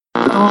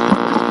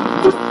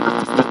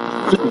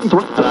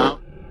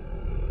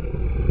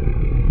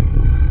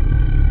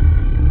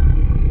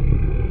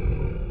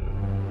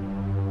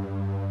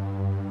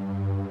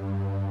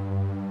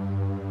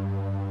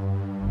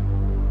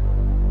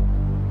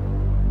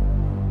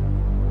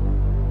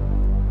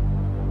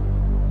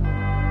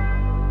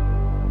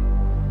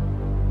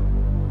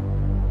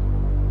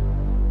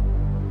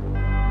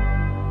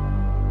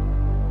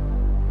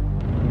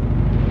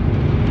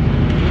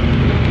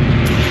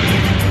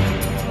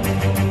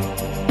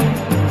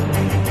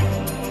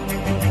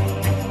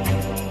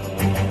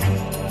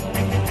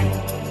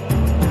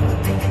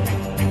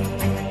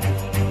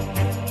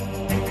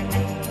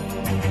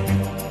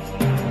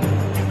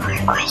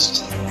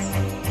Questions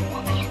and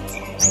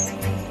answers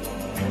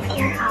with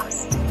your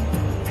host,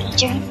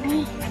 Adrian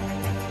Lee.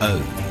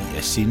 Oh,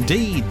 yes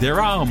indeed,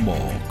 there are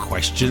more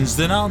questions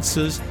than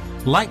answers.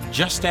 Like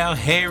just how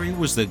hairy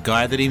was the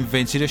guy that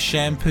invented a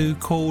shampoo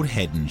called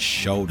Head and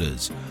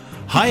Shoulders.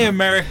 Hi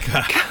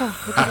America!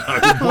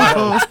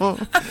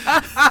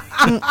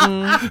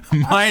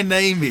 My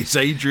name is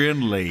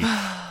Adrian Lee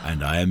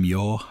and I am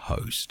your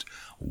host.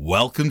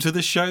 Welcome to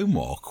the show,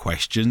 More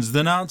Questions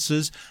Than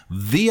Answers,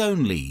 the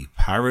only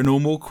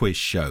paranormal quiz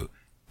show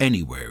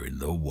anywhere in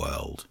the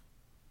world.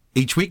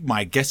 Each week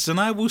my guests and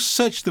I will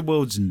search the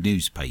world's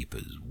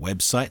newspapers,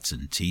 websites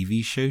and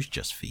TV shows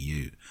just for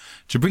you,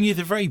 to bring you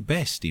the very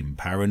best in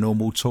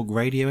paranormal talk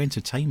radio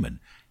entertainment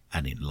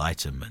and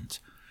enlightenment.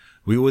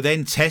 We will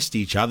then test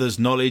each other's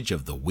knowledge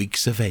of the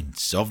week's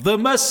events, of the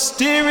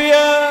mysterious,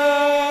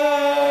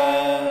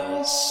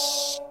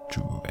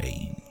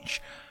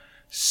 strange,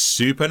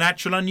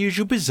 supernatural,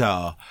 unusual,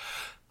 bizarre,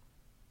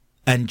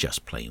 and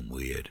just plain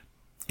weird.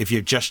 If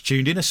you've just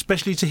tuned in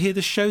especially to hear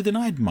the show, then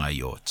I admire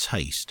your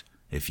taste.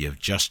 If you've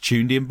just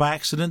tuned in by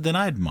accident, then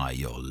I admire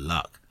your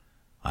luck.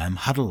 I am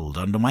huddled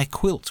under my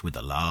quilt with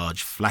a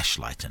large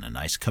flashlight and a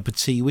nice cup of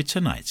tea with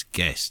tonight's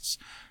guests,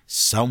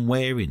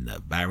 somewhere in the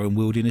barren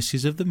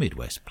wildernesses of the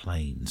Midwest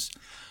Plains,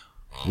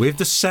 with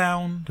the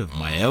sound of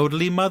my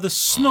elderly mother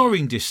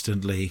snoring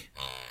distantly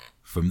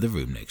from the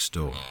room next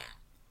door.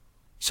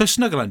 So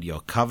snuggle under your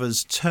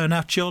covers, turn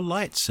out your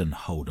lights and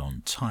hold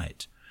on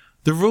tight.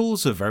 The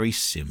rules are very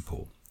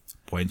simple.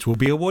 Points will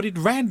be awarded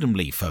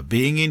randomly for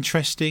being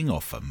interesting or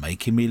for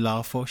making me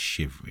laugh or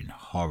shivering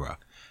horror.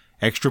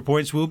 Extra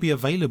points will be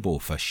available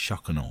for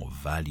shock and awe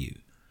value.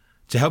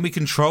 To help me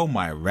control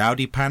my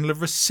rowdy panel of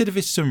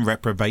recidivists and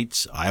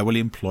reprobates, I will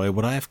employ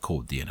what I have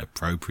called the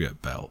inappropriate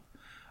bell.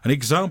 An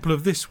example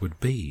of this would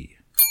be: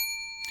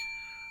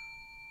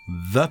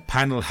 the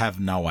panel have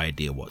no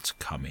idea what's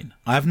coming.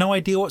 I have no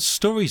idea what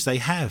stories they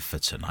have for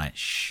tonight's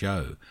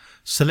show.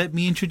 So let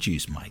me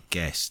introduce my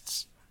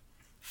guests.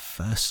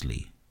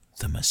 Firstly,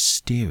 the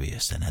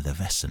mysterious and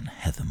effervescent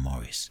Heather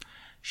Morris.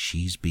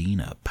 She's been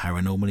a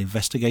paranormal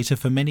investigator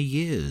for many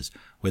years,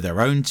 with her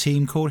own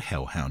team called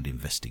Hellhound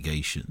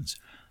Investigations,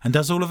 and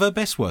does all of her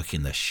best work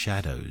in the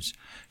shadows.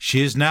 She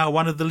is now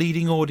one of the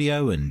leading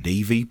audio and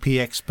EVP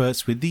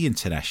experts with the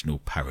International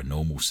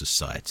Paranormal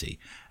Society,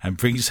 and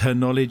brings her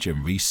knowledge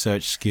and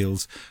research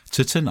skills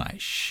to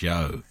tonight's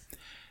show.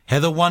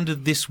 Heather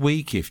wondered this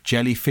week if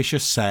jellyfish are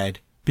sad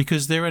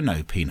because there are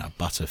no peanut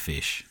butter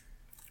fish.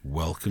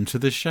 Welcome to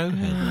the show,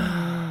 Heather.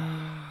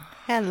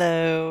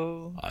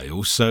 Hello. I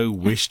also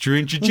wish to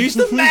introduce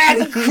the mad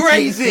and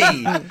crazy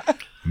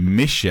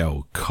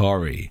Michelle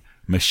Corrie.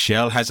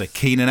 Michelle has a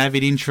keen and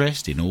avid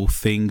interest in all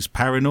things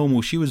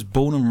paranormal. She was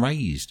born and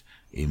raised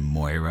in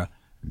Moira,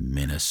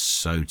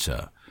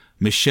 Minnesota.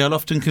 Michelle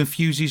often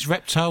confuses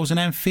reptiles and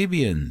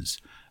amphibians,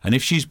 and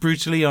if she's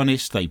brutally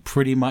honest, they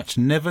pretty much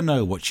never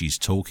know what she's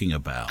talking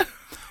about.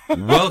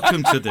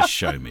 Welcome to the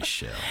show,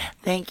 Michelle.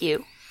 Thank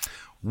you.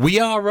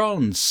 We are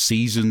on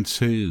Season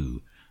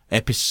 2,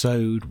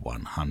 Episode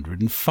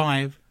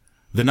 105.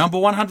 The number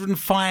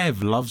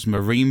 105 loves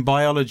marine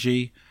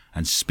biology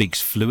and speaks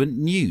fluent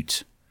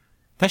Newt.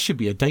 That should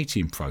be a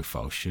dating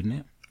profile, shouldn't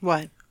it?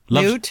 What?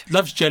 Newt?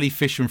 Loves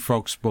jellyfish and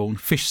frog spawn.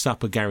 Fish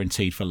supper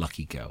guaranteed for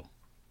lucky girl.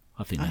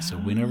 I think that's a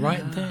winner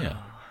right there.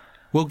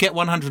 We'll get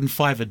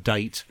 105 a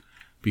date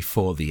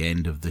before the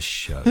end of the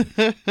show.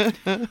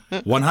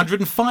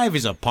 105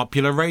 is a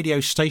popular radio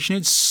station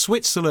in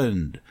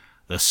Switzerland.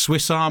 The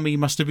Swiss Army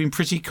must have been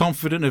pretty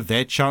confident of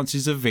their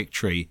chances of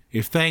victory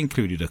if they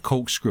included a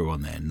corkscrew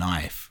on their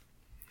knife.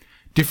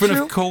 Different,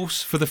 of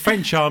course, for the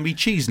French Army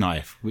cheese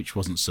knife, which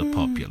wasn't so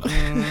popular.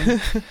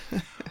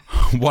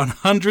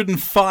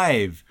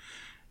 105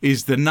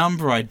 is the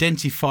number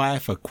identifier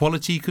for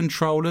quality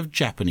control of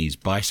Japanese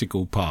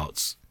bicycle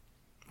parts.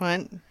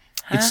 What?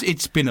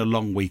 It's been a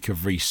long week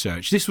of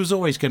research. This was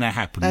always going to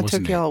happen, wasn't it? That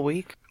took you all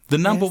week. The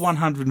number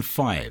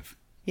 105.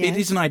 Yes. It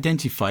is an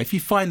identifier. If you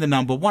find the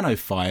number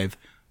 105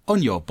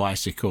 on your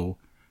bicycle,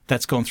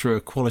 that's gone through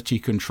a quality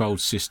control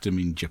system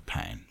in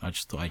Japan. I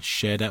just thought I'd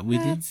share that with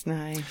you. That's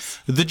nice.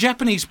 The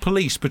Japanese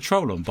police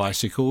patrol on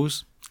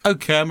bicycles.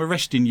 Okay, I'm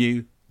arresting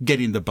you.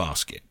 Get in the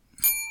basket.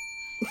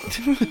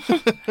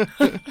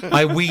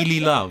 I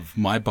really love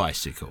my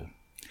bicycle.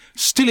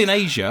 Still in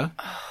Asia,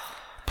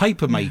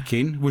 paper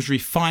making was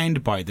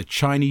refined by the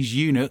Chinese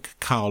eunuch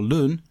Cao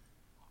Lun,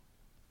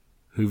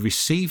 who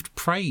received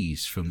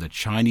praise from the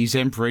Chinese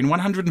emperor in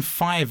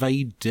 105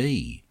 AD.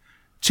 2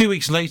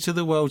 weeks later,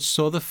 the world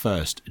saw the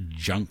first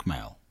junk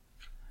mail.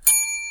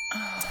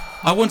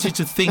 I wanted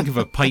to think of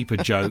a paper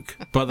joke,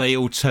 but they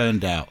all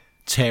turned out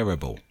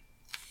terrible.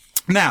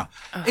 Now,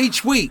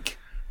 each week,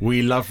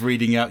 we love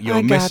reading out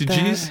your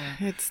messages.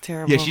 It's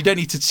terrible. Yes, you don't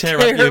need to tear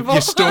up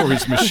your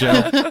stories,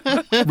 Michelle.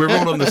 We're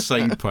all on the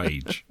same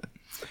page.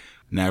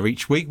 Now,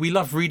 each week, we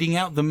love reading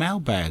out the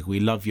mailbag. We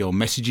love your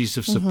messages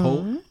of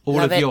support, all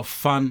of your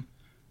fun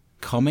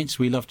comments.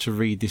 We love to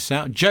read this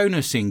out.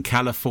 Jonas in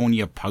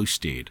California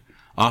posted,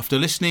 after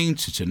listening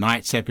to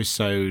tonight's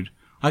episode,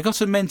 I got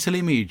a mental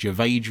image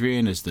of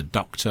Adrian as the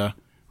Doctor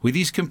with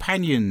his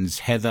companions,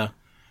 Heather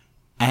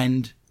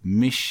and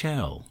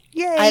Michelle.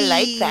 Yay! I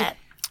like that.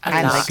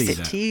 I liked see it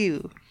that.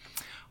 too.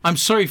 I'm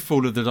sorry for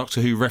all of the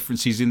Doctor Who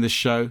references in the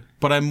show,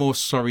 but I'm more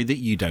sorry that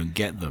you don't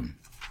get them.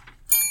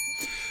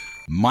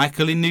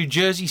 Michael in New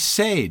Jersey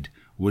said,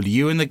 will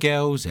you and the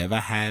girls ever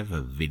have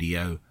a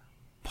video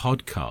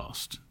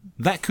podcast?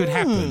 That could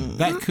happen.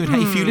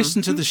 If you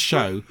listen to the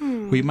show,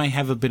 we may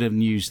have a bit of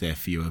news there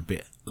for you a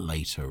bit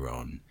later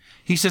on.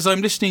 He says,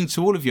 I'm listening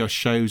to all of your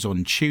shows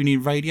on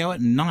TuneIn Radio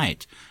at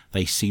night.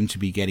 They seem to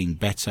be getting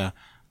better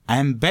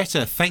and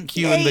better. Thank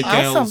you and the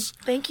girls Awesome.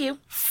 Thank you.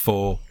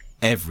 for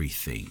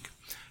everything.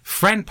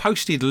 Fran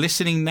posted,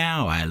 listening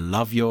now. I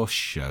love your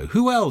show.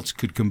 Who else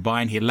could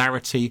combine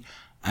hilarity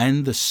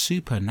and the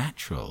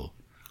supernatural?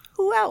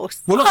 Who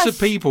else? Well, lots of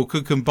people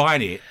could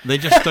combine it. They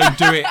just don't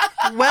do it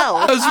Well,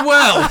 as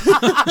well.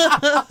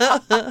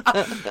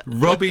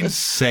 Robin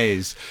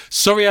says,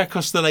 sorry I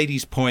cost the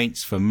ladies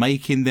points for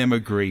making them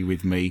agree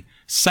with me,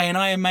 saying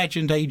I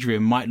imagined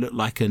Adrian might look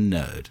like a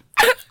nerd.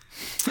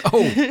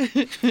 Oh,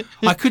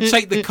 I could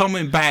take the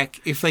comment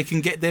back if they can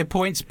get their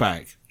points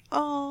back.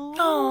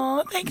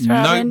 Oh, thanks,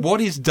 No, Robin.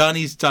 what is done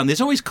is done.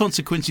 There's always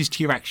consequences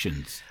to your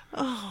actions.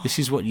 This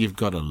is what you've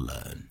got to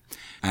learn.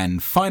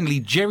 And finally,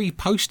 Jerry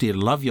posted,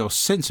 love your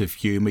sense of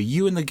humour.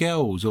 You and the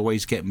girls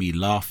always get me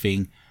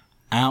laughing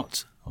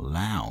out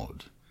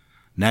loud.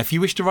 Now, if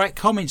you wish to write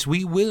comments,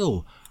 we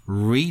will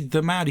read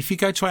them out. If you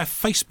go to our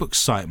Facebook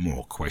site,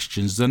 More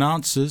Questions Than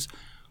Answers,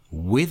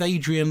 with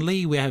Adrian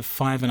Lee, we have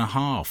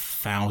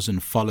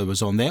 5,500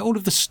 followers on there. All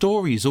of the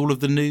stories, all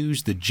of the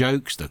news, the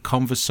jokes, the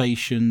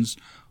conversations,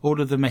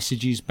 all of the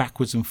messages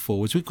backwards and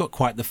forwards. We've got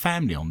quite the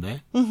family on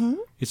there. Mm-hmm.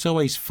 It's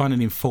always fun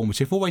and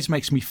informative. Always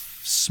makes me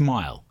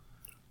smile.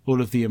 All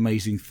of the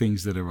amazing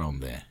things that are on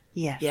there.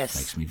 yes.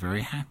 Makes me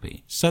very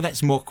happy. So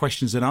that's More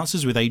Questions and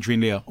Answers with Adrian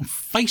Lee on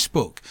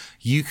Facebook.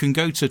 You can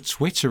go to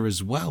Twitter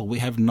as well. We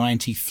have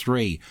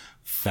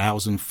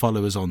 93,000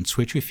 followers on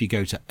Twitter. If you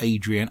go to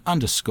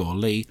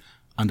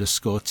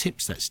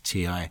Adrian_Lee_tips, that's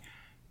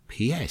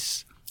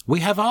TIPS.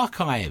 We have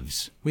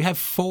archives. We have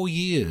 4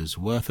 years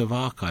worth of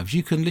archives.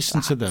 You can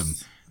listen to them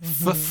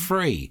for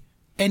free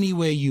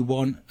anywhere you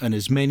want and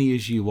as many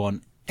as you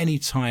want.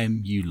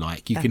 Anytime you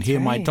like. You can hear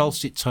my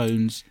dulcet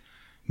tones,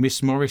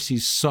 Miss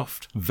Morris's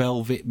soft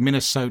velvet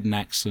Minnesotan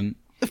accent,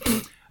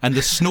 and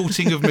the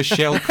snorting of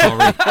Michelle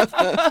Corrie.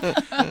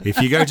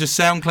 If you go to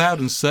SoundCloud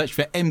and search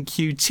for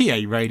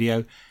MQTA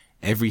Radio,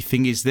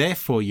 everything is there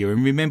for you.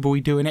 And remember, we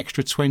do an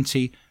extra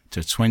 20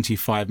 to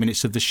 25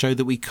 minutes of the show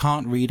that we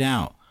can't read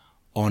out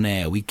on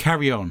air. We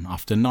carry on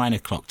after 9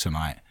 o'clock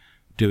tonight,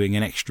 doing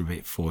an extra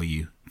bit for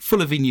you,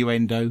 full of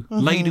innuendo,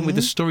 laden with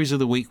the stories of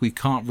the week we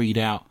can't read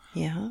out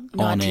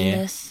on air.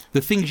 Naughtiness.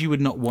 The things you would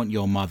not want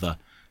your mother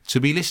to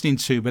be listening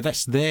to, but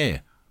that's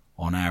there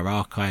on our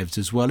archives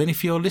as well. And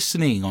if you're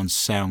listening on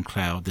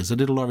SoundCloud, there's a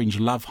little orange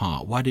love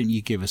heart. Why don't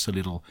you give us a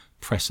little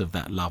press of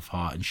that love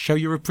heart and show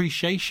your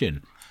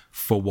appreciation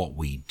for what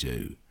we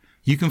do?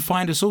 You can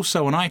find us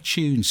also on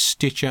iTunes,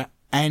 Stitcher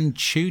and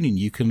TuneIn.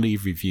 You can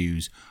leave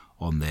reviews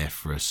on there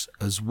for us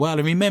as well.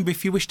 And remember,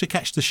 if you wish to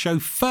catch the show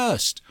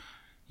first,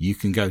 you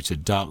can go to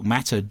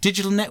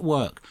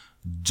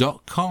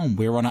darkmatterdigitalnetwork.com.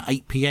 We're on at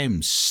 8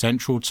 p.m.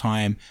 Central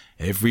Time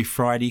every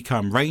Friday,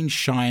 come rain,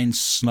 shine,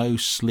 snow,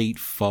 sleet,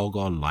 fog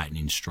or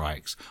lightning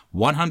strikes.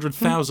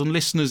 100,000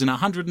 listeners in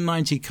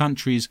 190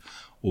 countries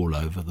all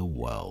over the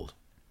world.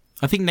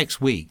 I think next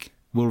week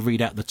we'll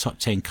read out the top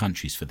 10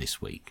 countries for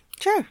this week.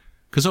 Sure.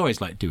 Because I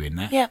always like doing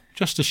that. Yeah.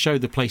 Just to show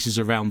the places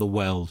around the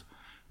world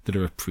that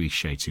are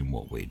appreciating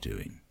what we're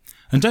doing.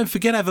 And don't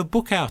forget, I have a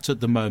book out at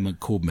the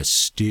moment called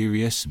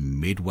Mysterious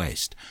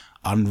Midwest,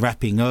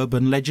 unwrapping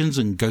urban legends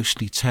and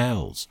ghostly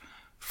tales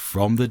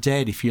from the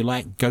dead. If you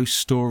like ghost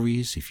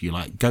stories, if you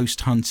like ghost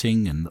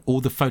hunting and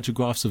all the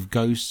photographs of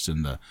ghosts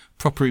and the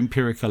proper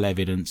empirical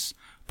evidence,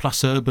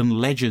 plus urban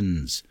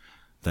legends,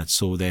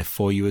 that's all there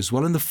for you as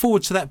well. And the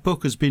foreword to that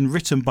book has been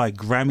written by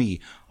Grammy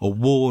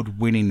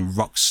award-winning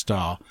rock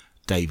star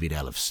David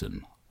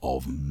Ellefson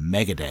of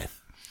Megadeth.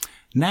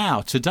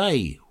 Now,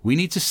 today, we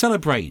need to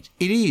celebrate.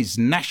 It is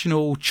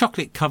National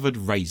Chocolate-Covered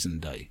Raisin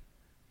Day.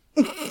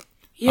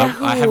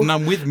 I have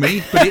none with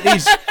me, but it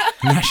is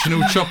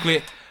National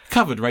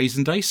Chocolate-Covered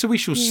Raisin Day, so we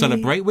shall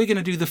celebrate. We're going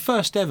to do the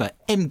first ever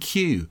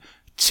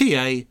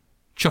MQTA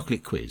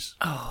chocolate quiz.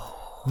 Oh.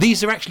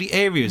 These are actually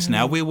areas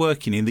now we're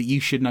working in that you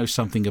should know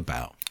something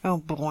about. Oh,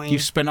 boy.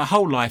 You've spent a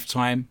whole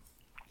lifetime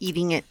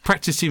Eating it.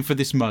 practicing for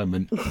this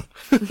moment.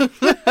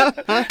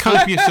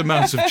 Copious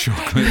amounts of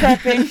chocolate.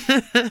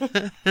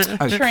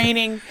 Prepping.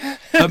 Training.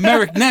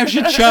 Now's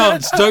your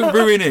chance. Don't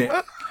ruin it.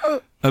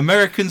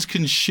 Americans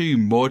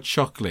consume more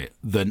chocolate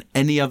than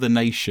any other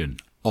nation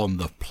on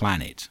the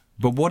planet.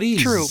 But what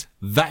is True.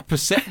 that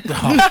percent?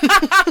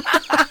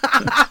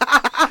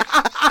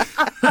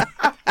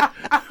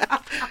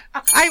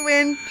 I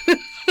win.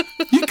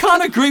 You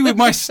can't agree with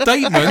my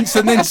statements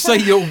and then say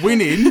you're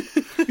winning.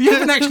 You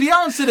haven't actually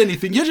answered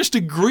anything. You're just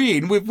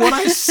agreeing with what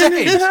I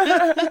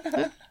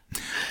said.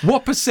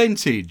 What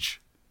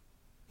percentage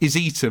is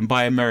eaten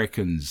by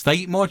Americans? They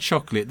eat more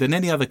chocolate than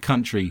any other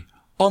country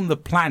on the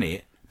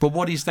planet. But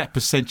what is that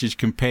percentage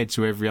compared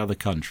to every other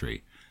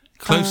country?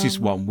 Closest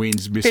one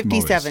wins, Miss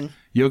 57. Morris.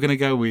 You're going to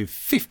go with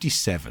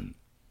 57.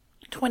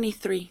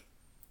 23.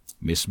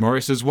 Miss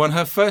Morris has won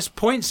her first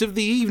points of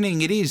the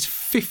evening. It is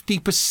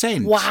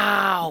 50%.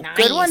 Wow. Nice.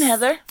 Good one,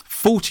 Heather.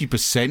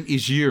 40%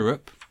 is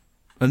Europe.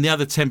 And the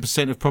other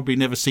 10% have probably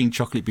never seen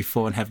chocolate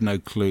before and have no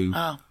clue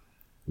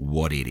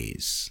what it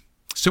is.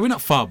 So we're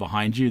not far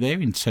behind you there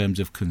in terms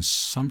of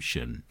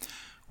consumption.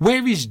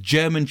 Where is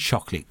German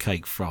chocolate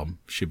cake from?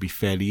 Should be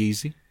fairly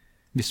easy.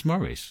 Miss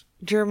Morris.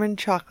 German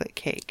chocolate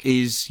cake.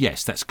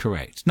 Yes, that's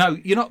correct. No,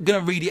 you're not going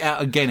to read it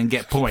out again and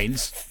get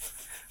points.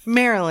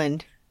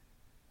 Maryland.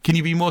 Can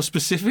you be more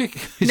specific?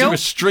 Is Nope. there a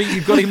street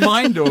you've got in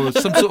mind or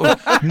some sort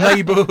of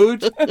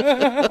neighbourhood?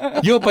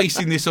 You're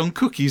basing this on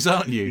cookies,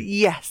 aren't you?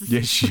 Yes.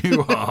 Yes,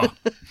 you are.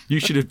 You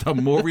should have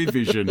done more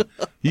revision.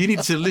 You need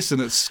to listen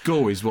at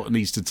school is what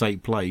needs to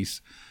take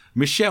place.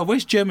 Michelle,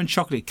 where's German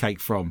chocolate cake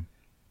from?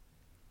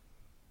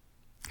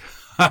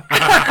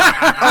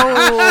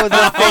 Oh,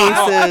 the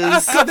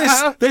faces.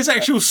 God, there's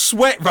actual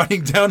sweat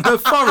running down her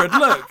forehead.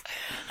 Look.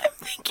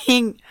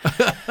 Thinking.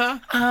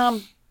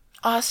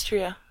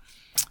 Austria.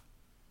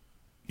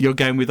 You're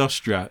going with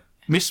Austria.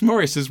 Miss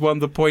Morris has won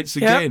the points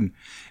again.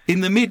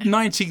 In the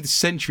mid-19th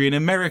century, an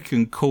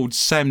American called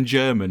Sam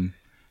German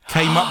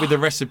came up with a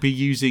recipe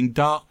using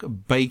dark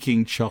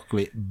baking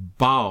chocolate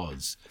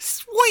bars.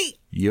 Sweet.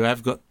 You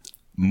have got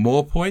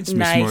more points, Miss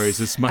Nice. Morris,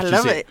 as much I as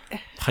love it it.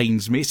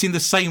 pains me. It's in the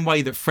same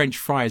way that French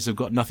fries have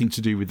got nothing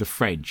to do with the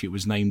French. It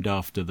was named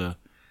after the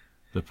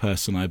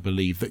person, I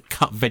believe, that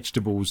cut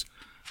vegetables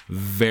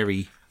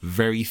very,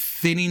 very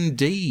thin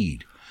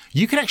indeed.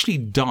 You can actually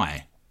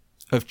die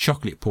of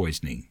chocolate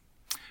poisoning.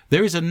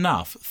 There is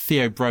enough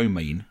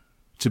theobromine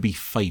to be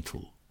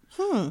fatal.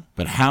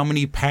 But how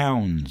many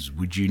pounds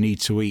would you need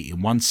to eat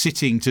in one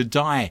sitting to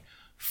die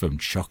from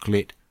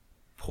chocolate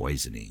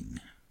poisoning?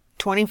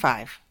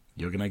 25.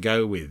 You're going to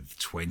go with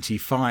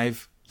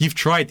 25. You've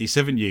tried this,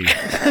 haven't you?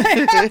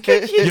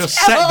 You're You're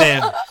sat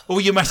there, all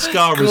your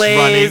mascara's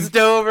glazed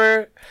running,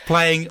 over.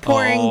 playing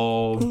Pouring.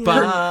 all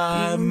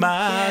by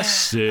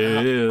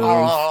myself.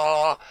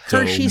 Oh,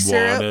 Hershey Don't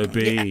syrup. wanna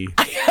be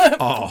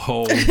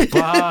all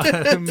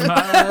by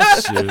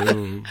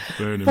myself.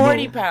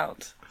 40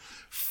 pounds.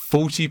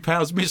 40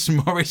 pounds. Miss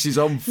Morris is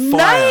on fire.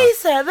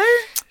 Nice, Heather.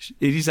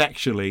 It is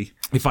actually,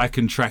 if I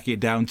can track it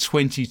down,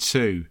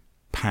 22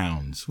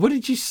 pounds. What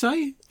did you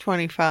say?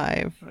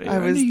 25. I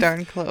was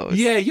darn close.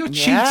 Yeah, you're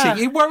Yeah.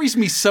 cheating. It worries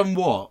me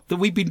somewhat that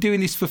we've been doing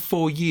this for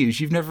 4 years.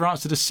 You've never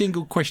answered a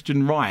single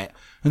question right.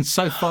 And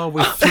so far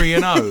we're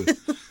 3-0.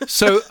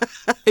 So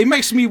it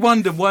makes me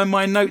wonder why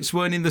my notes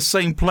weren't in the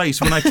same place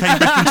when I came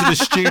back into the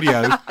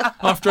studio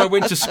after I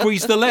went to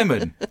squeeze the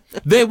lemon.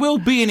 There will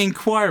be an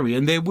inquiry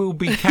and there will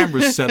be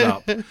cameras set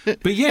up.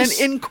 But yes,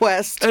 An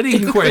inquest. an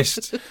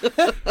inquest.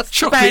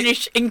 Chocolate,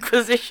 Spanish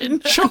Inquisition.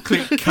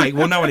 chocolate cake.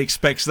 Well, no one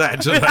expects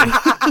that, do they?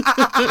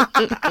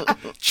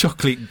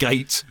 Chocolate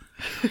gate.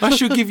 I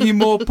should give you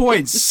more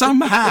points.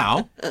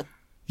 Somehow,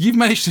 you've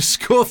managed to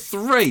score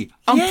 3.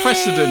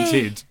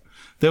 Unprecedented.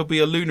 There'll be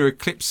a lunar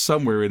eclipse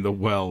somewhere in the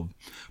world.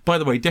 By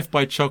the way, death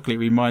by chocolate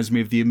reminds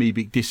me of the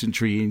amoebic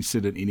dysentery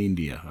incident in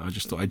India. I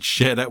just thought I'd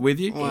share that with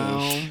you.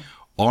 Wow.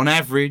 On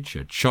average,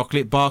 a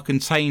chocolate bar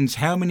contains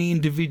how many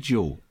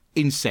individual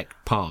insect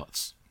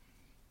parts?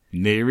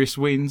 Nearest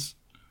wins.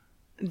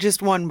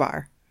 Just one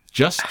bar.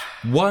 Just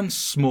one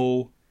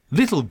small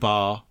little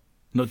bar,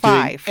 not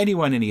 5. doing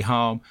anyone any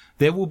harm.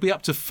 There will be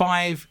up to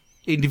 5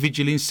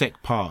 individual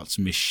insect parts.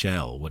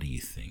 Michelle, what do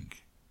you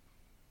think?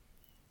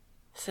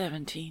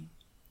 17.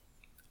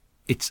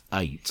 It's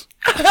 8.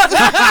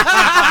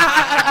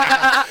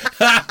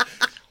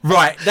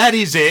 Right, that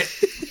is it.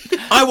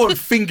 I want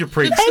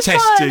fingerprints High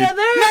five, tested. Heather.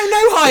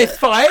 No high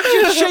five.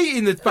 You're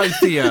cheating, the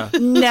both of you.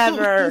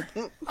 Never.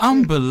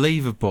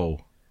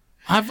 Unbelievable.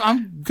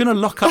 I'm going to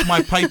lock up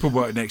my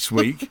paperwork next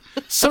week.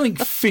 Something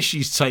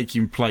fishy's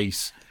taking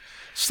place.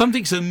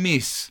 Something's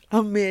amiss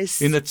A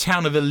miss. in the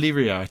town of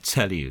Illyria, I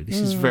tell you. This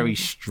is very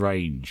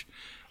strange.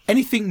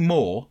 Anything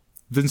more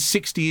than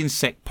 60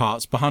 insect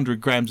parts per 100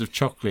 grams of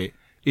chocolate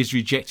is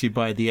rejected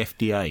by the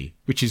FDA,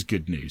 which is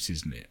good news,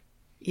 isn't it?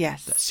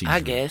 Yes. Seems I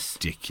guess.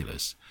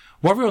 ridiculous.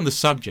 While we're on the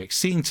subject,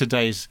 seeing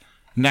today's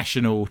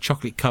National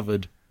Chocolate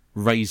Covered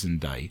Raisin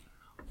Day,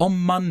 On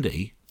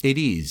Monday, it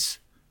is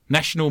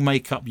National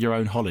Make Up Your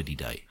Own Holiday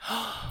Day.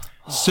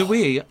 So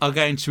we are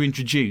going to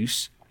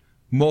introduce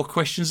More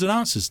Questions and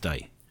Answers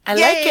Day. I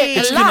like it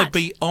It's a going to lot.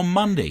 be on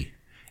Monday.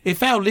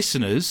 If our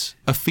listeners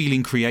are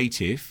feeling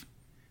creative,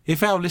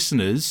 if our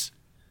listeners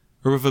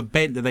are of a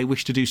bent that they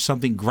wish to do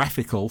something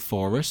graphical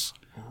for us,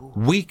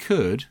 we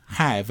could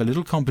have a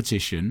little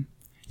competition.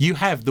 You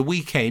have the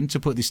weekend to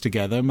put this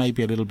together,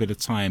 maybe a little bit of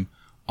time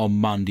on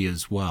Monday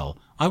as well.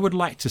 I would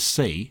like to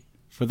see,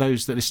 for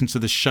those that listen to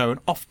the show and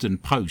often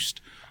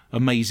post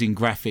amazing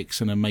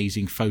graphics and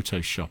amazing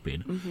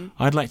photoshopping,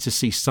 I'd like to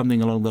see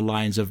something along the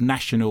lines of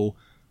National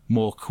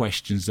More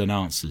Questions Than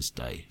Answers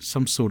Day.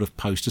 Some sort of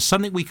poster,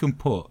 something we can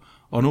put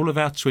on all of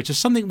our Twitter,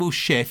 something we'll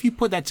share. If you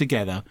put that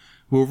together,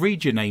 we'll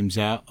read your names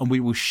out and we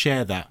will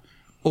share that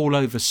all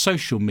over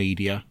social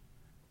media.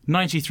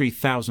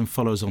 93,000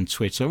 followers on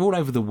Twitter, all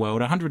over the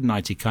world,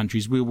 190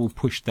 countries. We will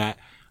push that.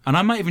 And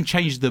I might even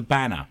change the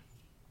banner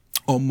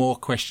on More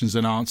Questions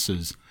and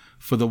Answers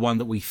for the one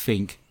that we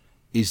think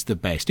is the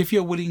best, if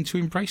you're willing to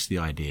embrace the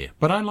idea.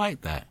 But I like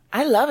that.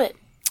 I love it.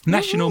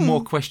 National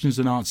More Questions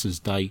and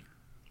Answers Day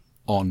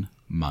on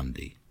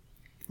Monday.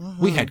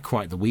 We had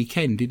quite the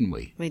weekend, didn't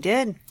we? We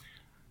did.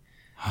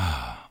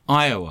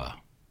 Iowa.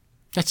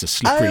 That's a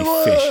slippery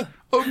fish.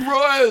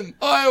 O'Brien,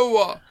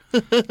 Iowa.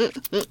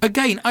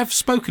 Again, I've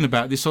spoken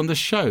about this on the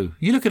show.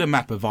 You look at a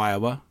map of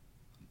Iowa,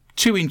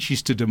 2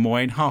 inches to Des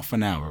Moines, half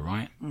an hour,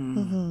 right?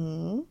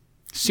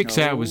 6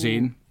 hours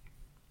in,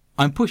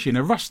 I'm pushing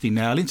a rusty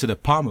nail into the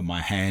palm of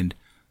my hand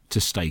to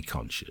stay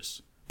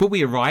conscious. But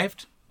we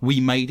arrived.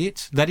 We made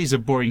it. That is a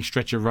boring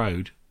stretch of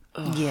road.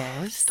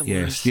 Yes.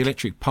 Yes, the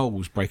electric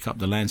poles break up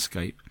the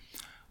landscape.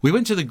 We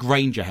went to the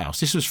Granger House.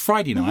 This was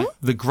Friday night.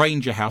 The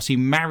Granger House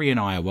in Marion,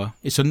 Iowa.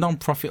 It's a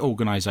non-profit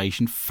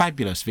organisation,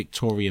 fabulous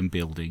Victorian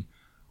building.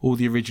 All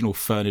the original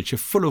furniture,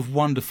 full of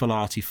wonderful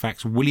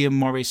artefacts. William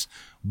Morris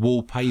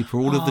wallpaper,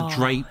 all of the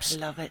drapes, I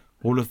love it.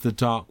 all of the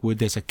dark wood.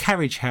 There's a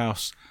carriage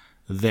house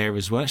there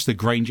as well. It's the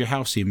Granger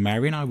House in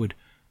Marion. I would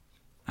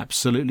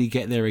absolutely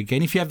get there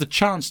again. If you have the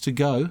chance to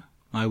go,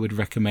 I would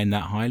recommend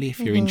that highly if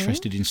you're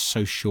interested in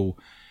social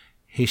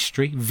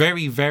history.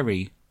 Very,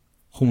 very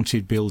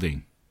haunted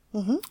building.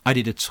 I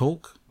did a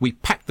talk. We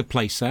packed the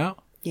place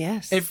out.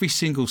 Yes. Every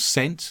single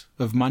cent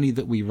of money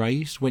that we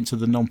raised went to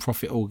the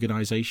non-profit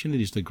organisation.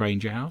 It is the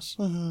Granger House.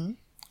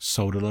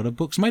 Sold a lot of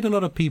books, made a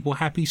lot of people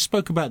happy,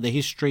 spoke about the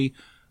history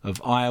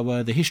of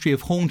Iowa, the history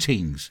of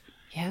hauntings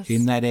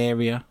in that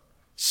area.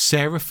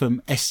 Sarah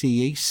from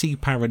SEE, Sea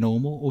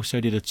Paranormal,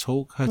 also did a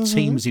talk. Her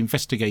team has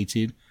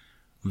investigated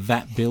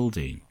that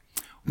building.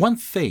 One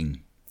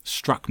thing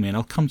struck me, and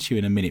I'll come to you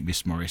in a minute,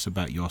 Miss Morris,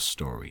 about your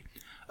story.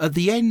 At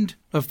the end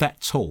of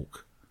that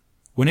talk,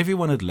 when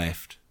everyone had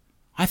left,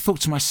 I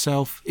thought to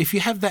myself, if you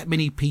have that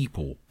many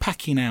people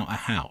packing out a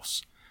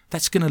house,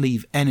 that's going to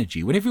leave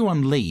energy. When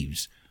everyone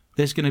leaves,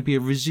 there's going to be a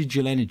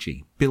residual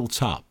energy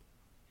built up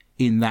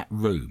in that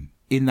room,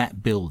 in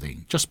that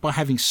building, just by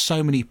having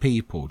so many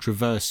people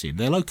traversing,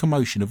 the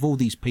locomotion of all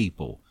these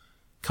people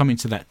coming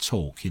to that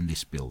talk in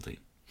this building.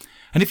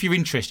 And if you're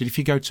interested, if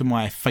you go to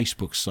my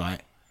Facebook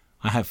site,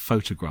 I have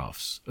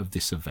photographs of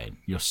this event.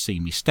 You'll see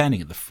me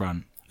standing at the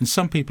front, and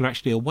some people are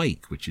actually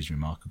awake, which is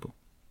remarkable.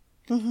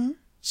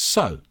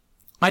 So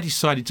I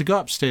decided to go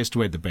upstairs to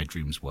where the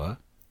bedrooms were.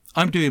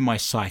 I'm doing my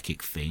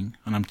psychic thing,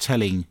 and I'm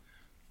telling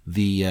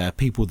the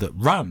people that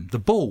run the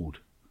board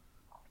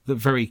that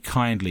very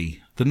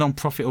kindly, the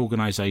non-profit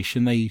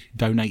organisation, they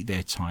donate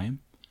their time.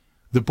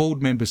 The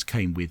board members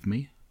came with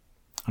me,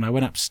 and I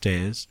went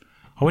upstairs.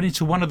 I went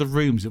into one of the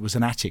rooms. It was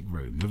an attic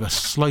room with a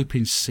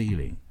sloping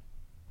ceiling.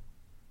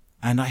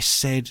 And I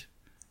said,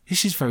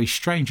 this is very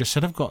strange. I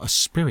said, I've got a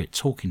spirit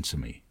talking to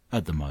me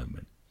at the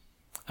moment.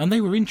 And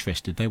they were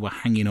interested. They were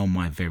hanging on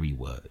my very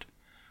word.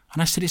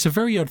 And I said, it's a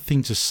very odd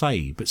thing to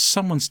say, but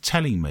someone's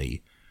telling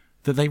me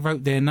that they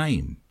wrote their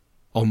name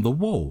on the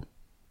wall.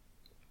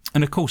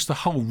 And of course, the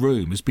whole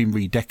room has been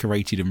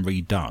redecorated and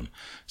redone.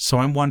 So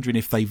I'm wondering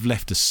if they've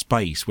left a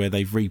space where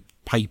they've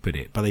repapered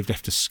it, but they've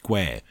left a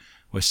square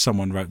where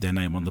someone wrote their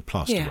name on the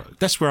plasterwork.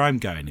 That's where I'm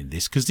going in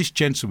this, because this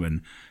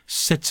gentleman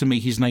said to me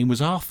his name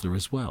was Arthur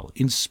as well,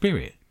 in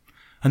spirit.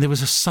 And there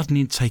was a sudden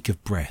intake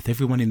of breath.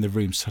 Everyone in the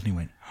room suddenly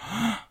went,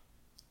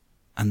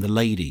 and the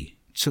lady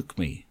took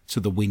me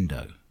to the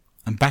window.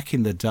 And back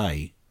in the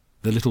day,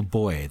 the little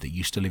boy that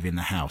used to live in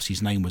the house,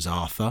 his name was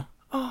Arthur.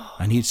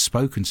 And he had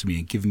spoken to me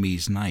and given me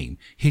his name.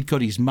 He'd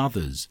got his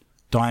mother's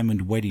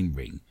diamond wedding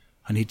ring,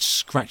 and he'd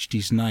scratched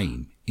his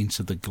name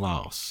into the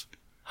glass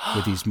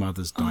with his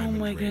mother's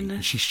diamond ring. Goodness.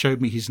 And she showed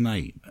me his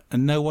name,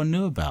 and no one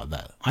knew about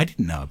that. I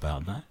didn't know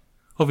about that.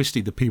 Obviously,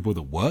 the people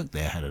that worked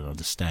there had an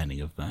understanding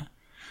of that.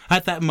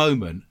 At that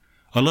moment,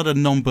 a lot of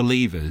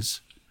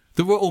non-believers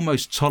that were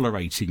almost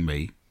tolerating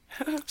me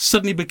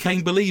suddenly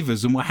became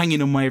believers and were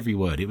hanging on my every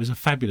word. It was a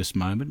fabulous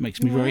moment.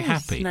 Makes me very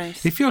happy.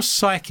 Nice. If you're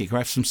psychic or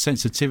have some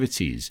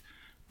sensitivities,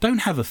 don't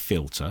have a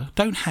filter.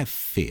 Don't have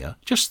fear.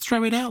 Just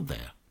throw it out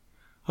there.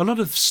 a lot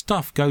of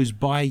stuff goes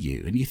by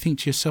you and you think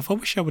to yourself, I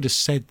wish I would have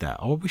said that,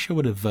 or I wish I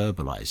would have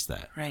verbalised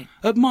that. Right.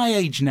 At my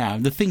age now,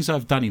 and the things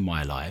I've done in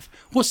my life,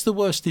 what's the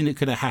worst thing that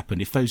could have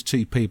happened if those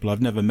two people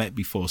I've never met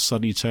before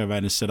suddenly turn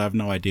around and said, I have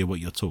no idea what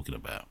you're talking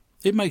about?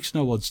 It makes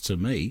no odds to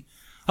me.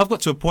 I've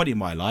got to a point in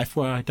my life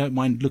where I don't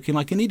mind looking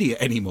like an idiot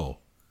anymore.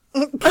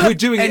 We're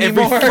doing it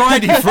every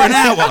Friday for an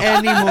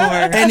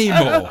hour.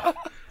 Anymore.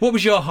 What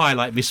was your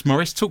highlight, Miss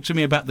Morris? Talk to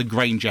me about the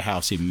Granger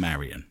house in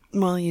Marion.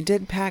 Well, you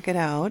did pack it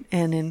out,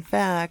 and in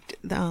fact,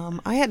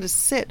 I had to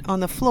sit on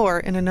the floor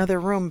in another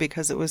room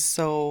because it was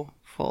so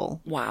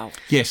full. Wow.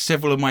 Yes,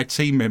 several of my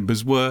team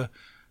members were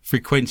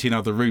frequenting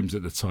other rooms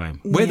at the time,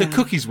 where the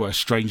cookies were,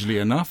 strangely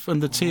enough,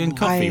 and the tea and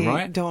coffee,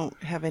 right? I don't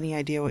have any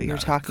idea what you're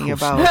talking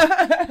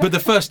about. But the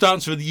first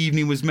answer of the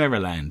evening was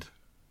Maryland.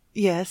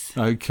 Yes.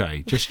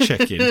 Okay, just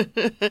checking.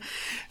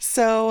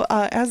 So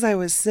as I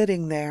was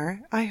sitting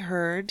there, I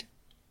heard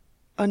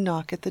a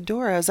knock at the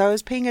door as I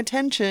was paying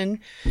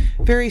attention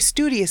very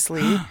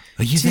studiously.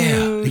 Are you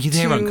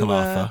there, Uncle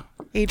Arthur?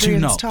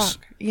 Adrian's 2 knocks.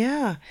 talk.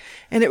 Yeah.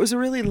 And it was a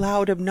really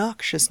loud,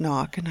 obnoxious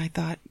knock. And I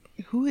thought,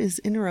 who is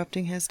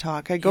interrupting his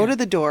talk? I go to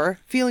the door,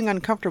 feeling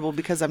uncomfortable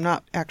because I'm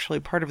not actually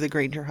part of the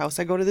Granger house.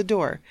 I go to the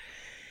door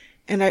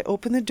and I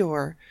open the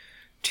door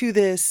to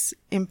this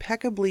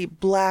impeccably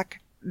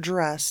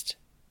black-dressed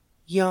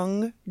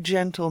young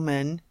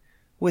gentleman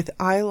with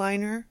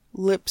eyeliner,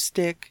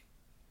 lipstick,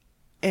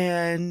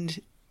 and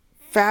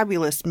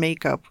fabulous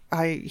makeup.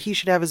 He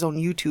should have his own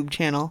YouTube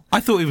channel. I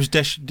thought it was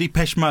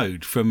Depeche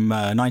Mode from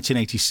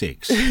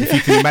 1986, if you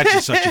can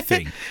imagine such a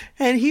thing.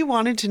 And he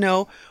wanted to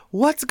know,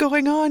 what's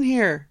going on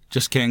here?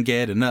 Just can't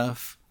get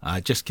enough. I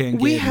just can't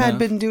get You enough. had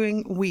been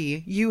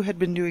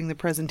doing the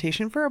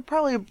presentation for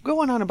probably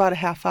going on about a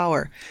half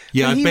hour.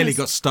 Yeah, And I he barely was-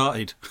 got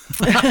started.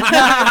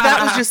 That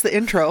was just the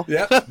intro.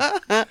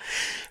 Yeah.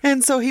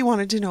 And so he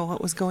wanted to know what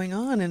was going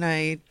on. And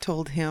I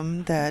told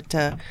him that,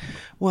 that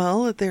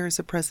there's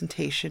a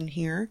presentation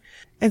here.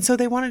 And so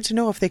they wanted to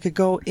know if they could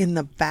go in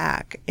the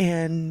back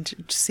and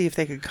see if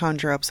they could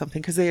conjure up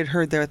something, because they had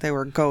heard that there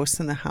were ghosts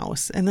in the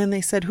house. And then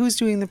they said, who's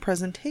doing the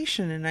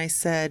presentation? And I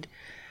said,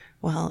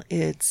 well,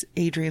 it's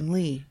Adrian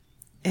Lee.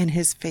 And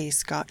his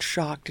face got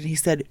shocked, and he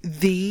said,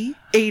 the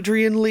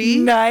Adrian Lee?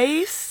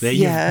 Nice. There,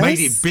 Yes. you've made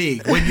it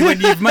big. When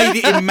you've made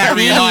it in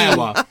Marion,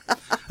 Iowa.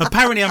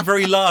 Apparently, I'm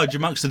very large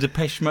amongst the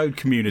Depeche Mode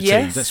community.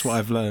 Yes. That's what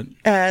I've learned.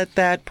 At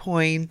that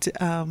point,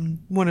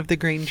 one of the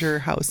Granger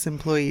house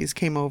employees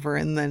came over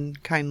and then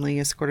kindly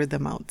escorted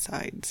them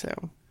outside.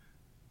 So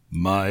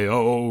My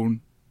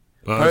own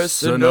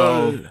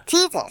personal.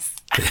 Jesus.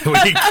 There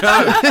we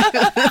go.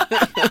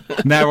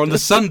 Now, on the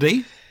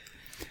Sunday,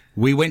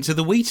 we went to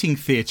the Wheating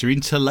Theatre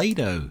in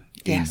Toledo,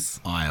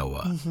 Yes. in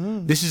Iowa.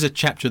 This is a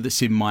chapter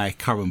that's in my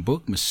current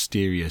book,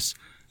 Mysterious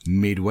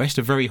Midwest,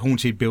 a very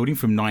haunted building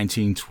from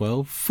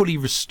 1912, fully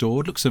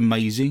restored, looks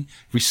amazing,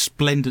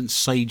 resplendent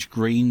sage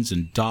greens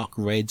and dark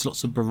reds,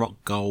 lots of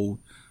Baroque gold,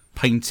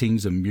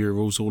 paintings and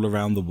murals all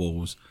around the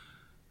walls.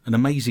 An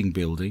amazing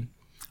building.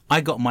 I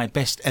got my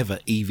best ever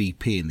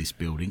EVP in this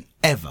building,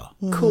 ever.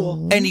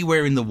 Cool.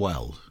 Anywhere in the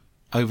world.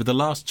 Over the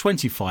last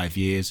 25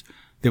 years,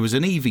 there was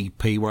an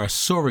EVP where I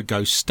saw a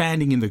ghost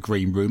standing in the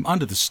green room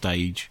under the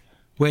stage,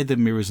 where the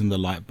mirrors and the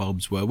light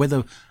bulbs were, where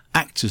the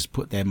actors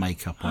put their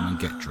makeup on and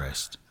get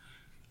dressed.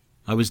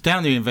 I was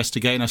down there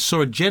investigating. I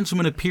saw a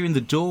gentleman appear in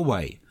the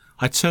doorway.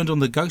 I turned on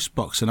the ghost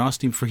box and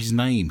asked him for his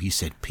name. He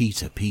said,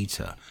 Peter,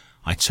 Peter.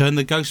 I turned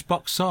the ghost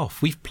box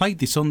off. We've played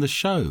this on the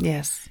show.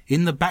 Yes.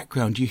 In the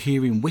background, you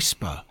hear him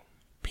whisper,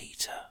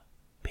 Peter,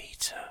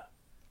 Peter.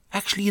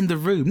 Actually in the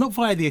room, not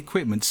via the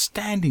equipment,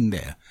 standing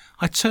there.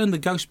 I turned the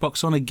ghost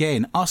box on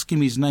again, asked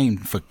him his name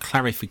for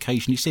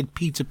clarification. He said,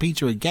 Peter,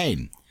 Peter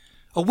again.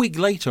 A week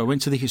later, I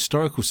went to the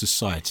Historical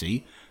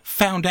Society,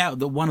 found out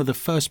that one of the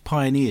first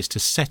pioneers to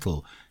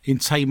settle in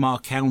Tamar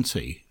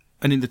County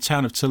and in the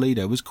town of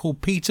Toledo was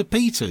called Peter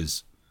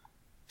Peters.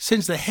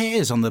 Sends the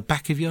hairs on the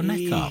back of your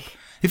neck up.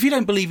 If you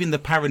don't believe in the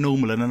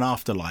paranormal and an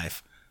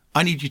afterlife,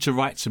 I need you to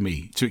write to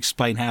me to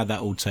explain how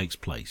that all takes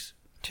place.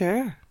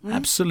 Sure.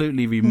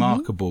 Absolutely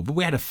remarkable. But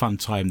we had a fun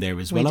time there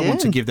as well. We I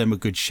want to did. give them a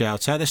good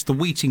shout out. That's the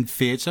Wheating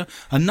Theatre,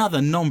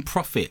 another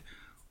non-profit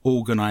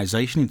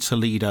organisation in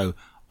Toledo,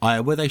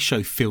 Iowa. They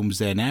show films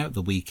there now at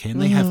the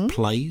weekend. They have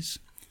plays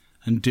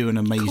and do an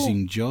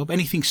amazing job.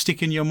 Anything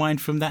stick in your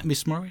mind from that,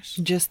 Miss Morris?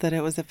 Just that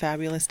it was a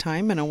fabulous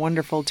time and a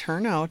wonderful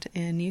turnout,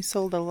 and you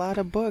sold a lot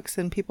of books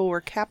and people were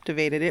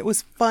captivated. It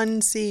was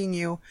fun seeing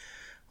you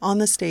on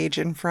the stage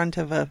in front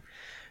of a...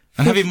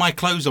 And having my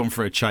clothes on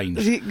for a change.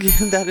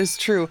 That is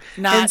true.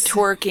 Not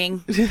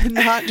twerking.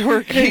 Not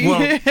twerking.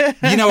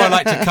 Well, you know I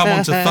like to come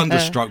onto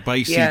Thunderstruck by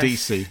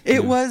AC/DC.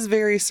 It was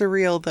very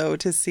surreal, though,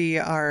 to see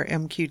our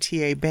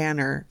MQTA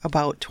banner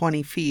about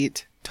 20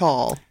 feet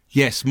tall.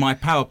 Yes, my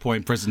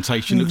PowerPoint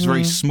presentation looks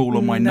very small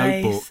on my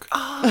Nice. notebook.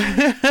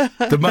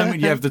 The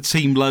moment you have the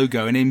team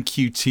logo and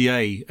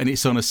MQTA and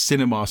it's on a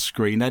cinema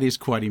screen, that is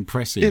quite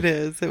impressive. It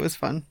is. It was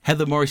fun.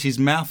 Heather Morris's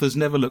mouth has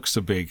never looked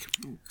so big.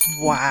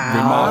 Wow.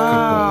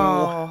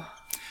 Remarkable. Oh.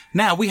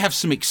 Now, we have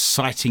some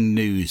exciting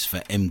news for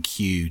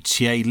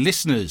MQTA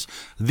listeners.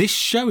 This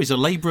show is a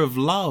labour of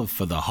love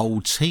for the whole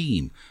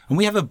team, and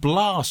we have a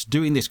blast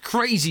doing this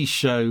crazy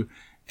show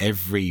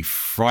every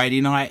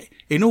Friday night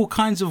in all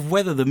kinds of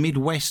weather the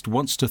Midwest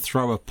wants to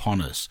throw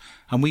upon us.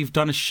 And we've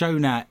done a show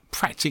now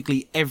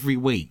practically every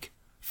week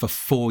for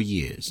 4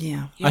 years.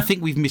 Yeah. I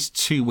think we've missed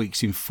 2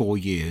 weeks in 4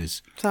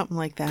 years. Something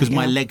like that. Because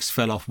my legs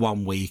fell off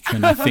one week,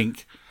 and I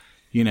think...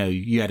 You know,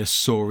 you had a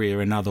sore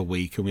ear another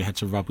week and we had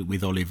to rub it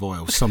with olive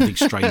oil, something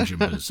strange and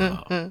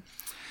bizarre.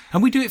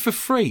 And we do it for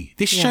free.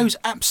 This show's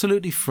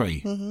absolutely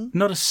free.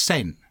 Not a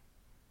cent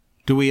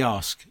do we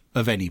ask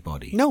of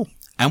anybody. No.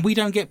 And we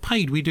don't get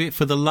paid. We do it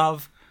for the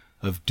love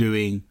of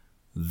doing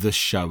the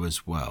show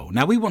as well.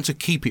 Now, we want to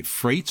keep it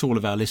free to all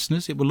of our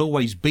listeners. It will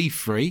always be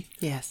free.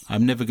 Yes.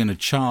 I'm never going to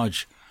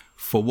charge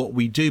for what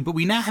we do. But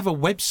we now have a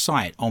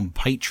website on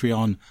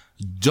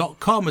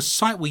patreon.com, a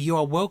site where you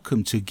are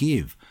welcome to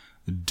give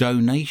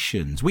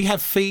donations. We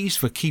have fees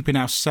for keeping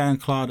our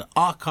SoundCloud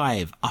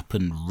archive up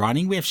and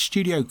running. We have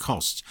studio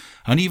costs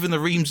and even the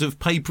reams of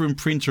paper and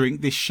printer ink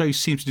this show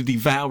seems to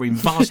devour in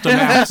vast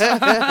amounts.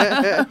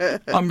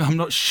 I'm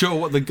not sure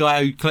what the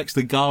guy who collects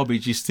the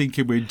garbage is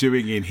thinking we're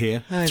doing in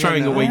here.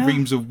 Throwing away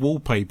reams of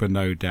wallpaper,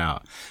 no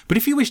doubt. But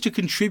if you wish to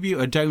contribute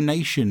a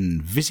donation,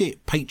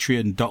 visit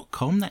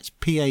patreon.com. That's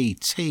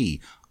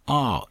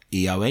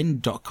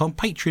patreon.com.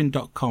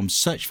 Patreon.com.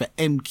 Search for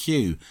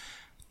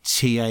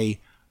MQTA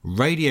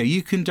Radio.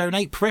 You can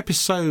donate per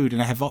episode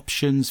and have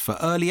options for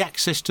early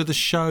access to the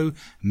show,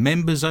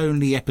 members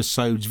only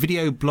episodes,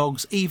 video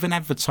blogs, even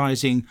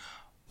advertising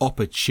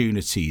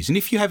opportunities. And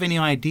if you have any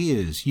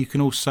ideas, you can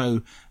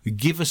also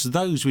give us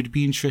those. We'd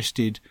be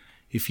interested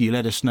if you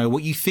let us know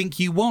what you think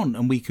you want,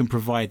 and we can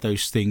provide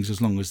those things as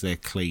long as they're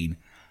clean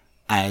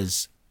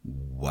as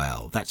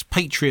well. That's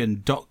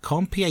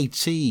patreon.com,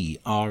 Patreon,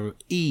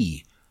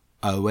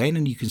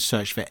 and you can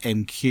search for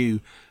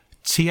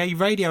MQTA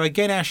Radio.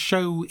 Again, our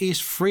show is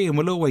free and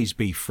will always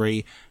be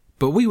free,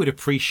 but we would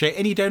appreciate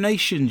any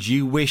donations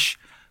you wish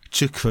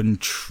to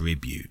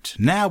contribute.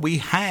 Now we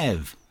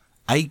have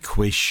a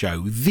quiz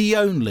show, the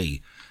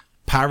only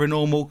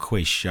paranormal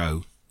quiz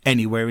show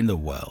anywhere in the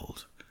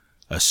world.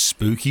 A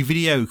spooky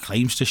video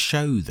claims to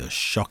show the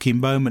shocking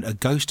moment a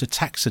ghost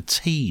attacks a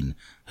teen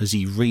as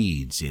he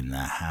reads in the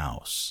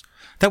house.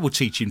 That will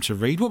teach him to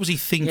read. What was he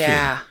thinking?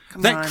 Yeah,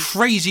 that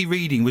crazy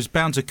reading was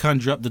bound to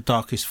conjure up the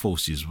darkest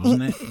forces,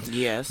 wasn't it?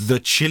 Yes. The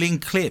chilling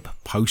clip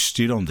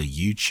posted on the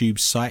YouTube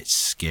site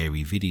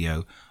Scary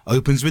Video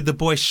opens with the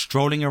boy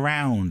strolling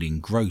around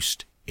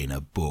engrossed in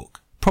a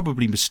book.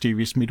 Probably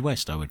Mysterious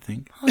Midwest, I would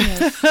think. Oh,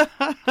 yes.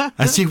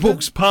 As he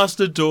walks past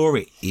the door,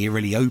 it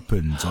eerily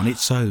opens on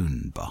its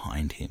own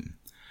behind him.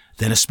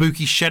 Then a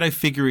spooky shadow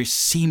figure is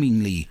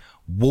seemingly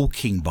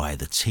walking by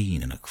the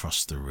teen and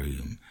across the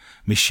room.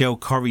 Michelle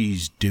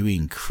Corrie's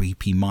doing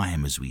creepy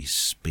mime as we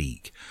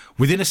speak.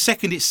 Within a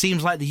second, it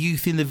seems like the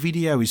youth in the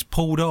video is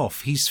pulled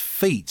off his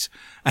feet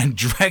and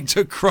dragged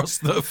across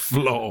the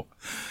floor.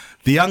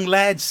 The young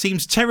lad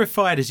seems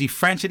terrified as he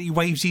frantically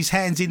waves his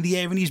hands in the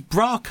air and his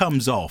bra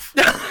comes off.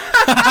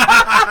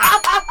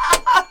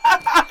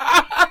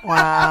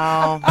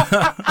 Wow.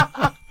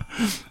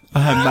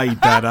 I made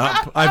that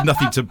up. I have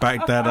nothing to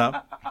back that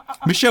up.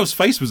 Michelle's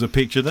face was a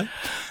picture there.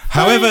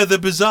 However, the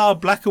bizarre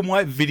black and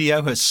white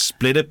video has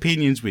split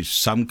opinions, with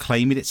some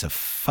claiming it's a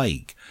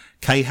fake.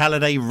 Kay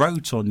Halliday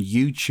wrote on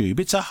YouTube,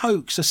 it's a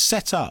hoax, a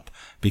setup,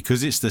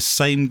 because it's the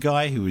same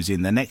guy who was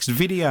in the next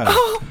video.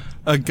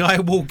 A guy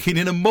walking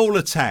in a mall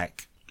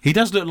attack. He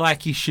does look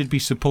like he should be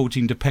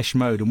supporting Depeche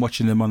Mode and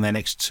watching them on their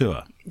next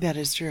tour. That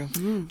is true.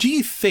 Do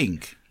you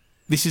think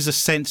this is a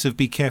sense of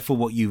be careful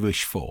what you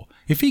wish for?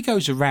 If he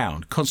goes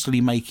around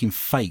constantly making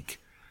fake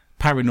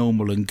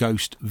paranormal and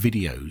ghost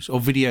videos, or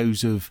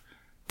videos of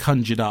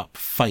conjured up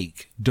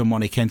fake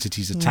demonic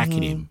entities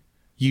attacking him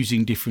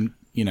using different,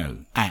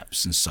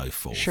 apps and so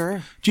forth.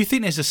 Sure. Do you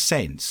think there's a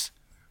sense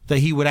that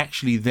he would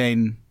actually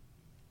then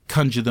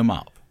conjure them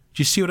up? Do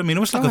you see what I mean?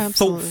 Almost like a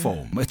absolutely. thought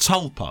form, a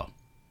tulpa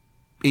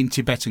in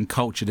Tibetan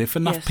culture. If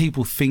enough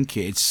people think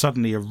it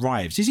suddenly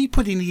arrives. Is he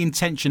putting the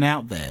intention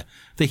out there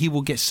that he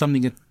will get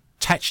something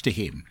attached to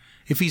him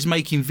if he's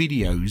making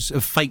videos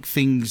of fake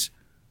things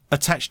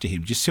attached to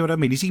him? Do you see what I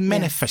mean? Is he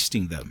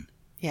manifesting them?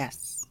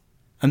 Yes.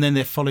 And then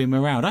they're following him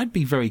around. I'd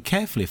be very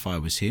careful if I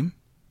was him.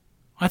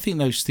 I think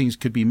those things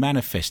could be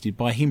manifested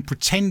by him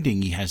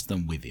pretending he has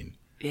them with him.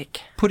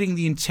 Ick. Putting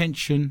the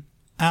intention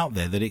out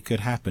there that it could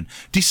happen.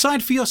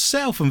 Decide for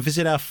yourself and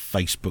visit our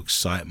Facebook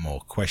site.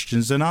 More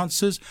questions and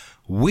answers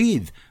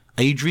with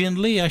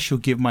Adrian Lee. I shall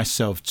give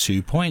myself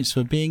 2 points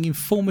for being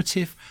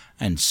informative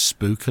and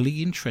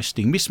spookily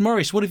interesting. Miss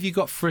Morris, what have you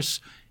got for us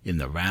in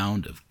the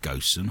round of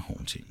ghosts and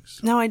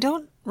hauntings? Now, I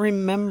don't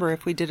remember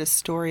if we did a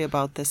story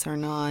about this or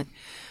not,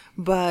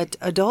 but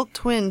adult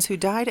twins who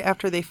died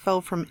after they fell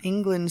from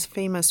England's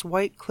famous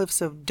White Cliffs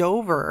of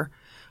Dover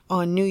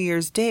on New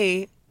Year's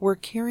Day were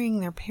carrying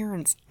their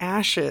parents'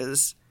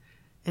 ashes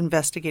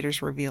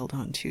investigators revealed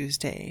on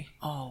Tuesday.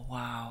 Oh,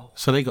 wow.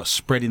 So they got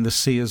spread in the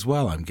sea as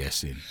well, I'm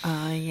guessing.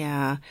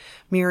 Yeah.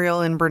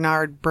 Muriel and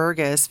Bernard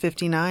Burgess,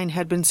 59,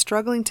 had been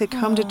struggling to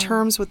come to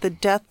terms with the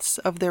deaths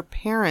of their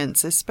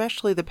parents,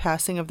 especially the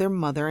passing of their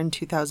mother in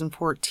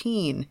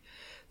 2014.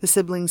 The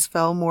siblings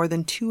fell more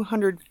than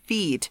 200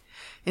 feet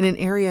in an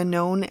area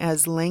known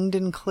as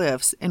Langdon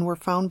Cliffs and were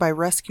found by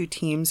rescue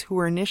teams who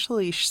were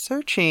initially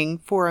searching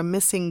for a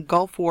missing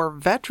Gulf War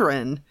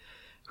veteran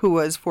who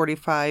was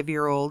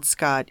 45-year-old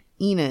Scott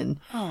Enan.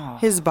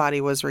 His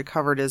body was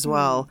recovered as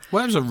well.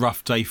 Well, it was a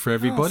rough day for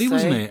everybody,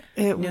 wasn't it?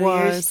 It New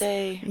was. Year's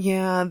Day.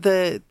 Yeah,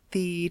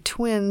 the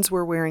twins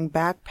were wearing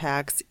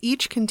backpacks,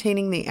 each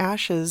containing the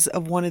ashes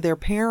of one of their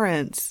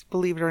parents.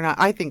 Believe it or not,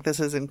 I think this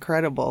is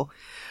incredible.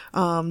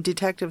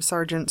 Detective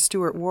Sergeant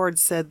Stuart Ward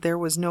said there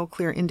was no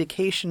clear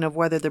indication of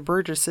whether the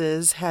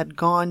Burgesses had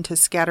gone to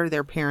scatter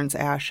their parents'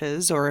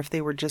 ashes or if they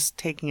were just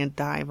taking a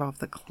dive off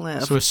the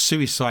cliff. So a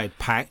suicide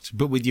pact,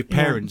 but with your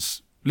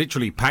parents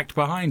literally packed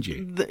behind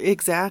you.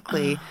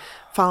 Exactly.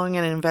 Following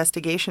an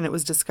investigation, it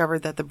was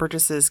discovered that the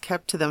Burgesses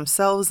kept to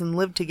themselves and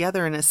lived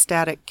together in a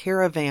static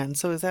caravan.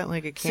 So is that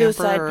like a camper?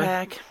 Suicide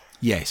pack.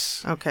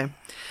 Yes. Okay.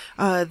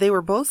 They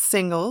were both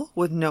single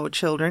with no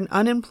children,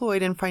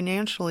 unemployed and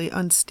financially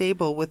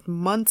unstable with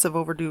months of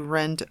overdue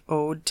rent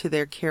owed to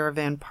their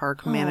caravan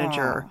park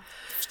manager.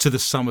 To the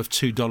sum of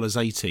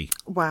 $2.80.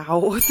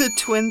 Wow. The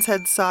twins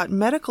had sought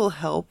medical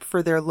help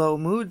for their low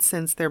mood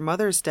since their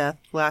mother's death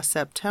last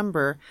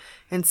September,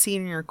 and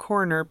senior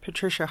coroner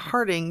Patricia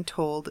Harding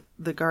told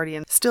The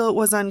Guardian. Still, it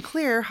was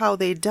unclear how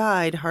they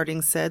died,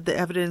 Harding said. The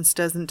evidence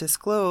doesn't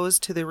disclose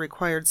to the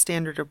required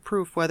standard of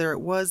proof whether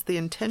it was the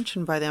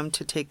intention by them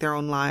to take their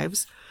own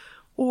lives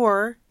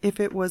or if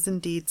it was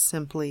indeed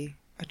simply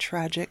a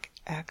tragic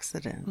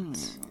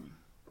accident.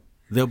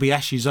 There'll be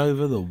ashes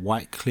over the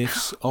white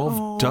cliffs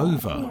of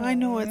Dover. I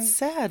know, it's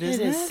sad,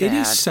 isn't it? It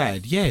is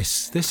sad,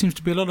 yes. There seems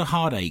to be a lot of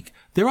heartache.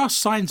 There are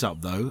signs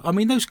up, though. I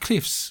mean, those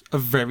cliffs are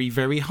very,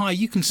 very high.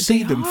 You can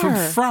see them from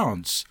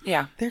France.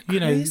 Yeah. They're You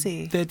know,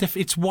 crazy.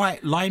 it's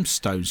white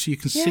limestone, so you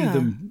can see Yeah.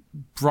 them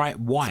bright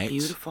white.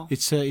 beautiful.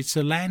 It's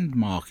a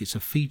landmark. It's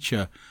a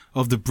feature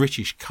of the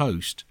British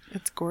coast.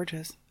 It's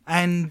gorgeous.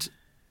 And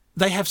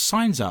they have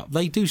signs up.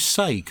 They do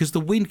say, because the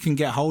wind can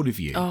get hold of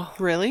you. Oh,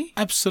 really?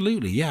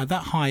 Absolutely, yeah.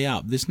 That high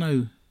up, there's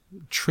no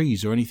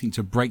trees or anything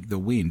to break the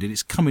wind, and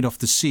it's coming off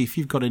the sea. If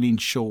you've got an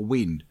inshore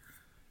wind,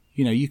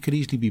 you know, you could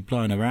easily be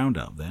blown around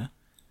up there.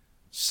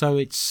 So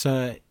it's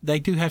they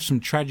do have some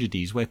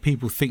tragedies where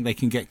people think they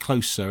can get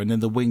closer and then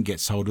the wind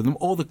gets hold of them,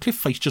 or the cliff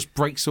face just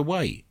breaks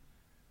away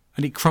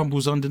and it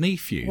crumbles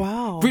underneath you.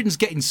 Wow. Britain's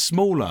getting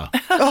smaller.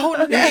 Oh,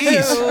 no. It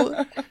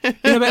is.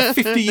 In about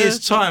 50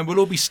 years' time, we'll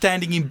all be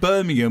standing in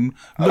Birmingham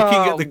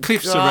looking at the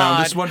cliffs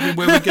around us, wondering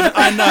where we're going to...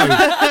 I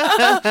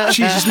know.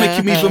 She's just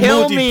making me even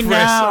more me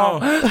depressed. now.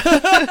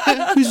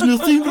 Oh. There's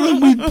nothing wrong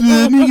with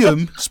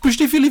Birmingham,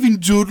 especially if you live in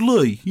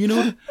Dudley, you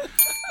know.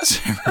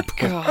 Terrible.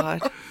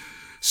 God.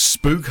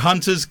 Spook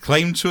hunters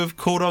claim to have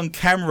caught on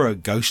camera a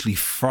ghostly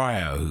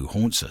friar who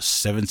haunts a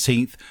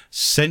 17th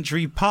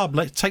century pub.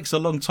 It takes a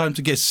long time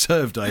to get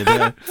served,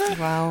 there.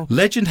 Wow.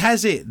 Legend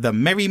has it the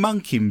Merry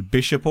Monk in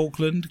Bishop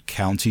Auckland,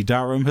 County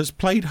Durham, has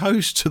played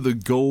host to the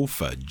ghoul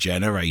for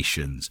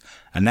generations.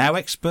 And now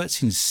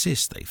experts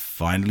insist they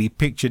finally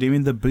pictured him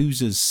in the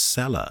boozer's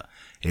cellar.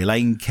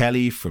 Elaine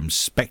Kelly from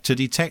Spectre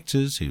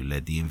Detectors, who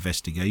led the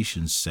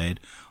investigation, said,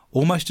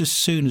 "Almost as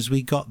soon as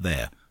we got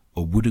there,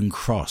 a wooden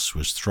cross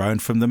was thrown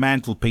from the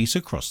mantelpiece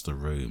across the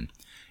room.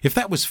 If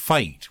that was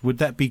fate, would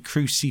that be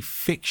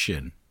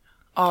crucifixion?"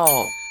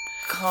 Oh,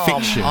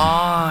 come Fiction.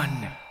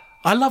 on.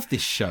 I love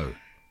this show.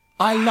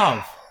 I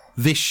love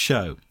this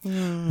show.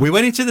 We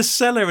went into the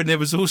cellar and there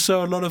was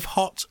also a lot of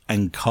hot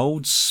and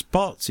cold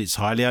spots. It's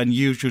highly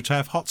unusual to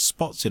have hot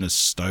spots in a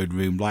stone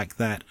room like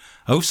that.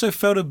 I also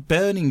felt a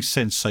burning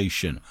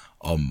sensation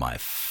on my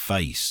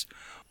face.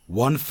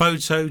 One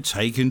photo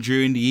taken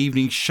during the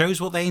evening shows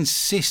what they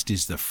insist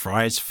is the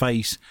friar's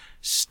face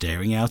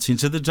staring out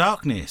into the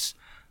darkness.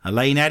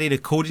 Elaine added,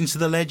 according to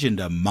the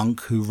legend, a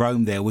monk who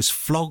roamed there was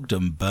flogged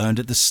and burned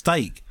at the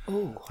stake.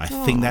 I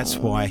think that's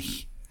why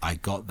I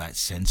got that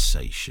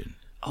sensation.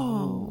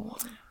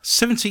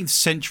 17th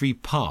century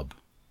pub.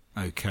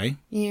 Okay.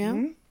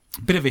 Yeah.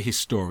 Bit of a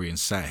historian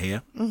sat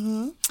here.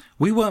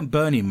 We weren't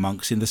burning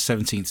monks in the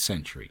 17th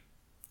century.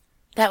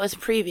 That was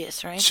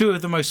previous, right? Two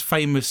of the most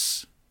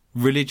famous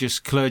religious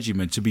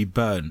clergymen to be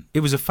burned, it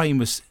was a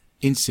famous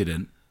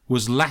incident,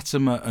 was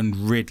Latimer and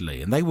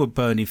Ridley, and they were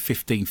burned in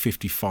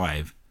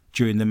 1555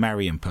 during the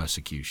Marian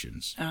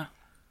persecutions.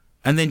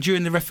 And then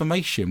during the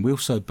Reformation, we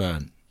also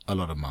burnt a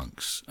lot of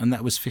monks, and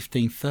that was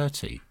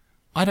 1530.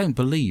 I don't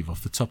believe,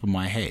 off the top of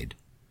my head,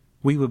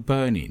 we were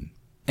burning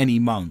any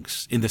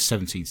monks in the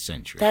 17th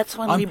century. That's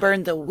when we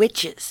burned the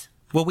witches.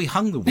 Well, we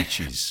hung the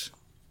witches.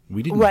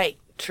 We didn't. Right,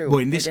 true. Well,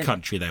 in We this didn't.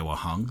 country, they were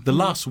hung. The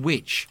last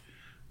witch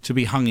to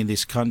be hung in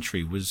this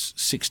country was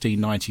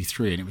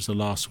 1693, and it was the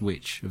last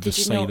witch of the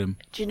Salem.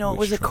 Do you know it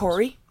witch was a trials.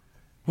 Corey?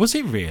 Was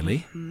it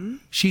really?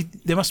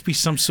 There must be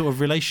some sort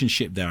of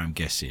relationship there, I'm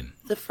guessing.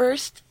 The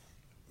first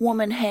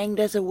woman hanged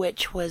as a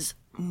witch was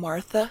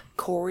Martha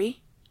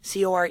Corey,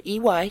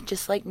 Corey,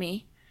 just like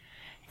me.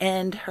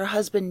 And her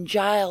husband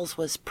Giles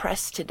was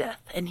pressed to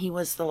death, and he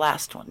was the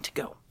last one to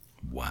go.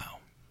 Wow.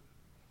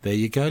 There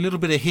you go. A little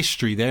bit of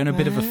history there and a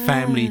bit of a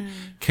family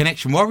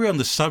connection. While we're on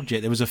the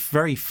subject, there was a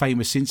very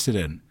famous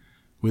incident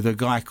with a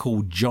guy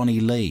called Johnny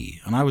Lee.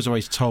 And I was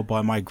always told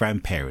by my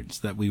grandparents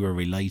that we were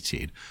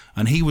related.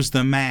 And he was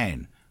the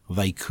man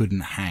they couldn't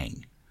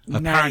hang.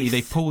 Apparently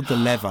they pulled the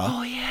lever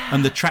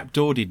and the trap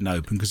door didn't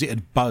open because it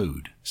had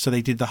bowed. So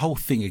they did the whole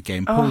thing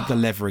again, pulled the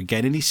lever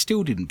again, and he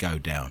still didn't go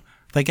down.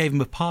 They gave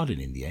him a pardon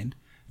in the end.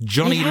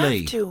 Johnny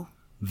Lee,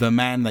 the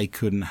man they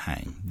couldn't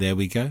hang. There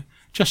we go.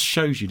 Just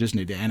shows you, doesn't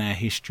it, in our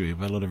history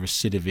of a lot of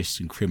recidivists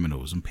and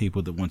criminals and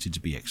people that wanted to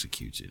be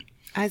executed.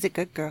 I was a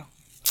good girl.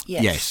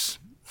 Yes.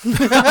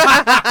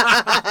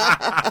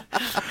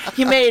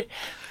 You made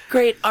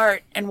great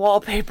art and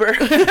wallpaper.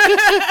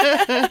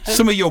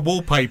 Some of your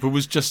wallpaper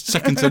was just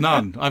second to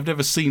none. I've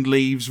never seen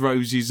leaves,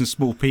 roses and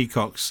small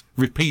peacocks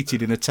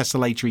repeated in a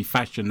tessellatory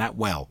fashion that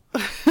well.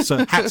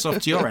 So hats off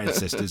to your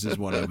ancestors is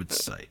what I would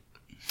say.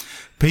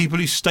 People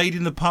who stayed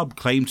in the pub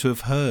claim to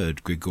have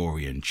heard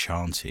Gregorian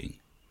chanting.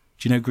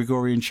 Do you know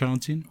Gregorian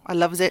chanting? I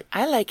loves it.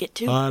 I like it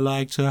too. I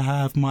like to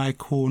have my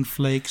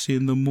cornflakes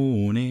in the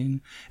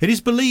morning. It is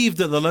believed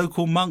that the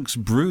local monks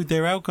brewed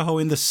their alcohol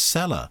in the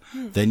cellar,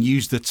 then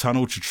used the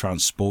tunnel to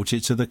transport it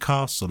to the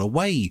castle,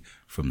 away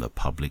from the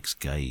public's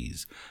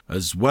gaze.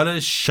 As well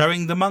as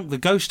showing the monk, the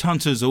ghost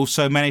hunters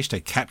also managed to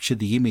capture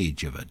the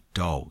image of a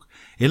dog.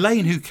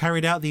 Elaine, who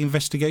carried out the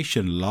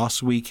investigation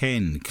last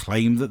weekend,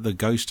 claimed that the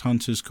ghost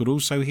hunters could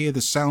also hear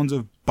the sounds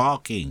of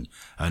barking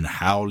and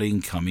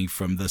howling coming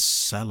from the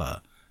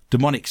cellar.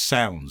 Demonic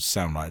sounds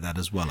sound like that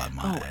as well, I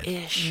might add.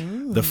 Ish.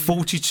 The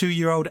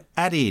 42-year-old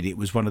added it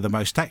was one of the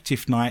most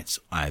active nights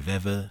I've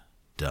ever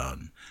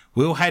done.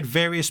 We all had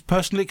various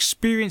personal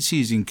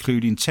experiences,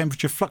 including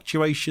temperature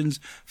fluctuations,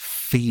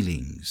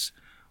 feelings.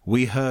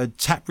 We heard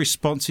tap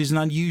responses and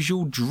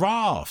unusual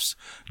drafts.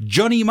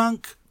 Johnny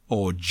Monk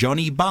or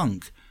Johnny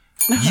Bunk.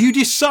 You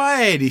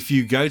decide if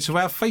you go to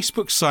our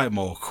Facebook site.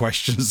 More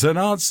questions than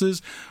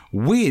answers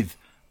with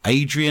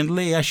Adrian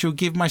Lee. I shall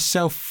give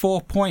myself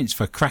 4 points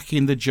for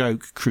cracking the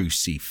joke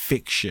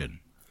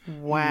crucifixion.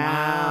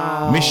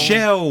 Wow.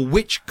 Michelle,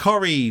 Witch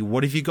Corrie,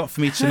 what have you got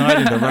for me tonight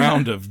in the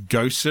round of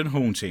ghosts and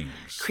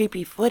hauntings?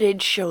 Creepy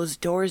footage shows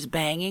doors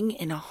banging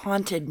in a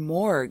haunted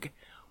morgue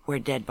where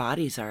dead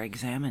bodies are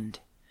examined.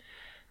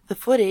 The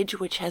footage,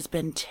 which has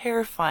been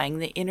terrifying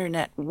the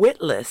internet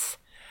witless,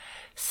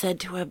 said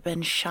to have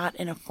been shot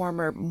in a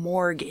former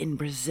morgue in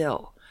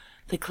Brazil.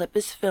 The clip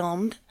is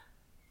filmed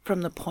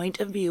from the point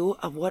of view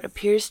of what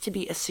appears to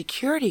be a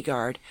security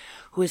guard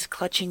who is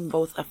clutching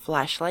both a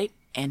flashlight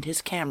and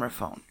his camera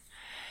phone.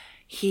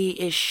 He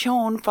is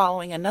shown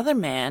following another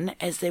man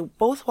as they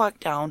both walk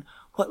down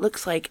what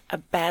looks like a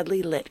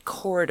badly lit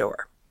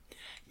corridor.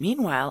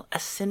 Meanwhile, a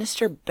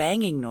sinister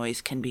banging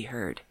noise can be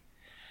heard.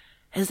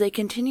 As they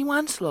continue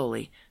on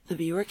slowly, the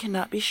viewer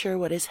cannot be sure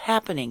what is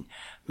happening,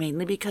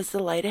 mainly because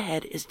the light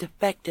ahead is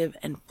defective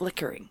and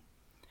flickering.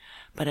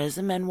 But as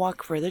the men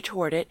walk further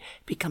toward it,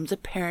 it becomes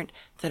apparent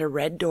that a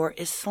red door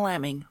is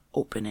slamming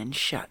open and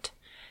shut.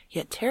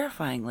 Yet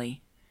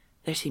terrifyingly,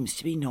 there seems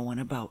to be no one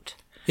about.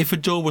 If a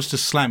door was to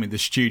slam in the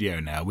studio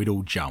now, we'd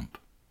all jump.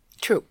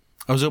 True.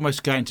 I was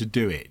almost going to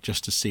do it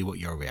just to see what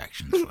your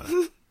reactions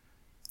were.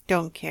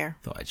 Don't care.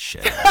 Thought I'd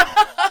share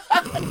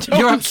that.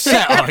 You're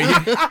upset, are you?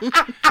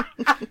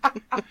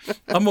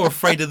 I'm more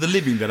afraid of the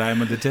living than I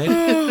am of the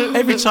dead.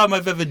 Every time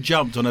I've ever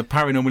jumped on a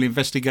paranormal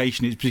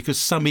investigation, it's because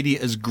some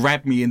idiot has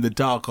grabbed me in the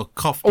dark or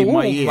coughed in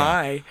my ear.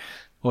 My.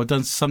 Or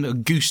done something or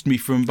goosed me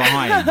from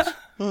behind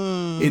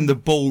in the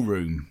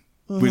ballroom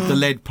with the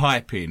lead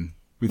pipe in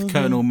with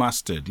Colonel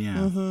Mustard.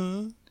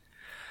 Yeah.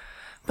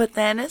 But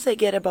then as they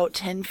get about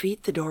 10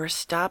 feet, the door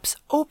stops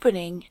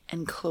opening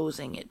and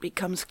closing. It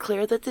becomes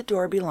clear that the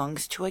door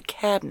belongs to a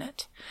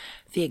cabinet.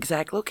 The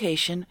exact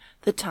location,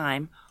 the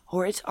time,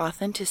 or its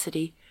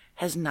authenticity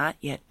has not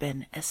yet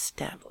been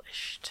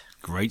established.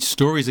 Great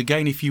stories.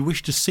 Again, if you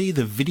wish to see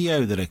the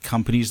video that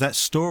accompanies that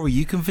story,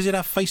 you can visit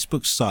our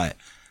Facebook site.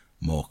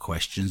 More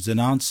questions than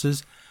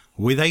answers.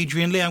 With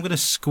Adrian Lee, I'm going to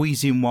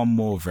squeeze in one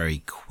more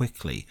very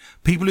quickly.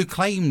 People who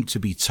claim to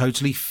be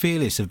totally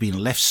fearless have been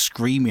left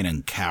screaming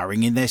and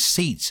cowering in their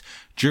seats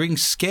during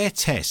scare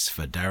tests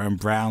for Darren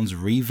Brown's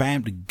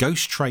revamped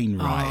Ghost Train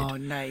ride. Oh,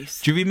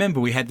 nice. Do you remember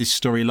we had this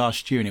story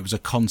last year and it was a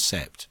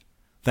concept?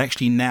 They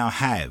actually now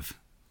have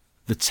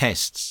the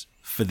tests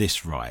for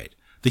this ride.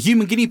 The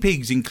human guinea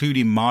pigs,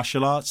 including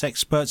martial arts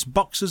experts,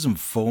 boxers and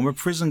former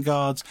prison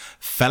guards,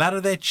 fell out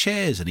of their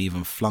chairs and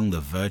even flung the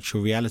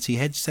virtual reality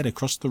headset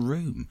across the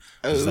room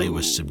as they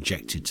were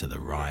subjected to the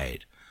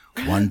ride.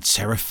 One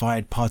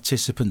terrified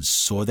participant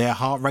saw their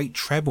heart rate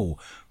treble,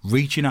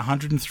 reaching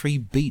 103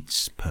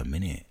 beats per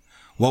minute,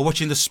 while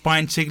watching the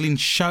spine-tingling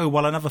show,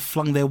 while another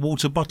flung their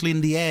water bottle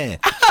in the air,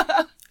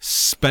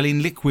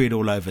 spilling liquid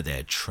all over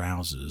their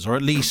trousers, or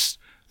at least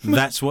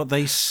that's what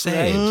they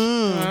said.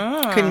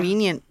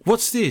 Convenient.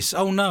 What's this?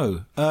 Oh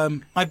no,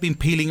 I've been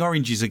peeling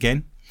oranges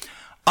again.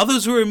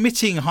 Others were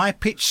emitting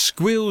high-pitched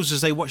squeals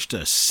as they watched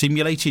a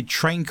simulated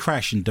train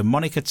crash and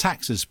demonic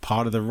attacks as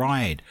part of the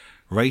ride.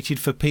 Rated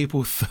for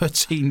people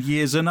 13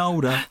 years and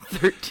older.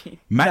 13.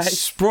 Matt Nice.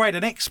 Sprite,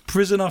 an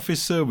ex-prison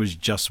officer, was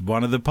just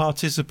one of the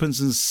participants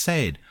and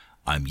said,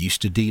 "I'm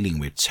used to dealing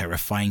with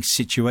terrifying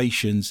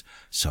situations,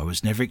 so I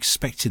was never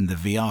expecting the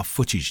VR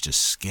footage to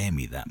scare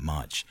me that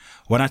much.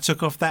 When I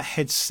took off that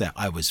headset,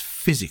 I was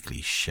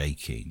physically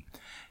shaking."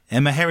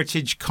 Emma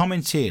Heritage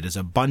commented, "As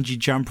a bungee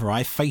jumper,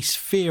 I face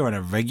fear on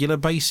a regular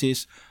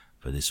basis,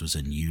 but this was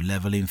a new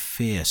level in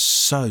fear,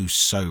 so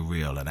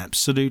real and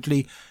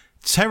absolutely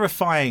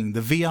terrifying.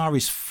 The VR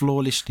is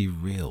flawlessly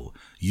real.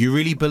 You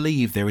really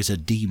believe there is a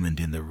demon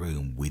in the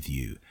room with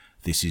you.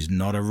 This is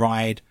not a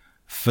ride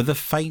for the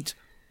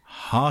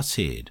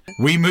faint-hearted."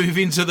 We move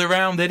into the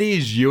round that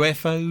is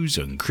UFOs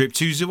and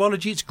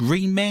cryptozoology. It's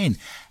green men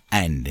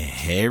and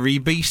hairy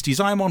beasties.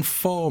 I'm on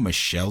 4,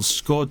 Michelle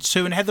scored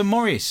 2, and Heather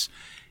Morris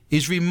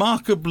is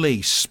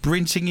remarkably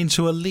sprinting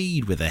into a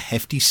lead with a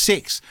hefty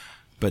 6,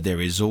 but there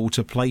is all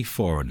to play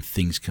for and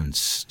things can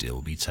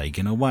still be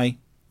taken away.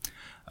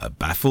 A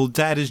baffled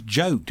dad has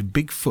joked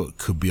Bigfoot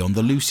could be on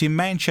the loose in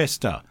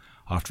Manchester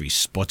after he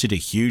spotted a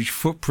huge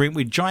footprint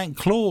with giant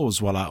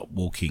claws while out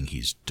walking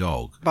his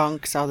dog.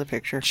 Bunk, saw the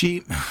picture.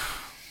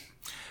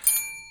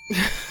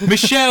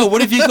 Michelle,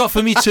 what have you got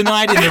for me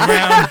tonight in the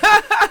round?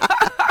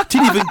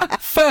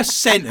 First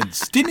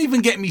sentence, didn't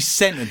even get me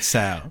sentence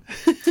out.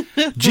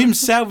 Jim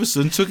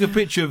Salverson took a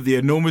picture of the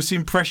enormous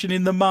impression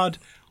in the mud,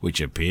 which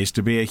appears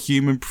to be a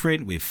human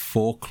print with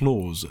 4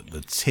 claws at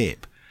the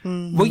tip.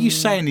 Mm-hmm. What you're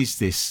saying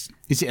is it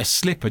a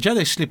slipper? Do you know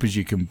those slippers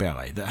you can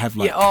buy that have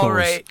like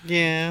claws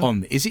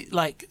on? Is it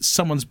like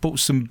someone's bought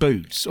some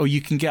boots, or you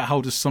can get a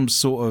hold of some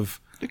sort of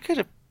it could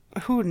have,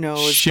 who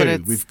knows, shoe but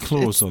it's, with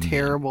claws on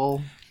terrible.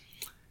 Them.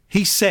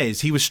 He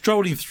says he was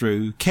strolling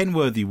through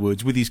Kenworthy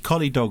Woods with his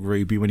collie dog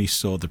Ruby when he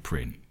saw the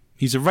print.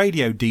 He's a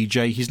radio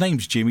DJ. His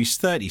name's Jim. He's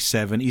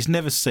 37. He's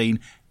never seen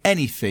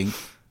anything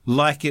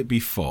like it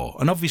before.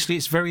 And obviously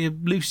it's very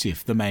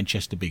elusive, the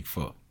Manchester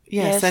Bigfoot.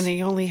 Yes, and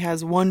he only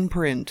has one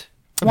print.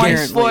 One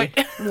Apparently.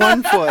 foot.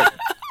 1 foot.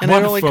 And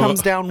One it only foot.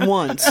 comes down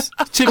once.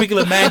 Typical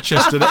of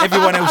Manchester that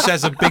everyone else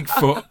has a big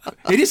foot.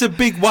 It is a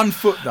big 1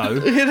 foot though.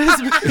 It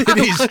is. It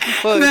is.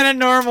 Not a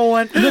normal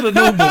one. Not a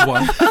normal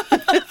one.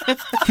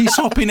 He's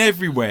hopping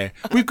everywhere.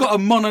 We've got a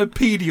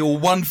monopedial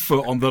 1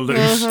 foot on the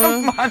loose.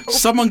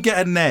 Someone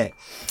get a net.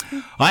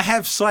 I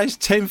have size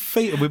 10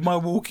 feet, and with my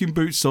walking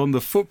boots on,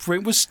 the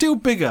footprint was still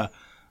bigger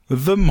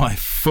than my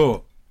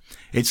foot.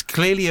 It's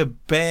clearly a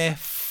bare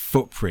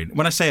footprint.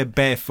 When I say a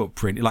bare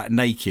footprint, like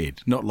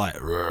naked, not like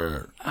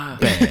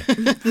bare.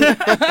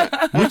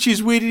 Which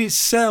is weird in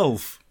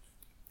itself,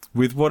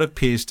 with what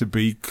appears to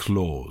be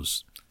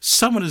claws.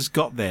 Someone has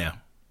got there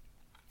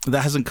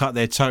that hasn't cut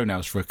their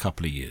toenails for a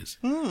couple of years.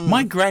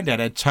 My granddad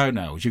had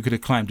toenails you could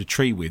have climbed a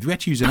tree with. We had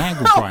to use an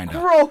angle grinder.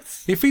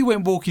 Gross. If he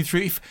went walking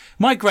through, if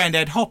my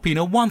granddad hopping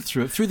a 1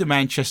 through the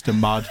Manchester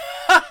mud,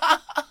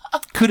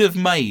 could have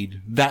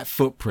made that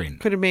footprint.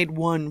 Could have made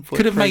 1 footprint.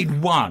 Could have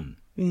made 1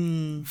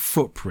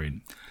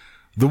 footprint.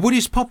 The wood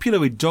is popular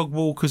with dog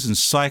walkers and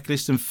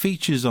cyclists and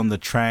features on the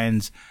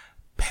Trans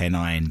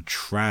Pennine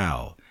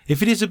Trail.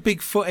 If it is a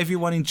Bigfoot,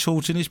 everyone in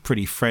Taunton is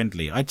pretty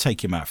friendly. I'd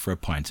take him out for a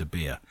pint of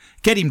beer.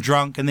 Get him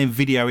drunk and then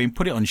video him,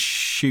 put it on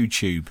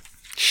ShoeTube.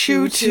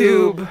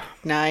 ShoeTube.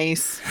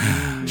 Nice.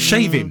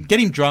 Shave him. Get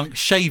him drunk,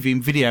 shave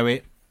him, video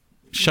it,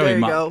 show There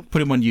him you up, go.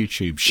 put him on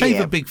YouTube. Shave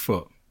Yeah. a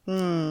Bigfoot.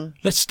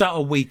 Let's start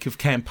a week of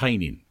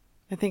campaigning.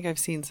 I think I've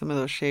seen some of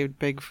those shaved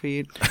big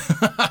feet.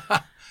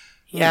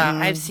 Yeah,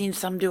 I've seen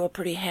some do a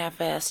pretty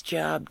half-assed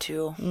job,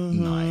 too.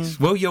 Nice.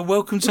 Well, you're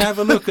welcome to have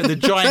a look at the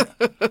giant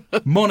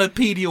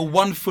monopedial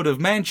 1 foot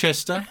of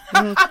Manchester.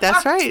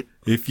 That's right.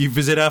 If you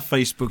visit our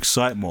Facebook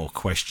site, more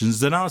questions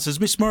than answers.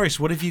 Miss Morris,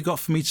 what have you got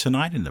for me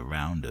tonight in the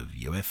round of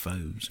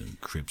UFOs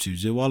and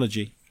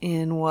cryptozoology?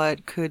 In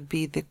what could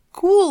be the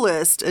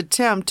coolest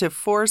attempt to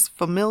force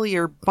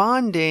familiar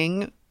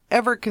bonding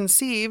ever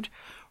conceived,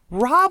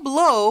 Rob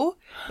Lowe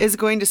is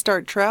going to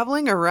start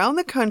traveling around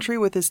the country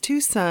with his 2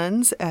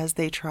 sons as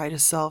they try to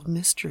solve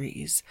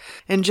mysteries.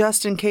 And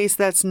just in case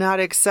that's not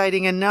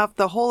exciting enough,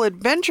 the whole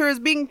adventure is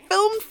being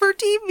filmed for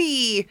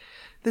TV.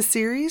 The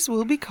series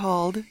will be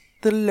called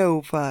The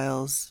Lowe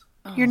Files.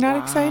 You're not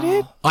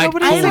excited? I'd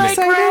Nobody's call it- Like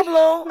excited? Rob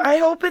Lowe. I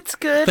hope it's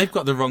good. They've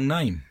got the wrong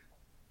name.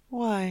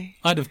 Why?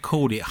 I'd have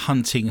called it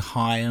Hunting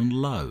High and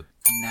Low.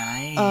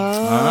 Nice.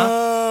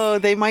 Oh,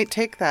 they might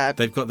take that.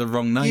 They've got the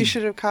wrong name. You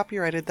should have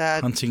copyrighted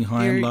that. Hunting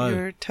high and low.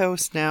 You're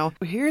toast now.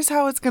 Here's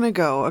how it's going to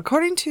go.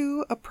 According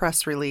to a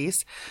press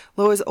release,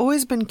 Lowe has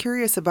always been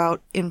curious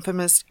about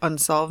infamous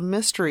unsolved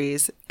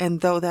mysteries,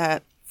 and though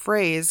that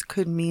phrase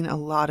could mean a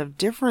lot of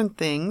different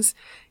things,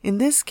 in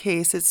this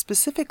case it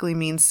specifically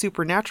means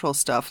supernatural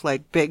stuff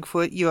like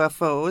Bigfoot,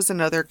 UFOs,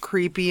 and other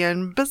creepy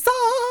and bizarre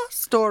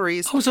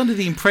stories. I was under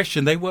the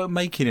impression they weren't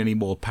making any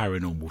more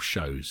paranormal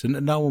shows and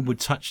that no one would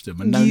touch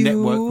them and no You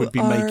network would be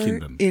are making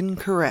them.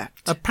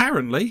 incorrect.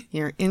 Apparently.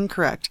 You're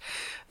incorrect.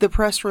 The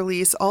press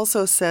release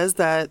also says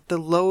that the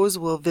Lowe's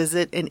will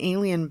visit an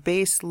alien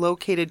base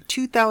located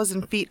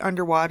 2,000 feet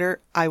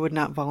underwater. I would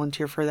not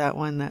volunteer for that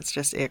one. That's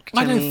just ick to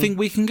I don't me. think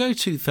we can go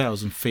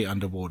 2,000 feet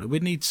underwater. We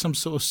need some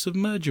sort of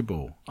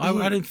submergible.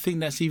 I don't think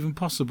that's even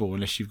possible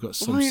unless you've got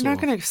some Well, you're sort not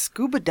of going to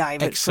scuba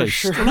dive it for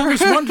sure. And I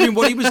was wondering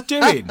what he was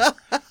doing.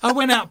 I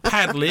went out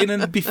paddling,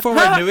 and before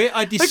I knew it,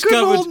 I couldn't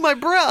discovered hold my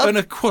breath. an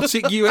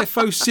aquatic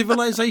UFO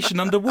civilization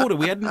underwater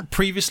we hadn't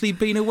previously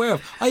been aware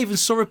of. I even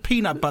saw a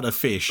peanut butter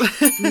fish.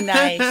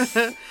 Nice.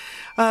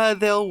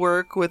 They'll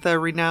work with a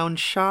renowned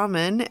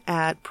shaman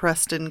at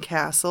Preston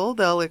Castle.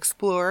 They'll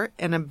explore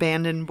an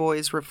abandoned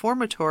boys'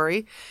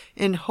 reformatory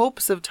in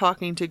hopes of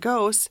talking to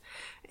ghosts.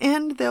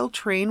 And they'll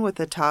train with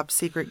a top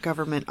secret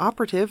government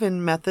operative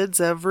in methods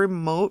of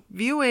remote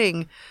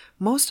viewing.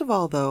 Most of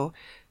all, though,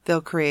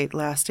 they'll create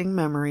lasting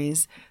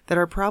memories that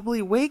are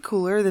probably way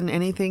cooler than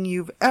anything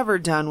you've ever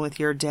done with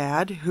your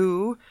dad,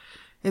 who,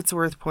 it's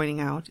worth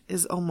pointing out,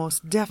 is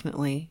almost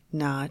definitely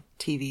not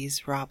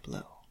TV's Rob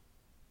Lowe.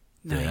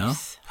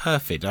 Nice. Yeah,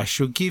 perfect. I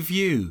shall give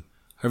you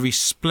a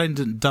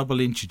resplendent double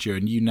integer,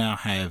 and you now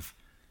have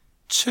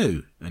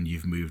 2, and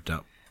you've moved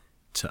up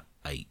to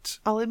 8.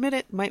 I'll admit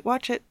it, might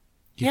watch it.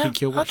 You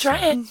think you'll watch I'll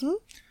try that? it.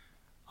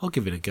 I'll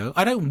give it a go.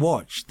 I don't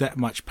watch that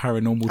much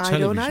paranormal I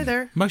television. don't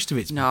either. Most of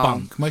it's No,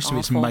 bunk. Most of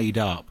it's awful. made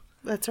up.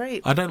 That's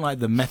right. I don't like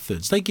the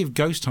methods. They give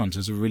ghost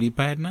hunters a really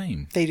bad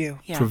name. They do.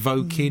 Yeah.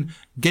 Provoking,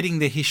 getting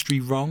their history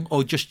wrong,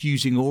 or just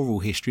using oral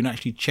history and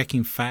actually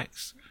checking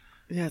facts.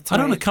 Yeah, that's I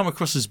don't right. want to come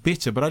across as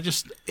bitter, but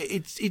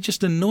it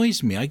just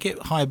annoys me. I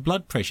get high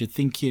blood pressure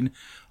thinking,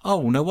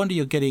 oh, no wonder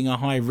you're getting a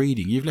high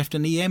reading. You've left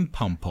an EM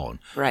pump on.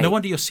 Right. No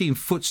wonder you're seeing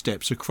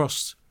footsteps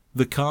across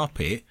the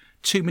carpet.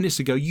 2 minutes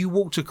ago, you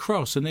walked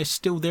across and they're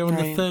still there on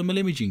the Right. thermal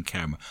imaging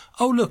camera.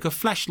 Oh, look, a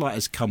flashlight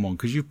has come on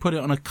because you've put it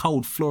on a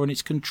cold floor and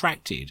it's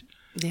contracted.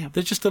 Yeah,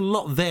 There's just a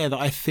lot there that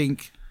I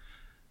think,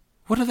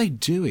 what are they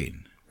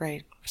doing?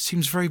 right. It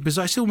seems very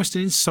bizarre. It's almost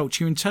an insult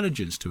to your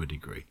intelligence to a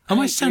degree. Am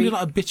I sounding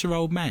like a bitter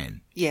old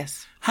man?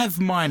 Yes. Have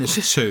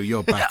 -2,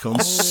 you're back on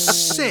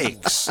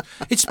 6.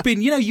 It's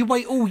been, you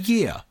wait all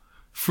year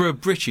for a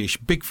British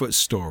Bigfoot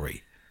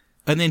story,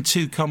 and then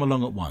 2 come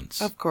along at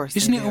once. Of course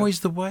Isn't they it do.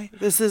 always the way?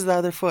 This is the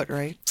other foot,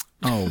 right?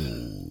 Oh,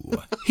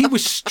 he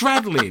was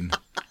straddling.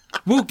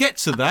 We'll get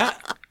to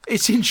that.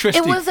 It's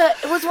interesting.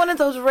 It was one of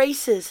those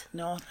races.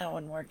 No, that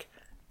wouldn't work.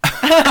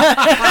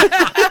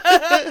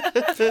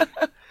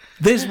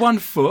 There's one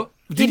foot.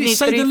 Did Give it me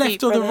say the 3 left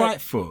feet or for the that. right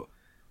foot?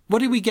 What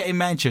did we get in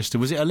Manchester?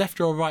 Was it a left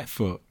or a right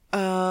foot?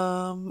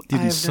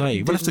 Didn't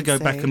say. We'll have to go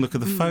back and look at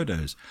the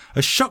photos.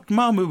 A shocked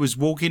mum who was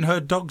walking her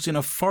dogs in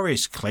a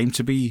forest claimed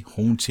to be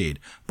haunted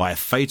by a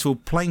fatal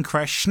plane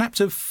crash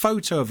snapped a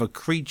photo of a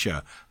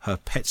creature her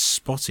pet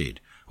spotted,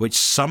 which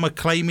some are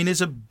claiming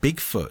is a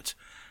Bigfoot.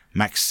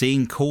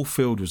 Maxine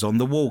Caulfield was on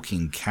the walk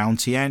in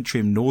County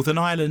Antrim, Northern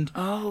Ireland.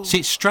 Oh. See,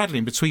 it's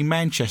straddling between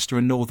Manchester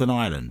and Northern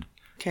Ireland.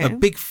 Okay. A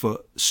Bigfoot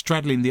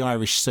straddling the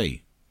Irish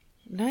Sea.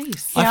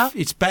 Nice. Yeah.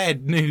 It's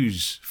bad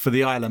news for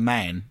the Isle of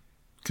Man,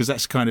 because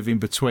that's kind of in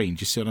between.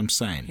 Do you see what I'm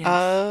saying?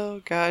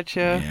 Oh,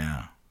 gotcha.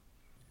 Yeah.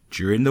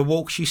 During the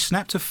walk, she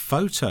snapped a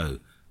photo,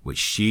 which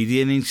she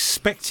then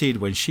inspected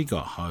when she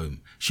got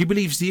home. She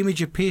believes the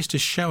image appears to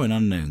show an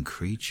unknown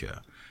creature.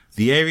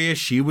 The area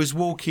she was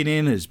walking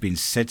in has been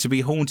said to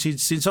be haunted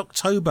since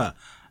October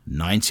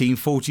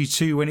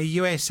 1942, when a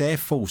US Air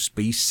Force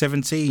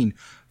B-17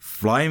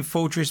 Flying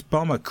Fortress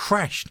bomber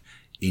crashed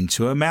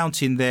into a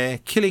mountain there,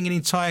 killing an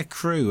entire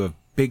crew of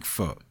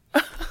Bigfoot.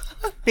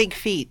 Big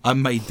feet. I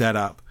made that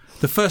up.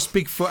 The first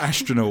Bigfoot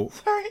astronaut.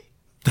 Sorry.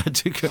 That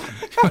took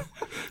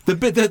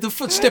the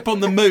footstep on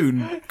the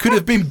moon could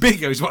have been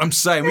bigger, is what I'm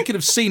saying. We could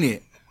have seen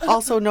it.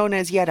 Also known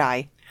as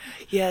Yeti.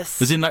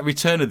 Yes. As in like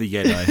Return of the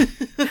Jedi.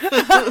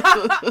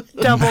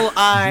 Double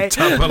I.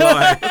 Double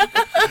I.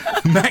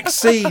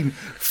 Maxine,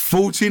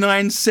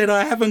 49, said,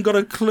 I haven't got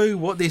a clue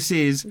what this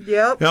is.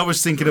 Yep. I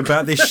was thinking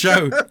about this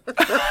show.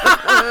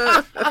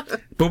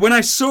 But when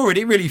I saw it,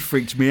 it really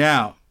freaked me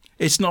out.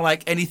 It's not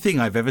like anything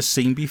I've ever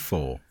seen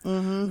before.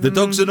 Mm-hmm. The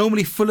dogs are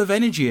normally full of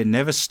energy and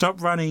never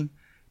stop running.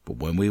 But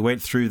when we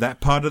went through that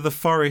part of the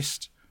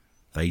forest,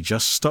 they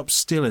just stopped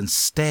still and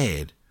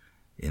stared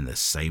in the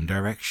same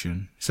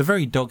direction. It's a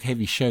very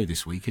dog-heavy show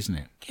this week, isn't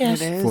it?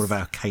 Yes. It is. For all of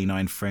our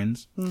canine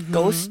friends.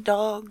 Ghost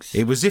dogs.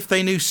 It was if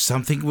they knew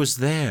something was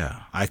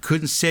there. I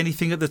couldn't see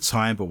anything at the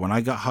time, but when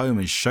I got home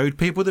and showed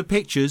people the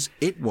pictures,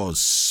 it was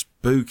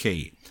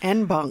spooky.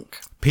 And bunk.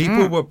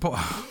 People were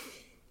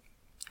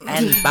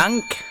And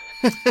bunk.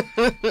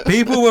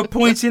 people were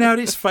pointing out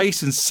its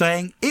face and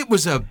saying it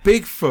was a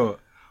Bigfoot.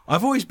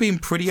 I've always been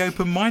pretty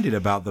open-minded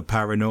about the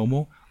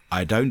paranormal.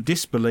 I don't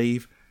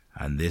disbelieve,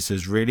 and this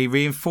has really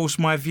reinforced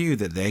my view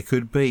that there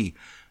could be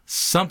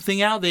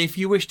something out there if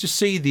you wish to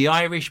see the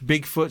Irish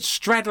Bigfoot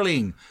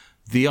straddling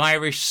the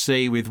Irish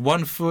Sea with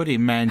 1 foot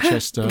in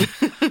Manchester,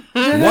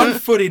 1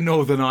 foot in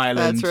Northern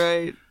Ireland. That's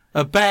right.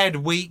 A bad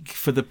week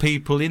for the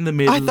people in the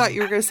middle. I thought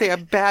you were going to say a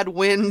bad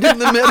wind in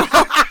the middle.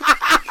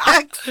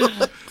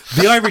 Excellent.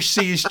 The Irish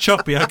Sea is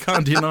choppy, I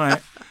can't deny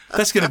it.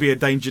 That's going to be a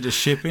danger to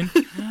shipping.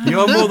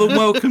 You're more than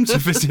welcome to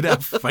visit our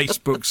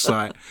Facebook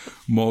site.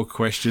 More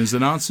questions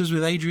and answers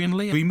with Adrian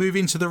Lee. We move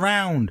into the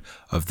round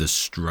of the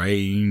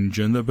strange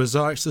and the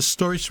bizarre. It's the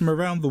stories from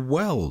around the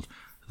world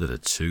that are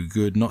too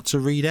good not to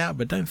read out,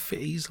 but don't fit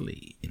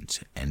easily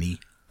into any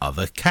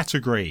other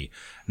category.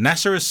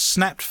 NASA has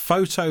snapped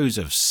photos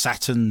of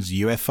Saturn's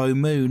UFO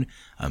moon,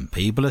 and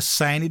people are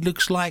saying it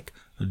looks like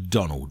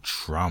Donald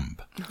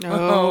Trump.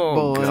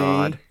 Oh boy.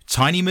 God.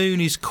 Tiny moon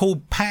is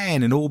called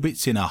Pan and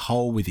orbits in a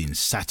hole within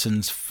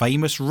Saturn's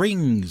famous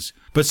rings.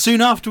 But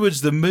soon afterwards,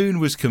 the moon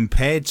was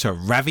compared to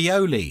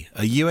ravioli,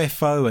 a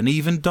UFO, and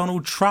even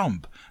Donald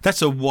Trump.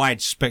 That's a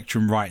wide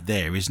spectrum right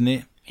there, isn't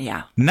it?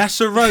 Yeah.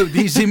 NASA wrote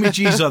these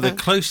images are the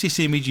closest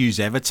images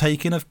ever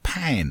taken of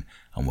Pan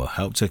and will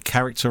help to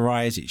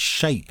characterise its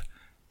shape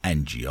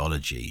and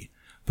geology.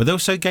 But they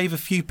also gave a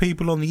few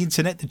people on the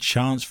internet the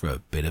chance for a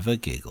bit of a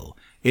giggle.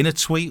 In a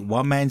tweet,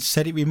 one man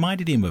said it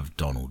reminded him of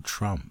Donald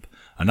Trump.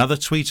 Another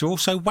tweeter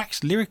also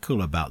waxed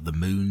lyrical about the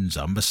moon's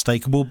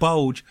unmistakable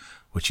bulge,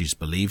 which is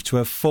believed to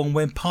have formed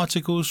when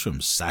particles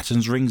from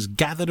Saturn's rings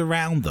gathered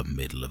around the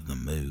middle of the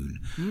moon.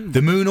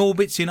 The moon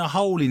orbits in a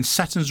hole in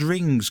Saturn's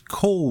rings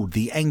called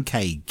the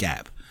Encke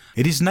Gap.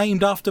 It is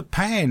named after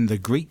Pan, the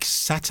Greek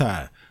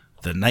satyr,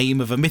 the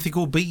name of a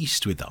mythical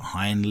beast with the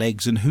hind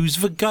legs and hooves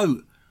of a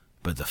goat,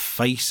 but the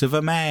face of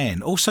a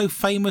man, also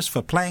famous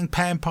for playing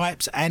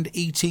panpipes and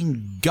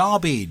eating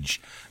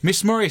garbage.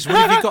 Miss Morris, what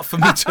have you got for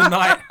me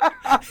tonight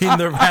in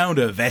the round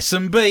of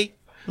S&B?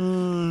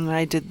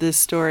 I did this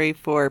story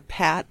for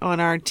Pat on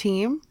our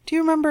team. Do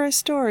you remember a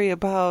story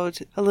about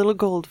a little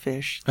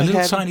goldfish? A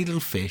little tiny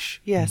little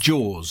fish. Yes.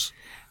 Jaws.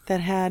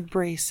 That had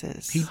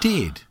braces. He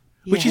did.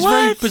 Which Yes. is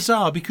very What?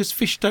 bizarre because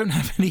fish don't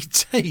have any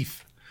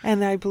teeth.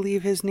 And I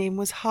believe his name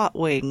was Hot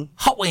Wing.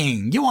 Hot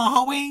Wing. You are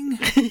Hot Wing?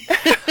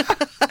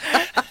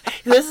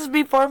 This is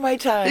before my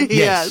time.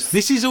 Yes.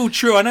 This is all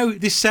true. I know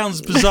this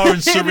sounds bizarre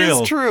and surreal.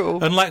 It is true.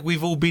 And like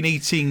we've all been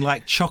eating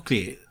like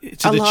chocolate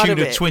to A the lot tune of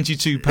of it.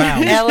 22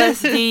 pounds.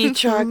 LSD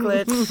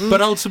chocolates.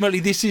 But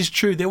ultimately, this is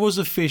true. There was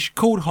a fish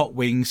called Hot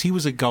Wings. He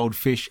was a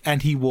goldfish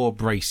and he wore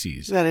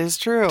braces. That is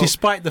true.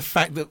 Despite the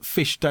fact that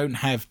fish don't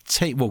have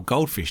teeth. Well,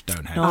 goldfish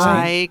don't have teeth.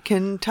 I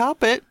can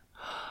top it.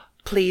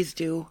 Please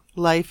do.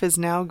 Life is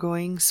now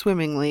going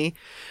swimmingly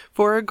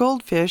for a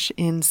goldfish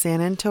in San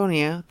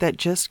Antonio that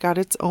just got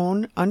its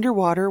own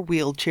underwater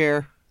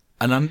wheelchair.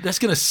 And that's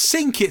going to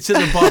sink it to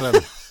the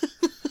bottom.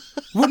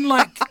 Wouldn't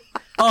like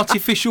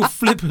artificial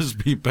flippers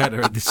be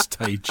better at this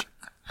stage?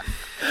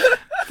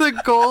 The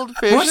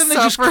goldfish Why don't they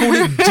just suffered. call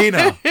it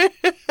dinner?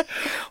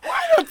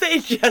 Why don't they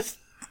just...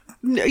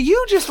 No,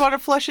 you just want to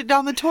flush it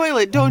down the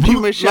toilet, don't you,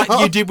 Michelle?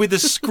 Like you did with the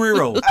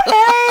squirrel.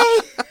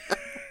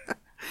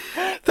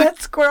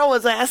 That squirrel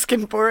was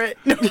asking for it.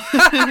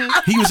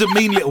 He was a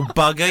mean little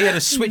bugger. He had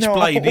a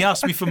switchblade and he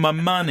asked me for my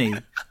money.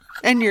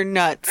 And your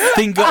nuts.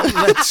 Thing got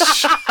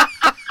let's.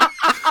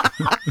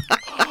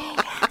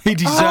 He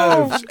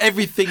deserves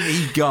everything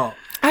he got.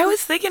 I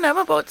was thinking I'm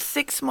about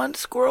 6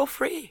 months squirrel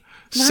free.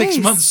 6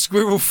 Nice. months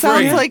squirrel free.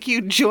 Sounds like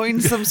you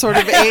joined some sort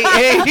of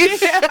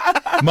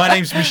AA. My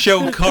name's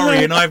Michelle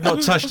Corrie and I've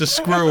not touched a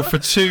squirrel for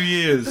 2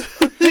 years.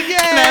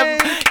 Yay!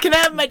 Can I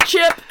have my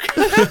chip?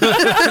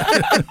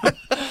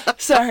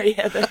 Sorry,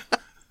 Heather.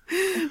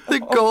 The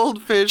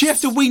goldfish. Do you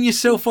have to wean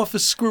yourself off a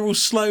squirrel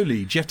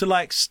slowly? Do you have to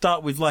like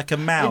start with like a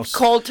mouse?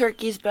 Cold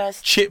turkey's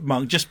best.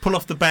 Chipmunk, just pull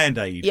off the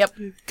band-aid. Yep.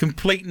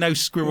 Complete no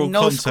squirrel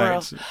No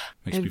contact. squirrel.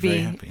 Makes me It'd very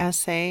be happy.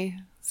 SA,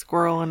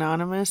 Squirrel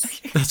Anonymous.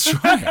 That's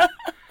right.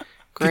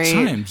 Great.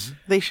 Good times.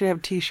 They should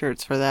have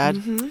T-shirts for that.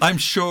 I'm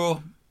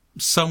sure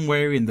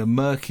somewhere in the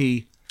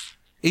murky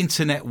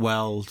internet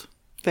world,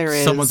 There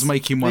is. someone's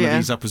making one of Yeah.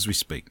 these up as we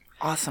speak.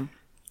 Awesome.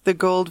 The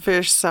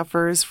goldfish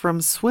suffers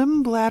from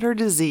swim bladder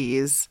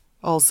disease,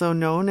 also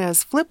known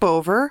as flip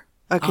over,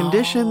 a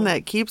condition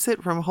that keeps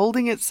it from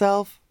holding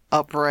itself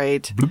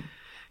upright.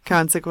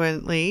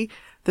 Consequently,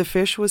 the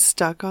fish was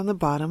stuck on the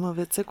bottom of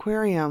its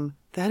aquarium.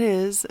 That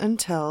is,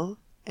 until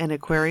an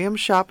aquarium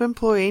shop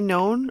employee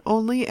known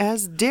only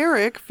as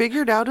Derek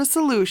figured out a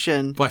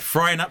solution. By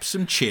frying up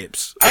some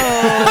chips.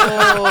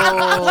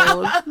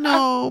 Oh,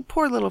 no,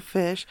 poor little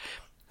fish.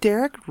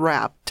 Derek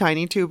wrapped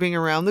tiny tubing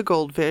around the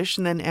goldfish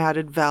and then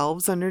added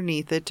valves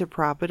underneath it to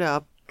prop it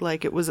up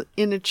like it was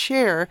in a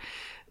chair.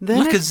 Then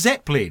Like a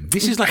Zeppelin.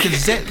 This is like a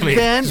Zeppelin.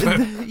 then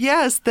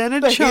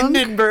a chunk.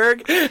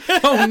 Hindenburg.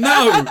 Oh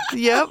no!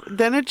 Yep.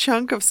 Then a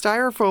chunk of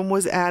styrofoam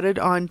was added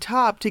on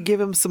top to give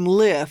him some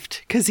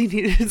lift because he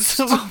needed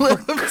some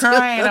lift.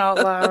 Crying out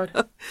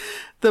loud.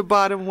 The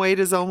bottom weight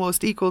is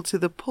almost equal to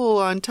the pull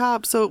on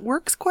top, so it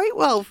works quite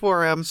well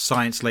for him.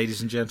 Science, ladies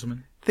and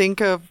gentlemen.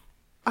 Think of,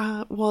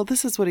 well,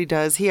 this is what he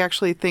does. He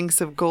actually thinks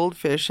of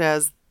goldfish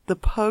as the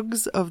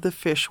pugs of the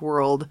fish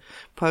world.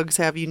 Pugs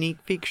have unique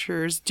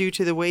features due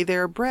to the way they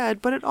are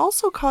bred, but it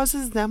also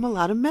causes them a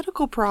lot of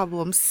medical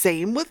problems.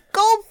 Same with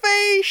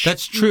goldfish.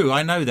 That's true.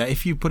 I know that.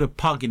 If you put a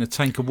pug in a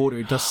tank of water,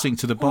 it does sink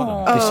to the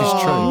bottom. This is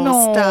true.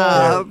 Oh,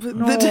 stop.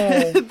 No.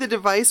 The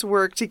device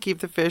worked to keep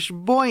the fish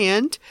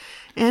buoyant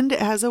and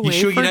as a You way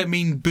sure for... you don't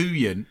mean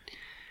buoyant?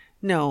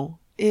 No,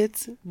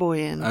 It's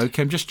buoyant.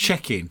 Okay, I'm just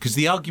checking, because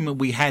the argument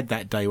we had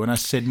that day when I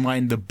said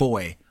mind the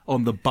boy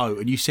on the boat,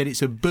 and you said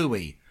it's a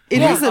buoy.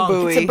 It is a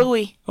buoy. It's a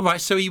buoy. All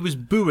right, so he was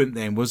buoyant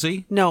then, was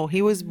he? No,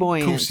 he was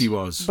buoyant. Of course he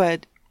was.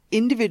 But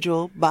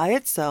individual, by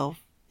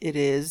itself, it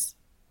is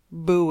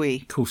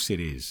buoy. Of course it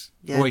is.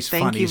 Yeah, Always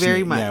thank funny, you isn't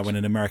very it? much. Yeah, when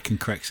an American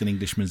corrects an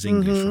Englishman's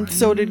English. Right?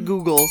 So did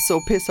Google, so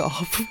piss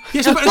off.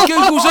 Yes, but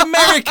Google's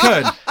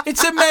American.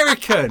 It's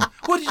American.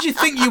 What did you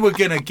think you were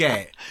going to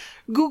get?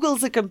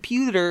 Google's a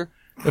computer.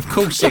 Of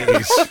course it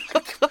is.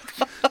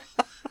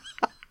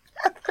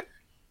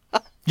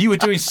 You were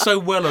doing so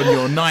well on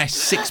your nice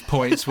 6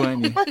 points,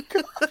 weren't you?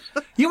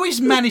 You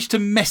always manage to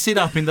mess it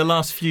up in the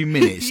last few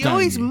minutes, You don't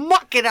always you?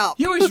 muck it up.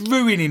 You're always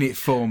ruining it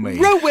for me.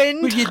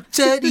 Ruined. With your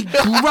dirty,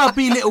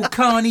 grubby little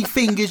carny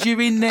fingers,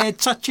 you're in there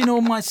touching all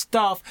my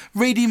stuff,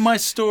 reading my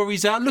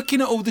stories out,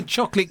 looking at all the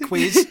chocolate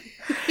quiz.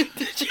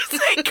 Did you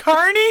say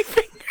carny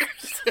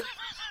fingers?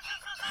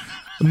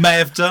 May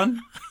have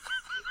done.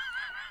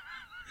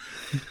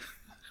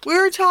 We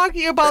were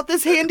talking about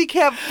this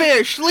handicapped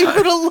fish. Leave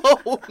it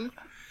alone.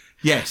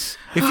 Yes.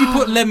 If you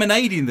put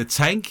lemonade in the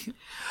tank,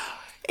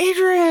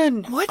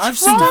 Adrian. What's I've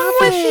seen wrong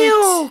with it.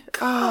 you?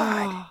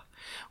 God.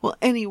 Well,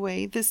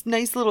 anyway, this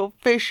nice little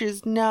fish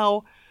is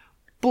now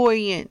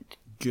buoyant.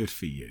 good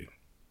for you.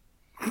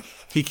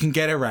 He can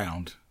get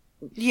around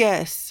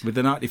Yes. with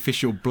an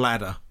artificial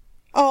bladder.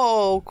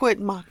 Oh, quit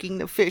mocking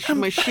the fish,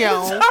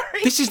 Michelle.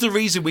 Sorry. This is the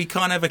reason we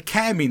can't have a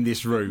cam in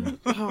this room.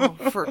 Oh,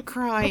 for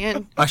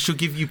crying. I shall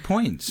give you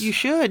points. You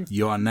should.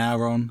 You are now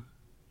on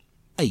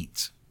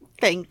 8.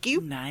 Thank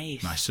you.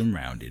 Nice. Nice and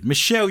rounded.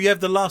 Michelle, you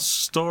have the last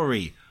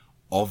story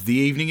of the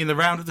evening in the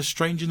round of the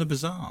strange and the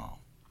bizarre.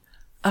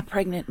 A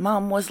pregnant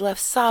mom was left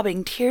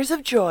sobbing tears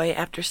of joy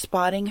after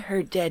spotting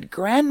her dead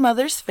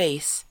grandmother's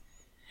face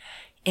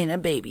in a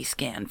baby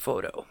scan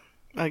photo.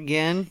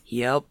 Again.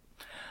 Yep.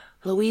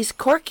 Louise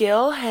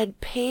Corkill had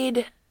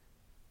paid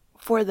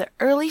for the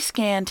early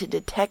scan to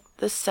detect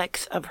the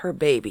sex of her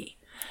baby.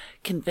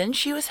 Convinced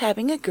she was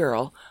having a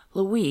girl,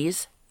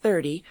 Louise,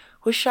 30,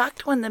 was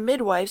shocked when the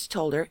midwives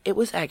told her it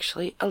was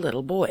actually a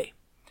little boy.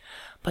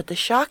 But the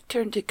shock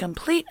turned to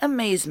complete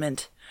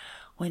amazement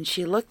when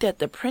she looked at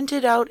the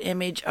printed-out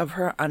image of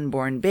her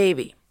unborn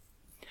baby.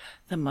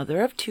 The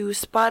mother of two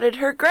spotted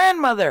her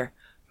grandmother,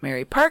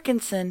 Mary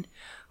Parkinson,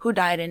 who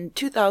died in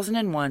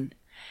 2001,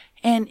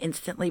 and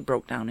instantly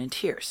broke down in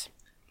tears.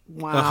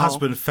 Wow. Her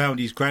husband found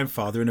his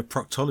grandfather in a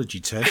proctology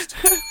test.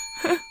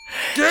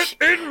 Get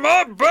in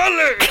my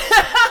belly!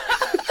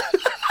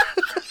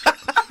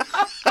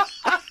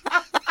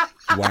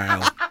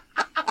 Wow.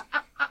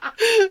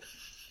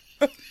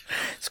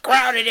 It's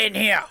crowded in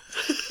here.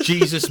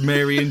 Jesus,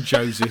 Mary and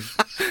Joseph.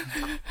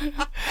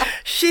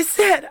 She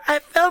said, I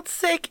felt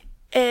sick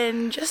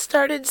and just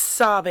started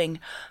sobbing.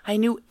 I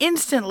knew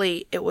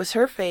instantly it was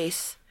her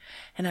face,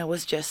 and I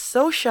was just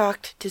so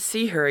shocked to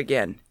see her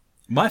again.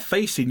 My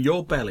face in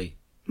your belly.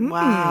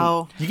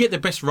 Wow. You get the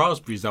best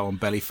raspberries though on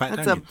belly fat,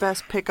 That's don't the you?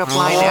 best pickup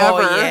line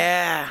ever. Oh,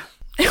 yeah.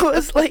 It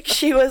was like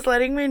she was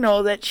letting me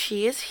know that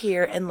she is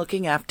here and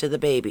looking after the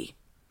baby.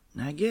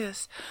 I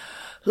guess.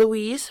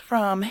 Louise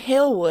from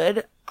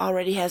Halewood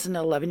already has an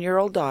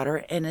 11-year-old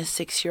daughter and a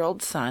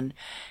 6-year-old son,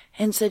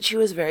 and said she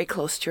was very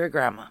close to her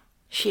grandma.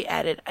 She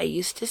added, I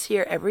used to see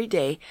her every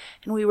day,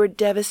 and we were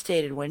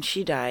devastated when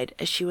she died,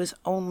 as she was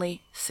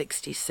only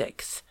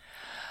 66.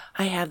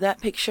 I have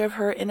that picture of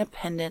her in a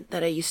pendant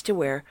that I used to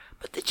wear,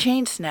 but the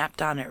chain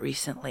snapped on it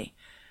recently.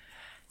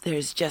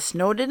 There's just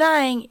no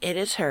denying it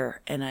is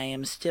her, and I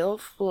am still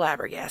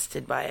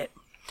flabbergasted by it.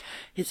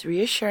 It's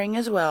reassuring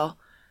as well,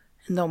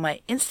 and though my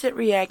instant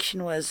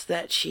reaction was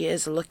that she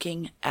is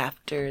looking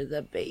after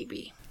the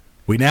baby.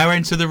 We now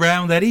enter the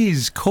round that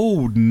is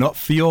called Not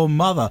For Your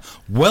Mother.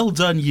 Well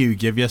done you.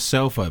 Give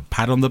yourself a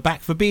pat on the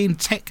back for being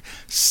tech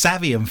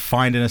savvy and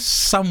finding us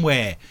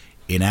somewhere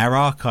in our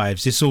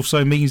archives. This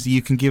also means that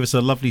you can give us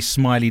a lovely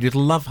smiley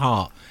little love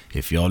heart.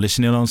 If you're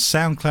listening on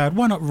SoundCloud,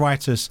 why not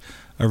write us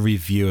a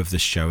review of the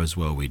show as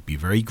well? We'd be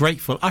very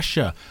grateful.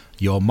 Usher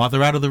your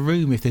mother out of the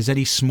room. If there's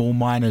any small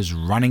minors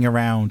running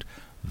around,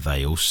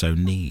 they also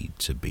need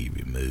to be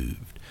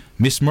removed.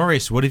 Miss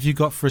Morris, what have you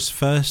got for us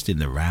first in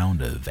the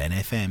round of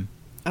NFM?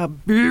 A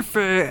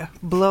beefy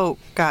bloke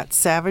got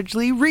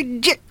savagely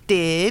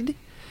rejected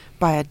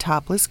by a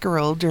topless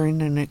girl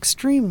during an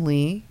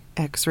extremely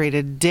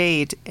X-rated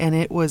date, and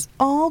it was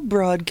all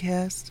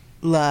broadcast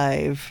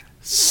live.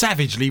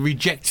 Savagely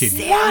rejected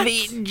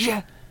Savage.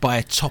 by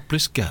a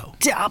topless girl.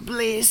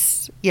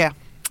 Topless. Yeah,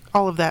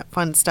 all of that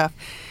fun stuff.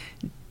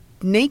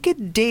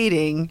 Naked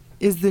dating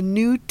is the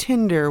new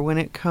Tinder when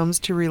it comes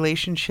to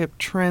relationship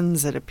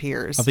trends, it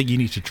appears. I think you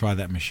need to try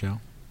that,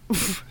 Michelle.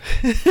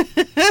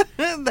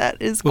 That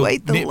is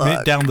quite the nip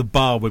look. down the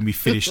bar when we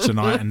finish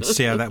tonight and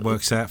see how that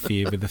works out for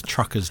you with the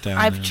truckers down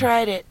there. I've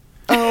tried it.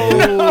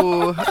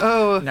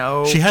 Oh,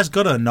 No. She has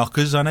got her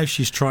knockers. I know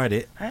she's tried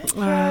it. I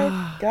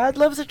tried. God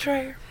loves a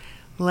trier.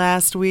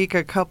 Last week,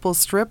 a couple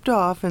stripped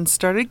off and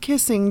started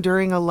kissing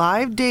during a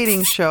live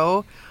dating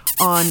show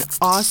on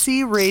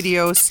Aussie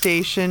radio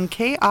station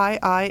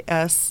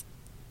KIIS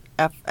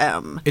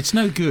FM. It's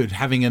no good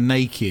having a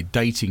naked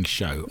dating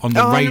show on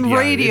the On radio.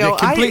 radio. It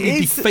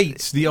completely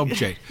defeats the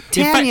object.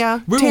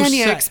 Tanya,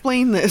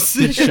 explain this.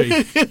 Did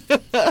she?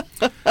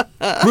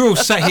 We're all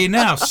sat here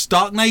now,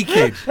 stark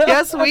naked.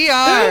 Yes, we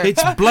are.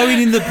 It's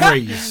blowing in the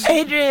breeze.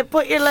 Adrian,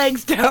 put your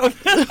legs down.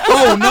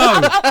 Oh, no.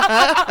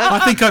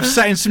 I think I've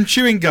sat in some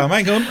chewing gum.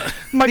 Hang on.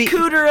 My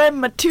cooter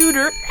and my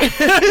tutor.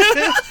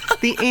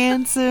 The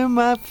answer,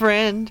 my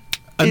friend,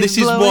 And this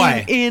is blowing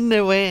why in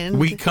the wind.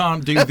 we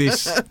can't do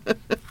this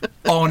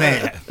on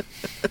air.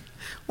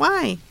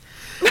 Why?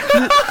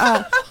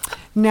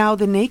 Now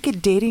the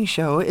naked dating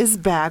show is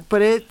back,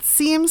 but it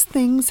seems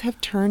things have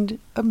turned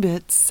a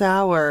bit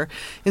sour.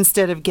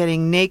 Instead of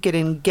getting naked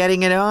and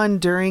getting it on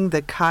during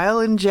the Kyle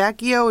and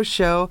Jackie O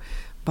show,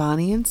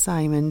 Bonnie and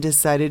Simon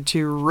decided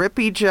to rip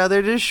each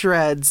other to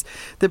shreds.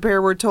 The pair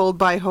were told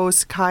by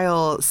host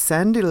Kyle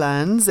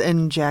Sandilands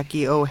and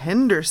Jackie O.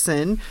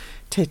 Henderson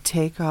to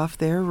take off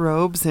their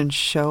robes and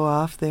show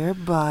off their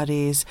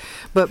bodies.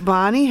 But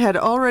Bonnie had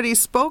already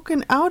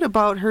spoken out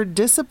about her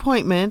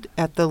disappointment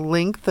at the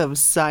length of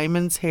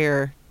Simon's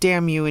hair.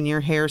 Damn you and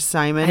your hair,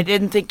 Simon. I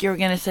didn't think you were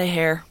going to say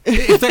hair.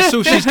 If that's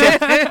all she's got,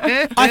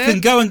 I can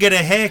go and get a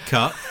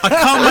haircut. I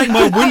can't make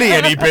my willy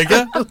any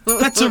bigger.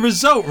 That's a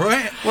result,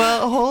 right?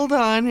 Well, hold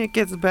on. It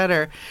gets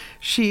better.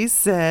 She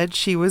said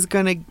she was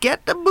going to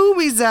get the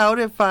boobies out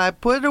if I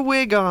put a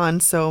wig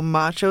on, so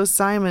Macho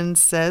Simon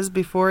says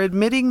before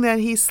admitting that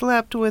he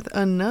slept with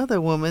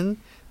another woman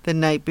the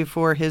night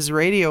before his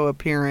radio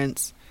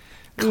appearance.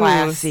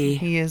 Classy. Ooh,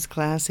 he is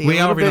classy. We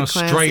A are little in bit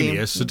classy.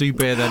 Australia, so do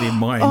bear that in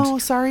mind. Oh,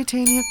 sorry,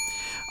 Tanya.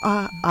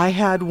 I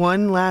had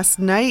one last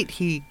night,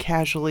 he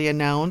casually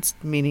announced,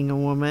 meaning a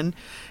woman.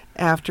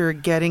 After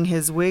getting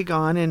his wig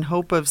on in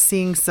hope of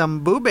seeing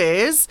some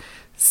boobies,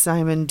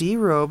 Simon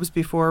derobes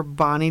before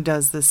Bonnie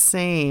does the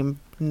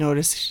same.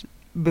 Notice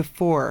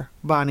before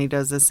Bonnie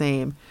does the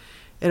same.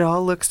 It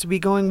all looks to be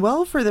going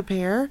well for the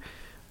pair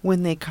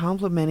when they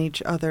compliment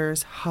each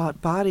other's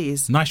hot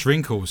bodies. Nice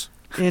wrinkles.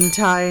 In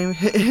time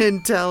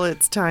until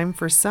it's time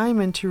for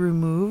Simon to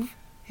remove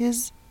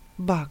his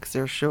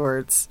boxer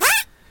shorts.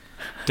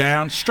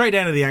 Down, straight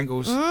down to the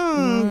ankles.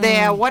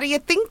 There, what do you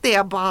think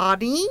there,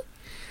 Bonnie?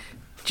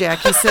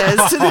 Jackie says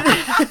to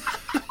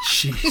the...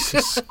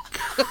 Jesus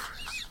Christ.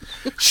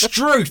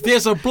 Struth,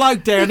 there's a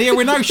bloke down here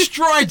with no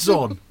strides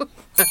on.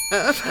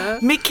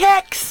 Me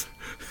keks.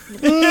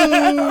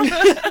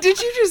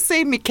 Did you just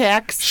say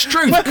macaques?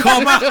 Struth,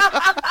 comma.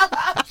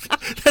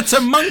 That's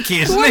a monkey,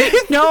 isn't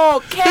it?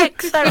 No,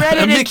 keks. I read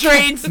it in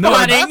Train No,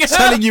 I'm Spotting.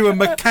 telling you a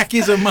macaque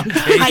is a monkey.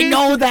 I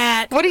know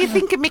that. What do you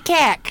think of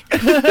macaque?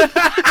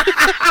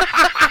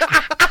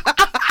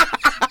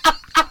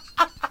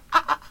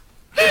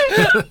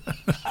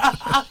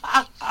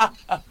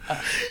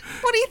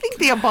 What do you think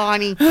there,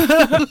 Bonnie? Of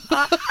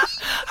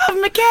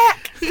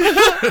macaque.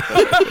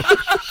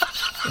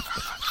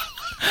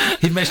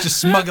 He managed to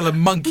smuggle a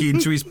monkey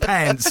into his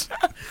pants.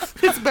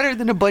 It's better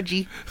than a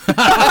budgie.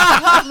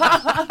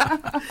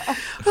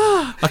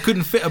 I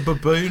couldn't fit a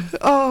baboon.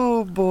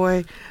 Oh,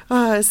 boy.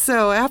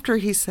 So after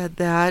he said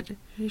that,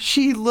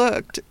 she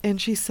looked and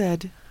she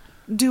said,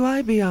 "Do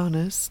I be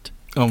honest?"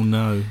 Oh,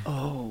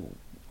 no.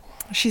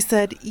 She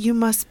said, "You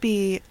must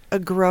be a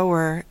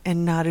grower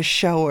and not a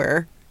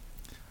shower."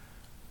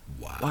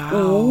 Wow.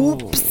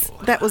 Oops.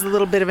 That was a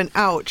little bit of an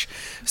ouch.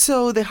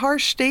 So the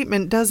harsh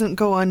statement doesn't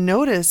go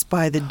unnoticed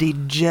by the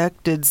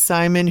dejected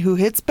Simon, who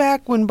hits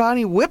back when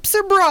Bonnie whips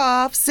her bra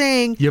off,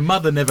 saying, Your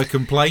mother never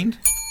complained?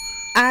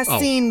 I've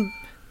seen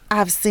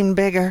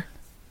bigger.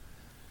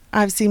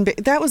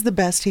 That was the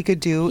best he could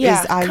do. Yeah,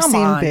 is I've come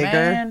seen on, bigger.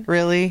 man.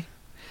 Really?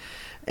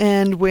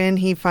 And when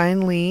he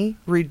finally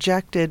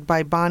rejected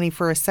by Bonnie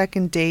for a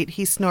second date,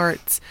 he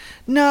snorts,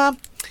 "Nah,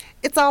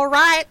 it's all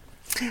right.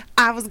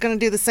 I was going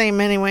to do the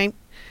same anyway."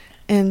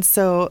 And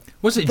so...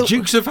 Was it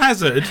Dukes of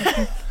Hazzard?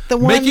 The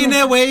one, Making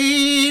their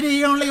way,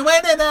 the only way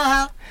to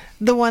know.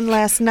 the one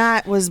last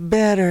night was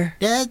better.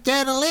 Just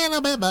a little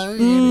bit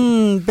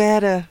better.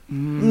 Better.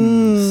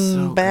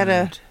 So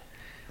better.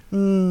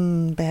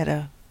 good.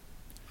 Better.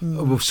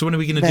 Oh, so when are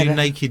we going to do Better.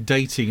 naked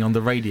dating on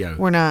the radio?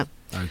 We're not.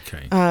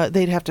 Okay.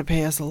 They'd have to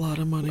pay us a lot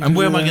of money. And for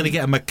where am I that. going to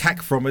get a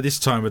macaque from at this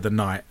time of the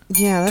night?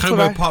 Yeah, that's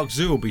Como what Park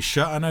Zoo will be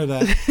shut, I know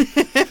that.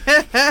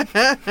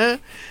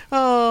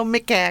 Oh,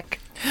 macaque.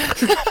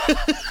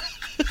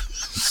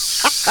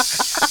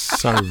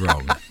 So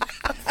wrong.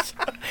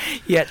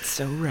 Yet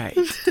so right.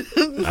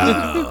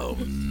 Oh,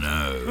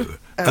 no.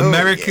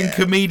 American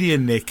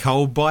comedian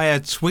Nicole Byer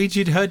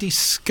tweeted her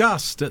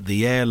disgust at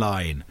the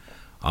airline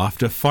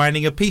after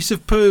finding a piece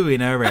of poo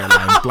in her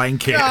airline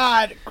blanket.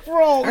 God,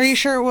 gross. Are you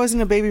sure it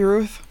wasn't a baby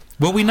Ruth?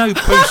 Well, we know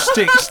poo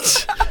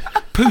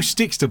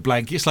sticks to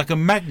blankets like a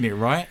magnet,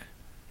 right?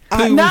 Poo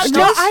will No, stick-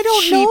 I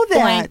don't know Sheep that.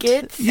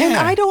 blankets. And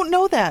Yeah. I don't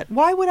know that.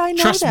 Why would I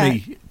know Trust that?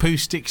 me, poo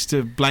sticks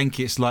to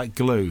blankets like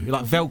glue,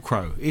 like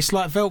Velcro. It's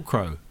like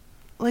Velcro.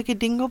 Like a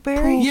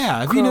dingleberry? Yeah,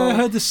 have you never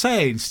heard the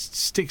saying,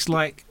 sticks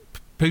like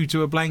poo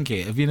to a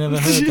blanket? Have you never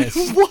heard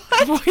that? What?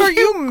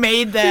 You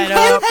made that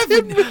I up.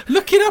 haven't.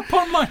 Look it up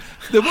online.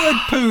 The word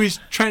poo is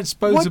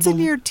transposable. What's in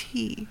your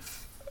tea?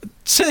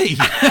 Tea.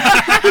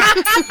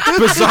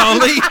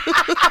 Bizarrely.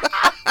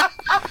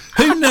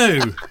 Who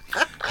knew?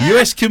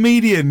 US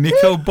comedian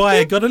Nicole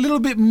Byer got a little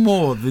bit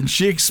more than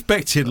she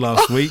expected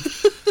last week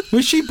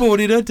when she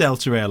boarded her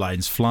Delta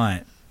Airlines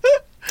flight.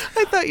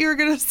 I thought you were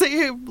going to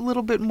say a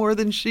little bit more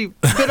than she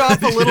bit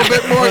off a little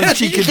bit more than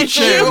She could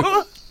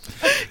chew.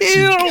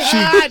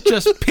 She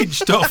just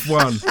pinched off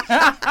one.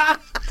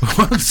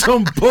 Once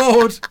on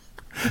board,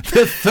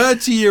 the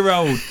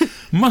 30-year-old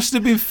must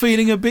have been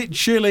feeling a bit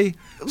chilly,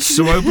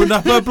 so opened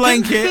up her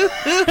blanket,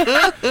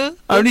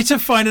 only to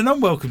find an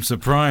unwelcome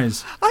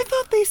surprise. I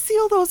thought they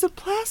seal those in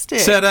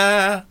plastic.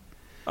 Ta-da!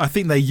 I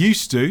think they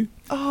used to.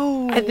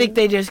 Oh. I think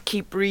they just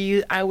keep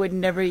reuse. I would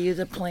never use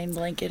a plain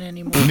blanket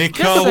anymore.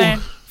 Nicole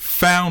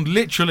found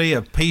literally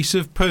a piece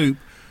of poop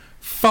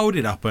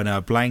folded up in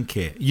her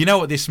blanket. You know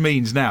what this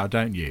means now,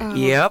 don't you?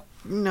 Yep.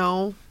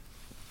 No.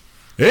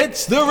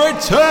 It's the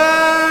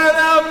return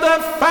of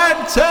the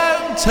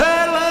Phantom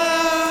Teller!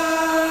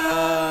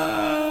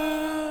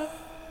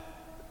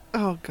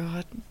 Oh,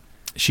 God.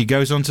 She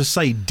goes on to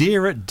say,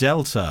 "Dear at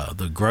Delta,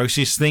 the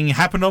grossest thing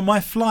happened on my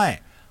flight.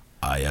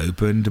 I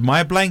opened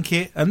my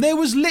blanket and there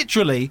was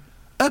literally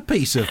a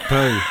piece of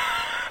poo."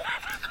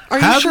 Are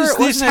you How sure does it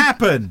this wasn't a-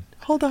 happen?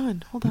 Hold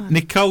on.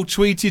 Nicole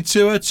tweeted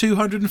to her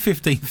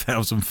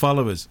 215,000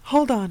 followers.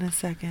 Hold on a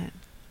second.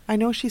 I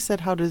know she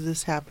said, "How does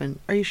this happen?"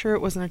 Are you sure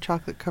it wasn't a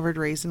chocolate-covered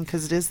raisin?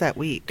 Because it is that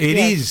week. It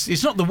is.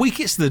 It's not the week,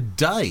 it's the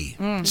day.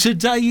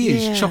 Today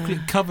is Yeah.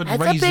 chocolate-covered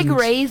That's raisins. a big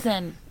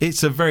raisin.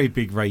 It's a very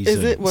big raisin.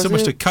 Is it? Was it's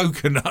almost it? a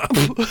coconut.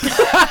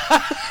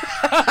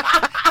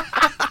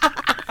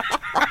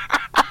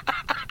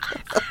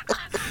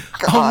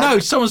 Oh no,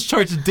 someone's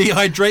tried to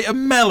dehydrate a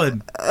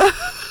melon.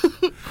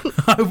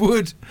 I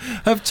would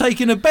have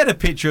taken a better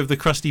picture of the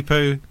crusty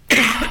poo.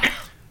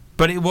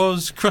 But it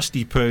was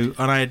crusty poo,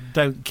 and I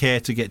don't care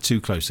to get too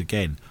close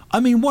again. I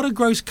mean, what a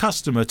gross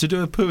customer to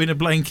do a poo in a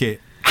blanket.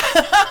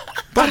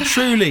 But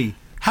truly,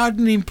 how did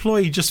an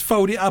employee just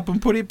fold it up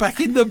and put it back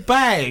in the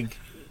bag?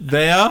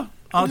 There,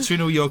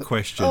 answering all your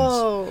questions.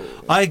 Oh.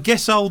 I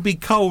guess I'll be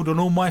cold on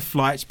all my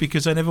flights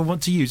because I never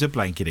want to use a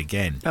blanket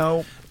again.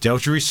 Oh.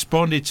 Delta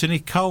responded to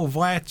Nicole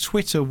via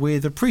Twitter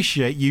with,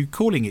 "Appreciate you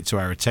calling it to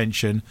our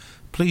attention.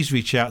 Please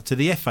reach out to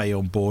the FA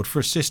on board for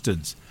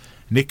assistance."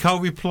 Nicole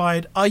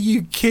replied, "Are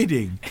you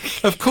kidding?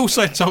 Of course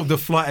I told the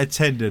flight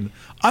attendant.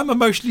 I'm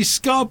emotionally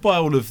scarred by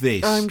all of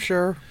this. I'm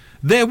sure.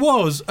 There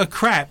was a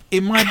crap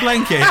in my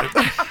blanket."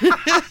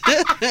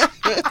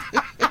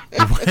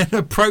 When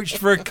approached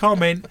for a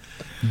comment,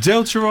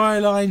 Delta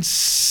Airlines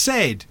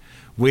said,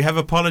 "We have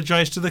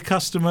apologised to the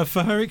customer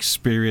for her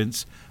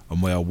experience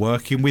and we are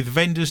working with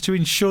vendors to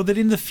ensure that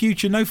in the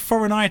future no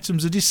foreign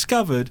items are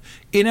discovered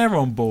in our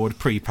onboard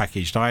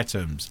pre-packaged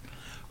items."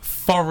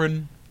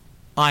 Foreign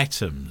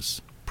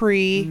items.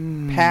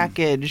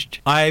 Pre-packaged.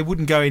 I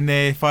wouldn't go in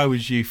there if I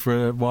was you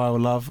for a while,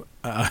 love.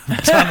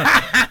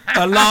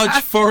 A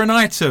large foreign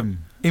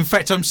item. In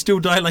fact, I'm still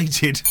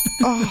dilated.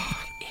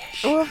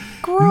 Oh,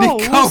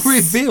 gross. Nicole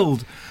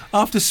revealed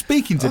after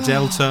speaking to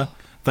Delta,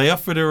 they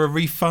offered her a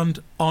refund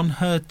on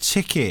her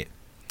ticket.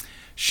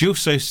 She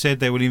also said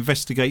they will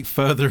investigate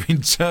further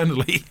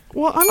internally.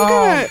 Well, I'm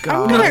God.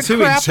 gonna Not too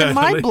crap in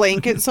my internally.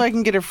 blanket so I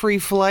can get a free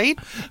flight.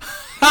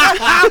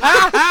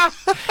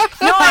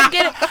 No,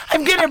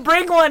 I'm gonna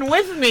bring one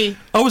with me.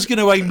 I was going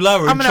to aim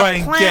lower I'm and try gonna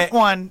and plant get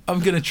one. I'm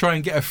going to try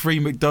and get a free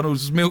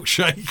McDonald's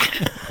milkshake.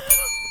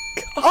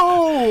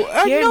 Oh,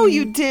 no, You're-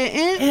 you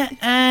didn't.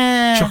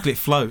 Chocolate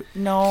float.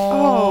 No.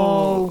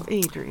 Oh,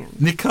 Adrian.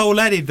 Nicole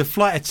added the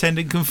flight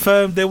attendant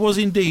confirmed there was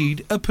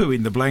indeed a poo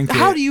in the blanket.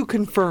 How do you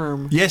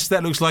confirm? Yes,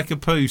 that looks like a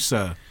poo,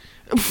 sir.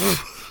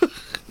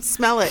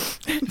 Smell it.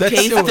 That's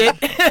Taste still-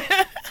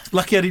 it.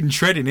 Lucky I didn't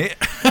tread in it.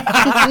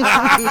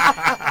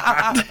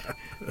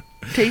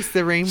 Taste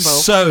the rainbow.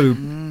 So,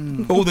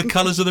 all the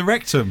colours of the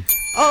rectum.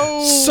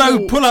 Oh.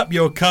 So pull up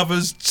your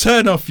covers,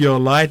 turn off your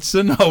lights,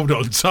 and hold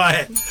on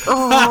tight.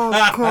 Oh,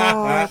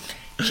 God.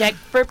 Check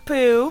for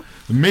poo.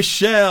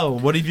 Michelle,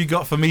 what have you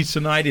got for me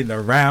tonight in the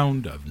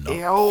round of Not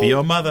Ew. for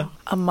Your Mother?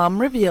 A mom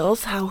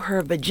reveals how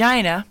her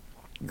vagina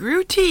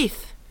grew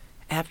teeth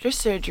after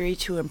surgery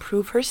to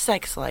improve her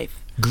sex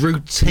life. Grew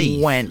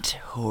teeth. Went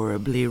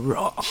horribly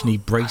wrong. She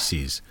need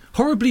braces.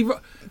 Horribly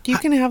You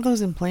can have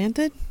those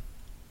implanted?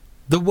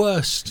 the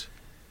worst.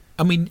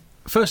 I mean,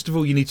 first of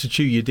all, you need to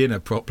chew your dinner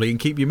properly and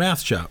keep your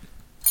mouth shut.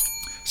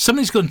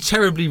 Something's gone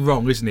terribly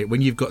wrong, isn't it,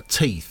 when you've got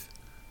teeth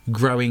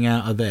growing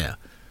out of there?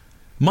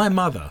 My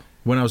mother,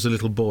 when I was a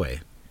little boy,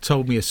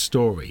 told me a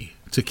story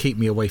to keep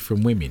me away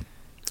from women.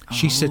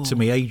 She said to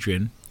me,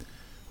 "Adrian,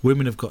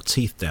 women have got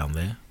teeth down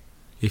there.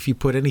 If you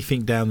put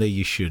anything down there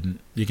you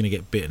shouldn't, you're going to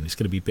get bitten. It's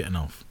going to be bitten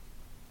off."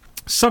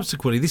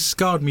 Subsequently, this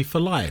scarred me for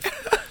life.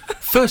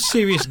 First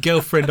serious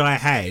girlfriend I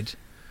had,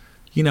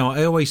 you know,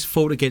 I always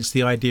fought against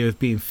the idea of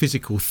being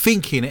physical,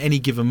 thinking at any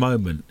given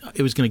moment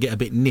it was going to get a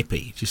bit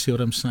nippy. Do you see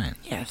what I'm saying?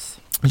 Yes.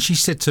 And she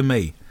said to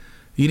me,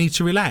 "You need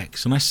to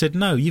relax." And I said,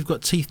 "No, you've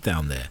got teeth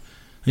down there.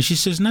 And she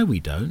says, no, we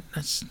don't.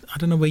 I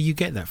don't know where you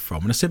get that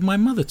from. And I said, my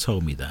mother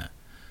told me that.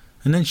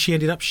 And then she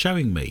ended up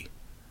showing me.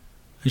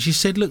 And she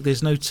said, look,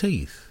 there's no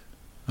teeth.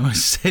 And I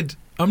said,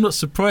 I'm not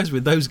surprised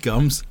with those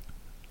gums.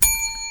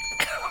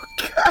 Oh,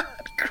 God,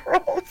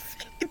 gross,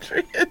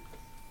 Adrian.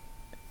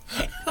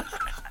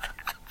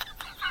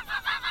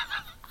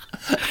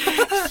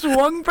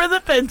 Swung for the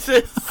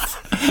fences.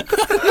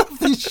 I love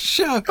this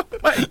show.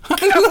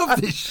 I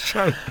love this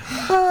show.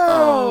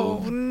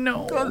 Oh,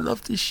 no. I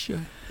love this show.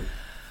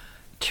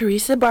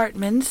 Teresa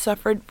Bartman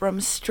suffered from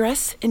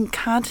stress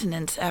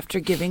incontinence after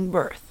giving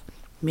birth,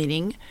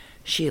 meaning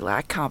she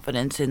lacked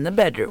confidence in the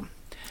bedroom.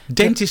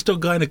 Dentist or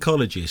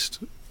gynecologist?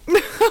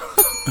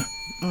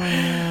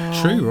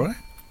 True, right?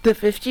 The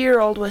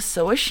 50-year-old was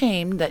so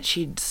ashamed that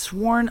she'd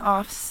sworn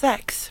off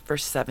sex for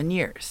 7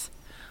 years.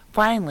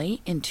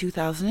 Finally, in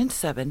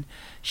 2007,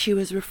 she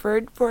was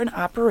referred for an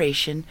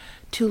operation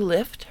to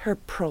lift her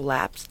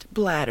prolapsed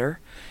bladder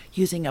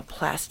using a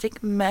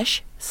plastic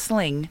mesh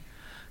sling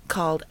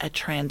called a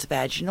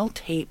transvaginal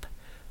tape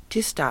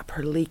to stop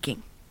her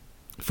leaking.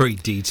 Very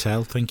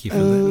detailed. Thank you for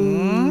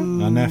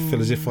that. I now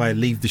feel as if I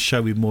leave the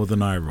show with more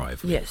than I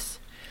arrive with. Yes.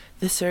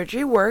 The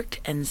surgery worked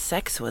and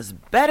sex was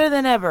better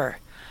than ever.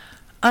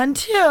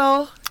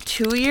 Until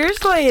 2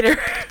 years later,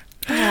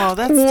 Oh,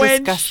 that's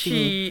when disgusting.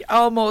 she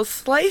almost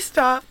sliced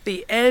off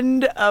the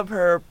end of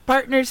her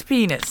partner's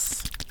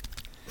penis.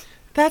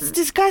 That's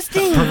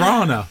disgusting.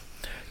 Piranha.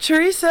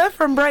 Teresa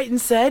from Brighton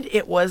said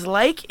it was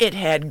like it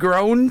had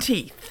grown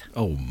teeth.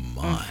 Oh,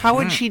 my. How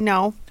would she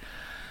know?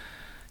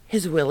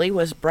 His willy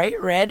was bright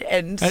red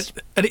and And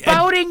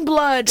spouting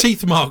blood,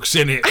 teeth marks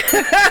in it.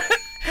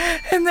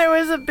 and there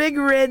was a big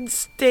red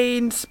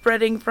stain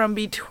spreading from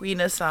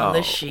between us on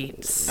the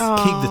sheets.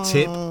 Keep the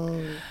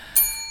tip.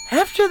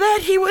 After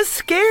that, he was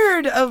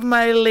scared of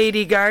my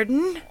lady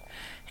garden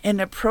and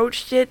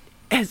approached it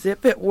as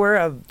if it were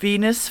a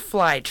Venus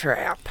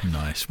flytrap.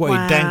 Nice. What,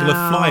 he'd dangle a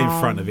fly in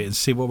front of it and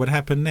see what would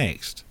happen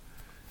next?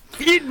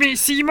 Feed me,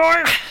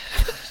 Seymour!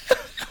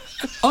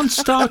 On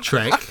Star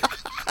Trek,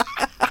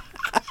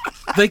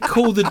 they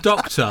call the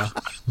doctor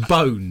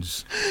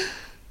Bones.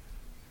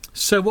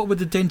 So what would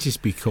the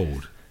dentist be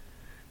called?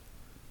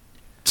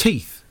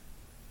 Teeth.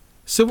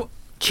 So what?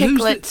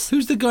 Chiclets.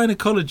 Who's the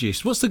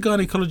gynecologist? What's the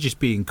gynecologist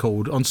being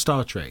called on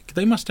Star Trek?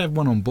 They must have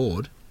one on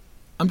board.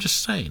 I'm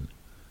just saying.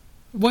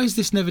 Why is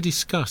this never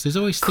discussed? There's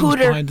always things Cooter.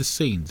 behind the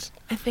scenes.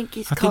 I think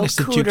he's I think called that's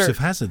the Cooter. Dukes of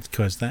Hazzard,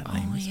 because that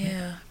name. Oh, isn't it?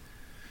 yeah.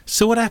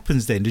 So what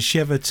happens then? Does she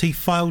have her teeth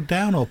filed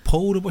down or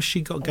pulled, or what's she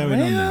got going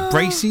on there? Well-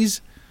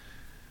 Braces?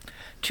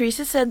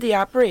 Teresa said the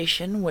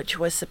operation, which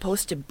was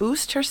supposed to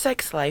boost her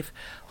sex life,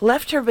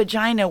 left her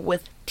vagina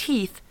with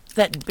teeth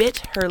that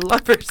bit her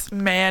lover's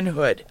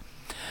manhood.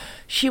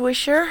 She was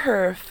sure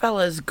her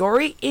fella's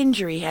gory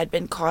injury had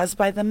been caused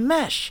by the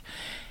mesh,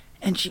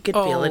 and she could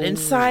feel it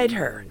inside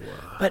her.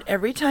 But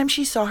every time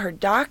she saw her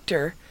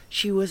doctor,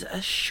 she was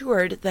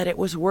assured that it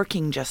was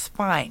working just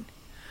fine.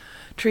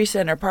 Teresa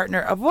and her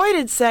partner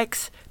avoided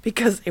sex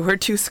because they were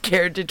too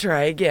scared to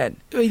try again.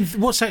 I mean,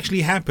 what's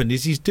actually happened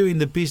is he's doing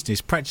the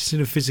business, practicing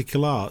the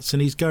physical arts,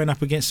 and he's going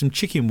up against some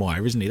chicken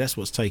wire, isn't he? That's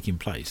what's taking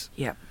place.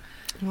 Yep.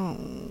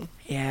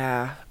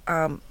 Yeah.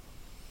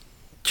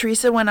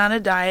 Teresa went on a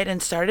diet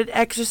and started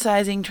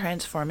exercising,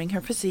 transforming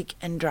her physique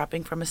and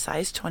dropping from a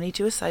size 20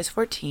 to a size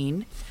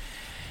 14.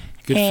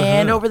 Good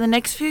And for her. over the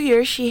next few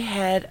years, she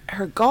had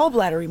her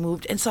gallbladder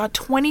removed and saw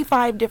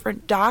 25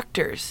 different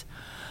doctors.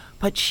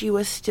 But she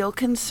was still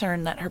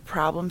concerned that her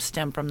problem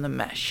stemmed from the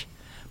mesh.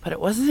 But it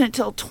wasn't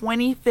until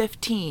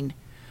 2015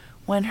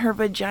 when her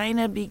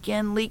vagina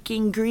began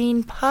leaking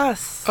green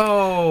pus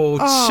Oh,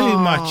 too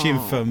much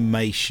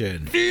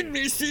information.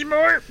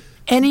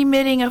 and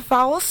emitting a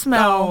foul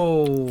smell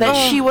Oh.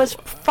 that she was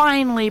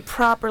finally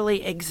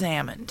properly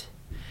examined.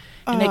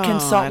 And a I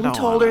consultant don't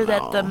told her wanna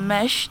that the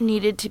mesh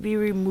needed to be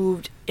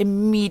removed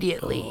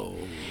immediately.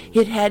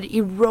 It had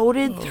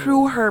eroded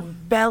through her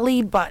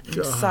belly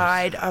button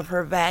side of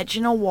her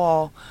vaginal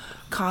wall,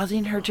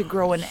 causing her to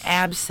grow an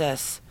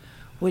abscess,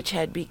 which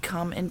had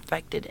become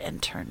infected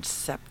and turned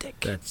septic.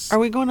 That's. Are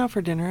we going out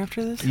for dinner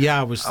after this? Yeah,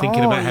 I was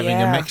thinking Oh, about having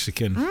yeah. a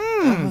Mexican.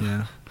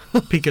 Yeah.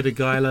 Pico de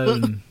gallo.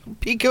 And,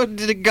 Pico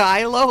de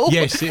Gallo?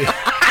 yes,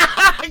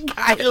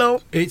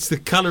 Kylo. it's the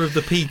colour of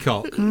the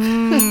peacock.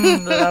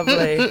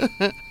 Lovely.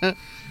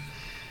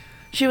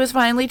 She was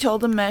finally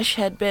told the mesh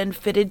had been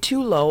fitted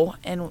too low,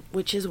 and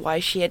which is why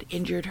she had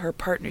injured her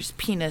partner's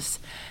penis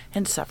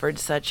and suffered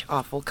such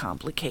awful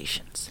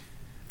complications.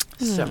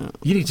 So,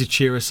 You need to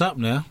cheer us up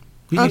now.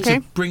 You need Okay.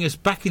 to bring us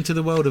back into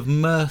the world of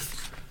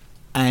mirth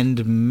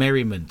and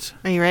merriment.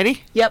 Are you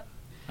ready? yep.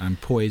 I'm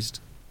poised.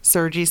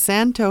 Sergi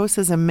Santos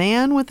is a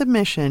man with a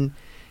mission.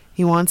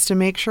 He wants to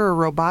make sure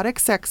robotic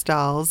sex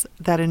dolls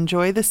that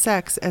enjoy the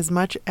sex as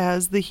much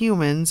as the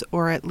humans,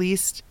 or at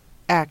least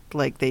act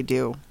like they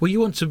do. Well, you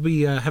want to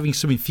be having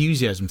some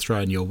enthusiasm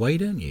thrown your way,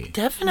 don't you?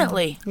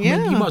 Definitely. I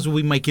mean, you might as well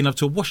be making love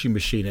to a washing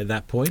machine at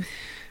that point. It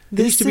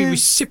needs This to be is-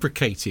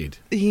 reciprocated.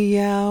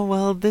 Yeah,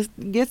 well, this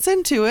gets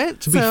into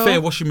it. To be so fair,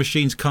 washing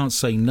machines can't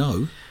say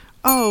no.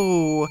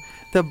 Oh,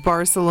 the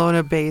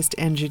Barcelona-based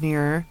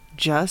engineer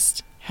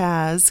just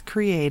has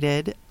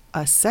created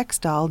a sex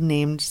doll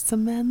named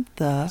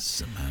Samantha,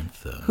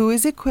 who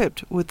is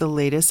equipped with the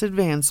latest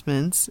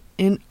advancements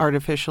in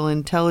artificial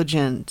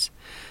intelligence.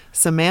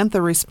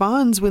 Samantha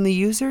responds when the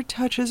user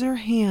touches her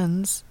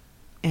hands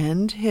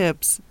and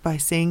hips by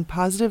saying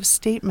positive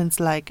statements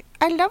like,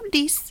 I love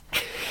this,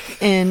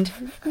 and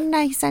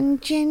nice and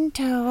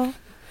gentle.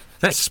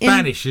 That's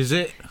Spanish, is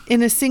it?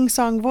 In a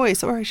sing-song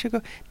voice, or I should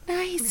go,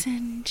 nice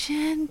and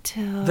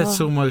gentle.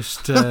 That's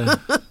almost...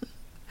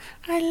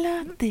 I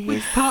love this.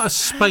 Which part of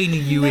Spain are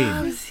you in?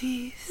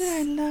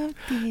 I love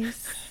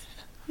this.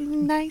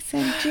 Nice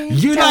and gentle.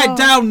 You lie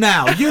down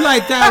now. You lie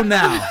down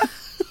now.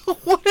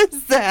 What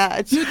is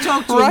that? You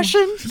talk to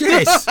Russian?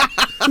 Yes.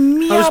 I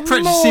was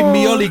practicing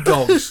me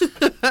oligogs.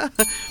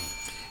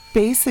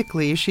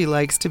 Basically, she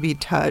likes to be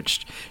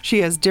touched.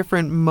 She has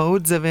different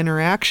modes of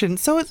interaction.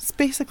 So it's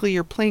basically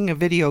you're playing a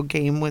video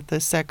game with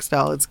a sex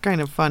doll. It's kind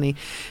of funny.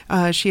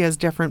 She has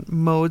different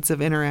modes of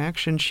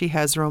interaction. She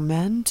has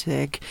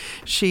romantic.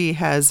 She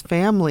has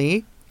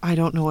family. I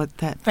don't know what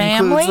that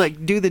includes.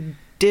 Like do the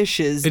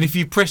dishes. And if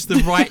you press the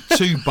right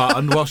 2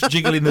 button whilst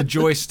jiggling the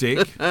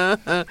joystick.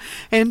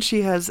 And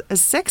she has a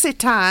sexy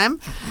time.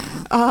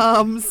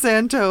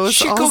 Santos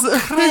She also...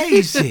 got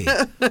crazy.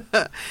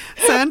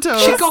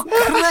 Santos... She got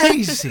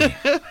crazy.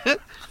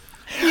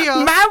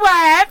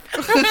 My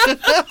wife.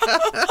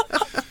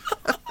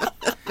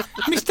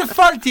 Mr.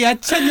 Faulty, I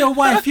tell your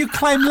wife you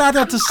climb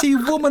ladder to see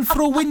woman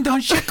through window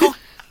and she got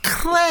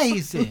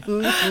crazy.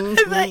 I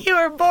thought you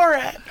were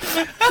Borat.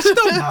 That's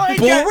not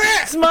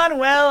Borat. It's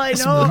Manuel, I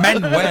know.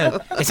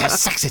 Manuel. It's a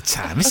sexy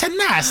time. It's a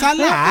nice, I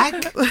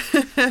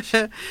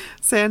like.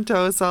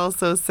 Santos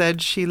also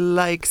said she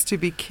likes to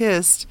be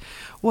kissed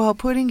while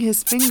putting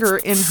his finger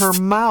in her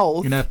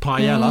mouth. You know,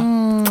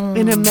 paella.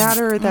 In a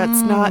manner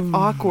that's not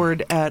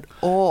awkward at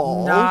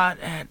all. Not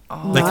at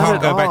all. They Not can't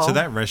at go back all. to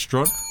that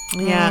restaurant.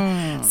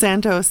 Yeah.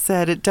 Santos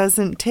said it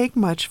doesn't take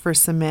much for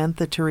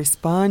Samantha to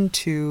respond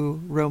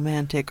to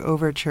romantic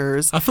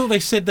overtures. I thought they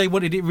said they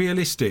wanted it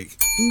realistic.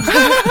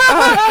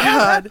 Oh,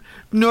 God.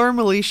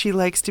 Normally, she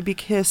likes to be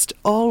kissed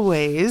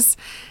always.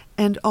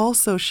 And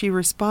also, she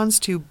responds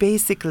to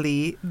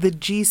basically the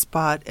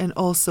G-spot and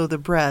also the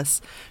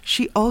breasts.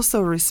 She also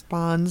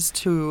responds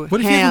to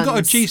What if you haven't got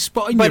a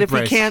G-spot in but your if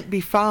breast? he can't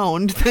be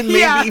found, then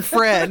maybe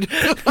Fred.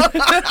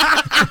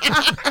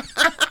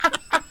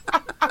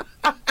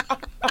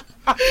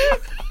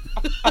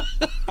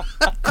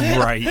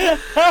 Great.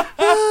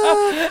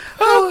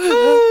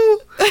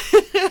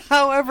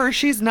 However,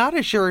 she's not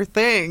a sure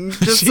thing.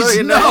 Just so She's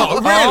you know.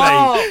 not, really?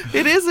 Oh,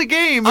 it is a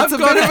game. It's a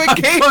bit of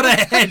a game. I've got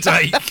a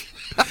headache.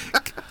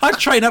 I'd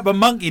train up a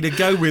monkey to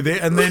go with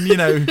it and then, A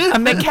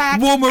macaque.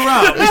 warm her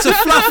up. It's a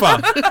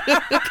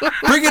fluffer.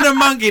 Bring in a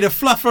monkey to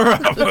fluff her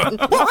up.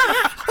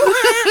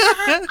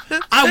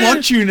 I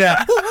want you now.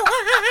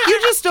 You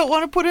just don't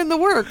want to put in the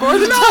work or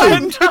the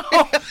time.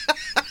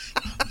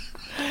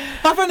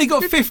 I've only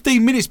got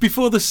 15 minutes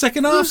before the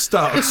second half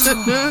starts.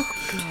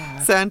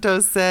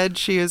 Santos said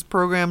she is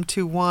programmed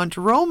to want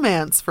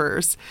romance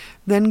first,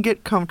 then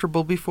get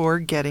comfortable before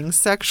getting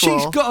sexual.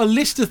 She's got a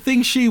list of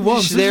things she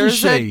wants, There's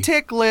isn't she? a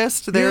tick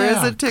list. There is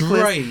Yeah, a tick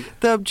great. list.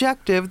 The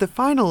objective, the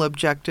final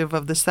objective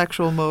of the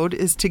sexual mode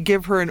is to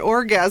give her an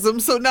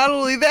orgasm. So not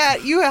only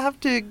that, you have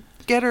to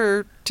get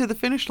her to the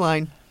finish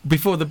line.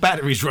 Before the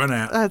batteries run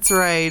out. That's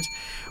right.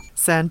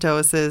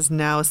 Santos is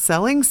now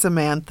selling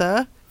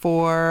Samantha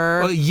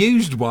for... Well, a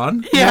used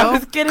one. Yeah, No, I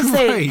was going to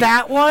say great.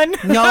 that one.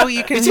 No,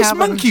 you can Is this have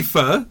monkey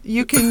fur?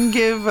 You can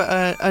give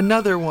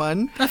another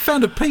one. I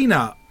found a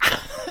peanut.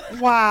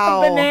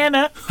 Wow.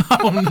 Banana.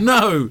 Oh,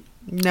 no.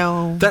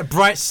 No. That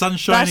bright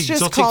sunshine That's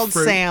just exotic called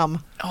fruit.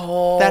 Sam.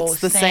 Oh, That's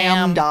the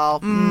Sam doll.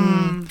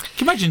 Can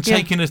you imagine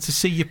taking her to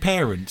see your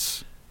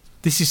parents?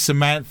 This is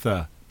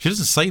Samantha. She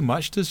doesn't say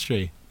much, does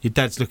she? Your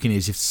dad's looking at you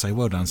as if to say,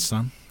 well done,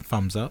 son.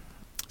 Thumbs up.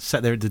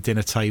 Sat there at the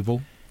dinner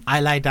table. I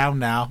lay down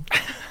now.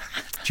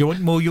 Do you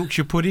want more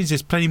Yorkshire puddings?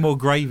 There's plenty more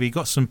gravy.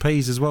 Got some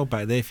peas as well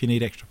back there if you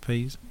need extra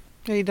peas.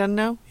 Are you done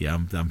now? Yeah,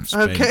 I'm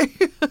spent. Okay.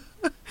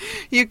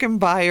 You can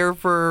buy her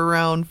for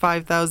around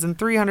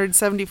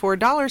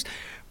 $5,374.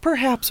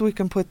 Perhaps we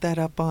can put that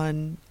up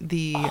on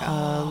the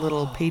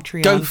little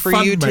Patreon for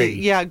you to...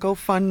 GoFundMe. Yeah,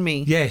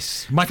 GoFundMe.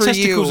 Yes. My For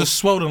testicles you. are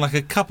swollen like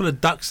a couple of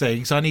duck's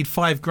eggs. I need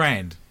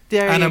 $5,000.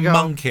 There and you a go.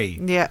 monkey.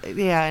 Yeah,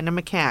 and a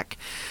macaque.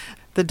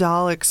 The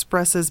doll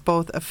expresses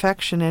both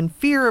affection and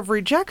fear of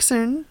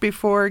rejection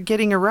before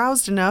getting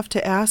aroused enough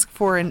to ask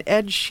for an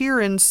Ed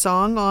Sheeran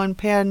song on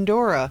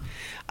Pandora.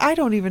 I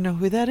don't even know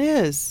who that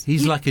is.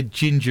 He's like a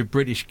ginger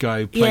British guy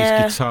who plays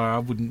Yeah. guitar.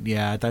 I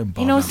don't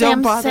bother. You know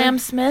Don't bother. Sam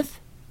Smith?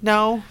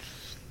 No.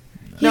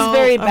 He's No,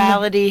 very I'm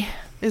not- ballady.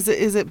 Is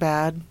it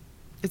bad?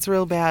 It's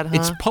real bad, huh?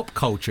 It's pop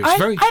culture. It's I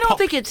very don't pop.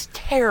 think it's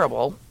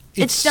terrible.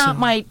 It's not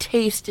my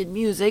taste in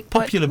music,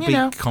 popular but, beat you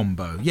know.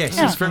 combo. Yes,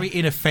 Yeah. it's very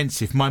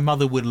inoffensive. My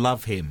mother would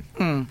love him.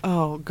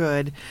 Oh,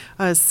 good.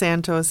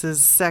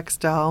 Santos's sex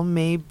doll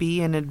may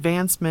be an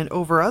advancement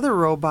over other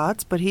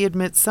robots, but he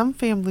admits some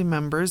family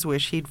members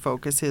wish he'd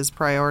focus his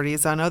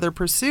priorities on other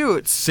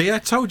pursuits. See, I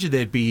told you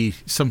there'd be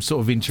some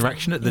sort of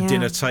interaction at the Yeah.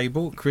 dinner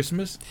table at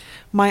Christmas.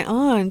 My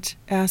aunt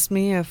asked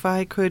me if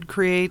I could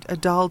create a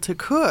doll to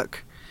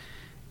cook.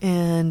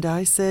 And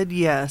I said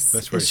yes.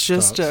 That's where it's it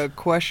just starts. a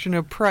question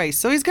of price.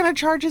 So he's going to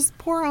charge his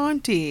poor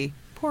auntie.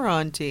 Poor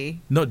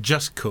auntie. Not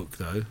just cook,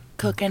 though.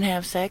 Cook and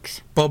have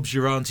sex. Bob's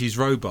your auntie's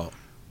robot.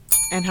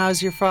 And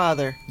how's your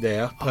father?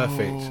 There,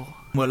 perfect. Oh.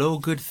 Well, all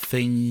good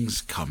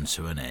things come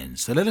to an end.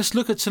 So let us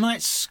look at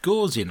tonight's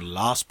scores. In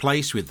last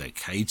place with the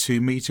K2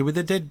 meter with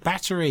a dead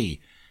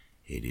battery,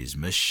 it is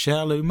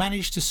Michelle, who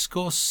managed to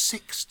score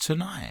 6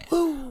 tonight.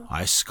 Ooh.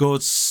 I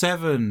scored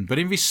 7, but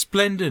in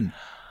resplendent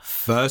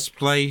first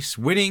place,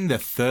 winning the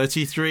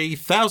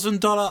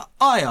 $33,000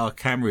 IR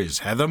cameras,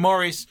 Heather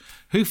Morris,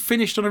 who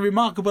finished on a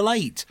remarkable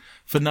 8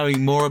 for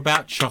knowing more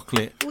about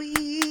chocolate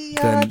We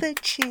than are the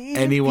champions.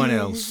 anyone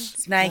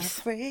else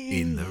Nice.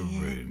 in the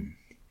room.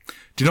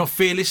 Do not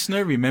fear,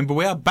 listener. Remember,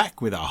 we are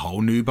back with a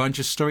whole new bunch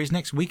of stories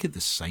next week at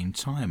the same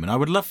time. And I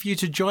would love for you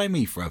to join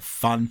me for a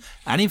fun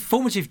and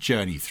informative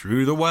journey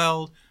through the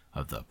world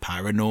of the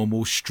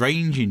paranormal,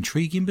 strange,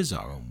 intriguing,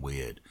 bizarre and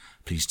weird.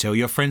 Please tell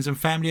your friends and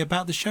family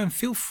about the show and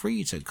feel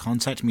free to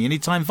contact me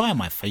anytime via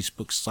my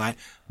Facebook site,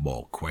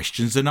 More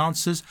Questions Than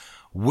Answers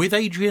with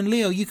Adrian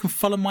Lee, or you can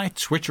follow my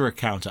Twitter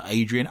account at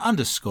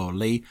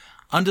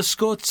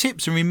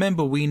Adrian_Lee_tips. And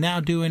remember, we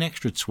now do an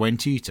extra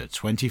 20 to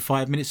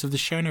 25 minutes of the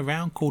show in a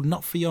round called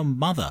Not For Your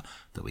Mother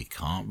that we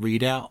can't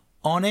read out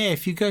on air.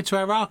 If you go to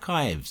our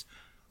archives,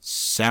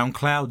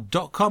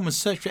 soundcloud.com, and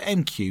search for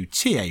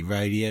MQTA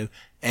Radio,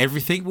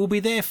 everything will be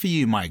there for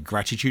you. My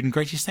gratitude and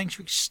greatest thanks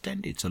are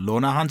extended to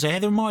Lorna Hunter,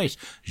 Heather Morris,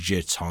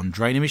 Jeton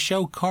Drainer,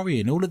 Michelle Corrie,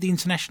 and all of the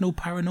International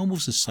Paranormal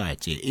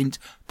Society at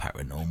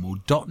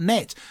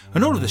intparanormal.net,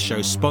 and all of the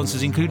show's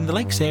sponsors, including the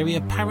Lakes Area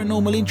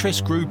Paranormal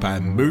Interest Group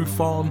and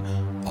MUFON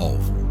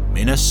of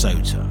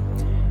Minnesota.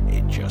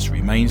 It just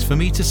remains for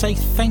me to say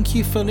thank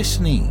you for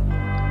listening,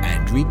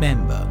 and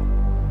remember,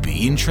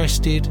 be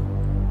interested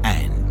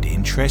and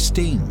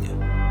interesting.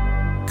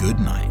 Good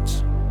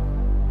night.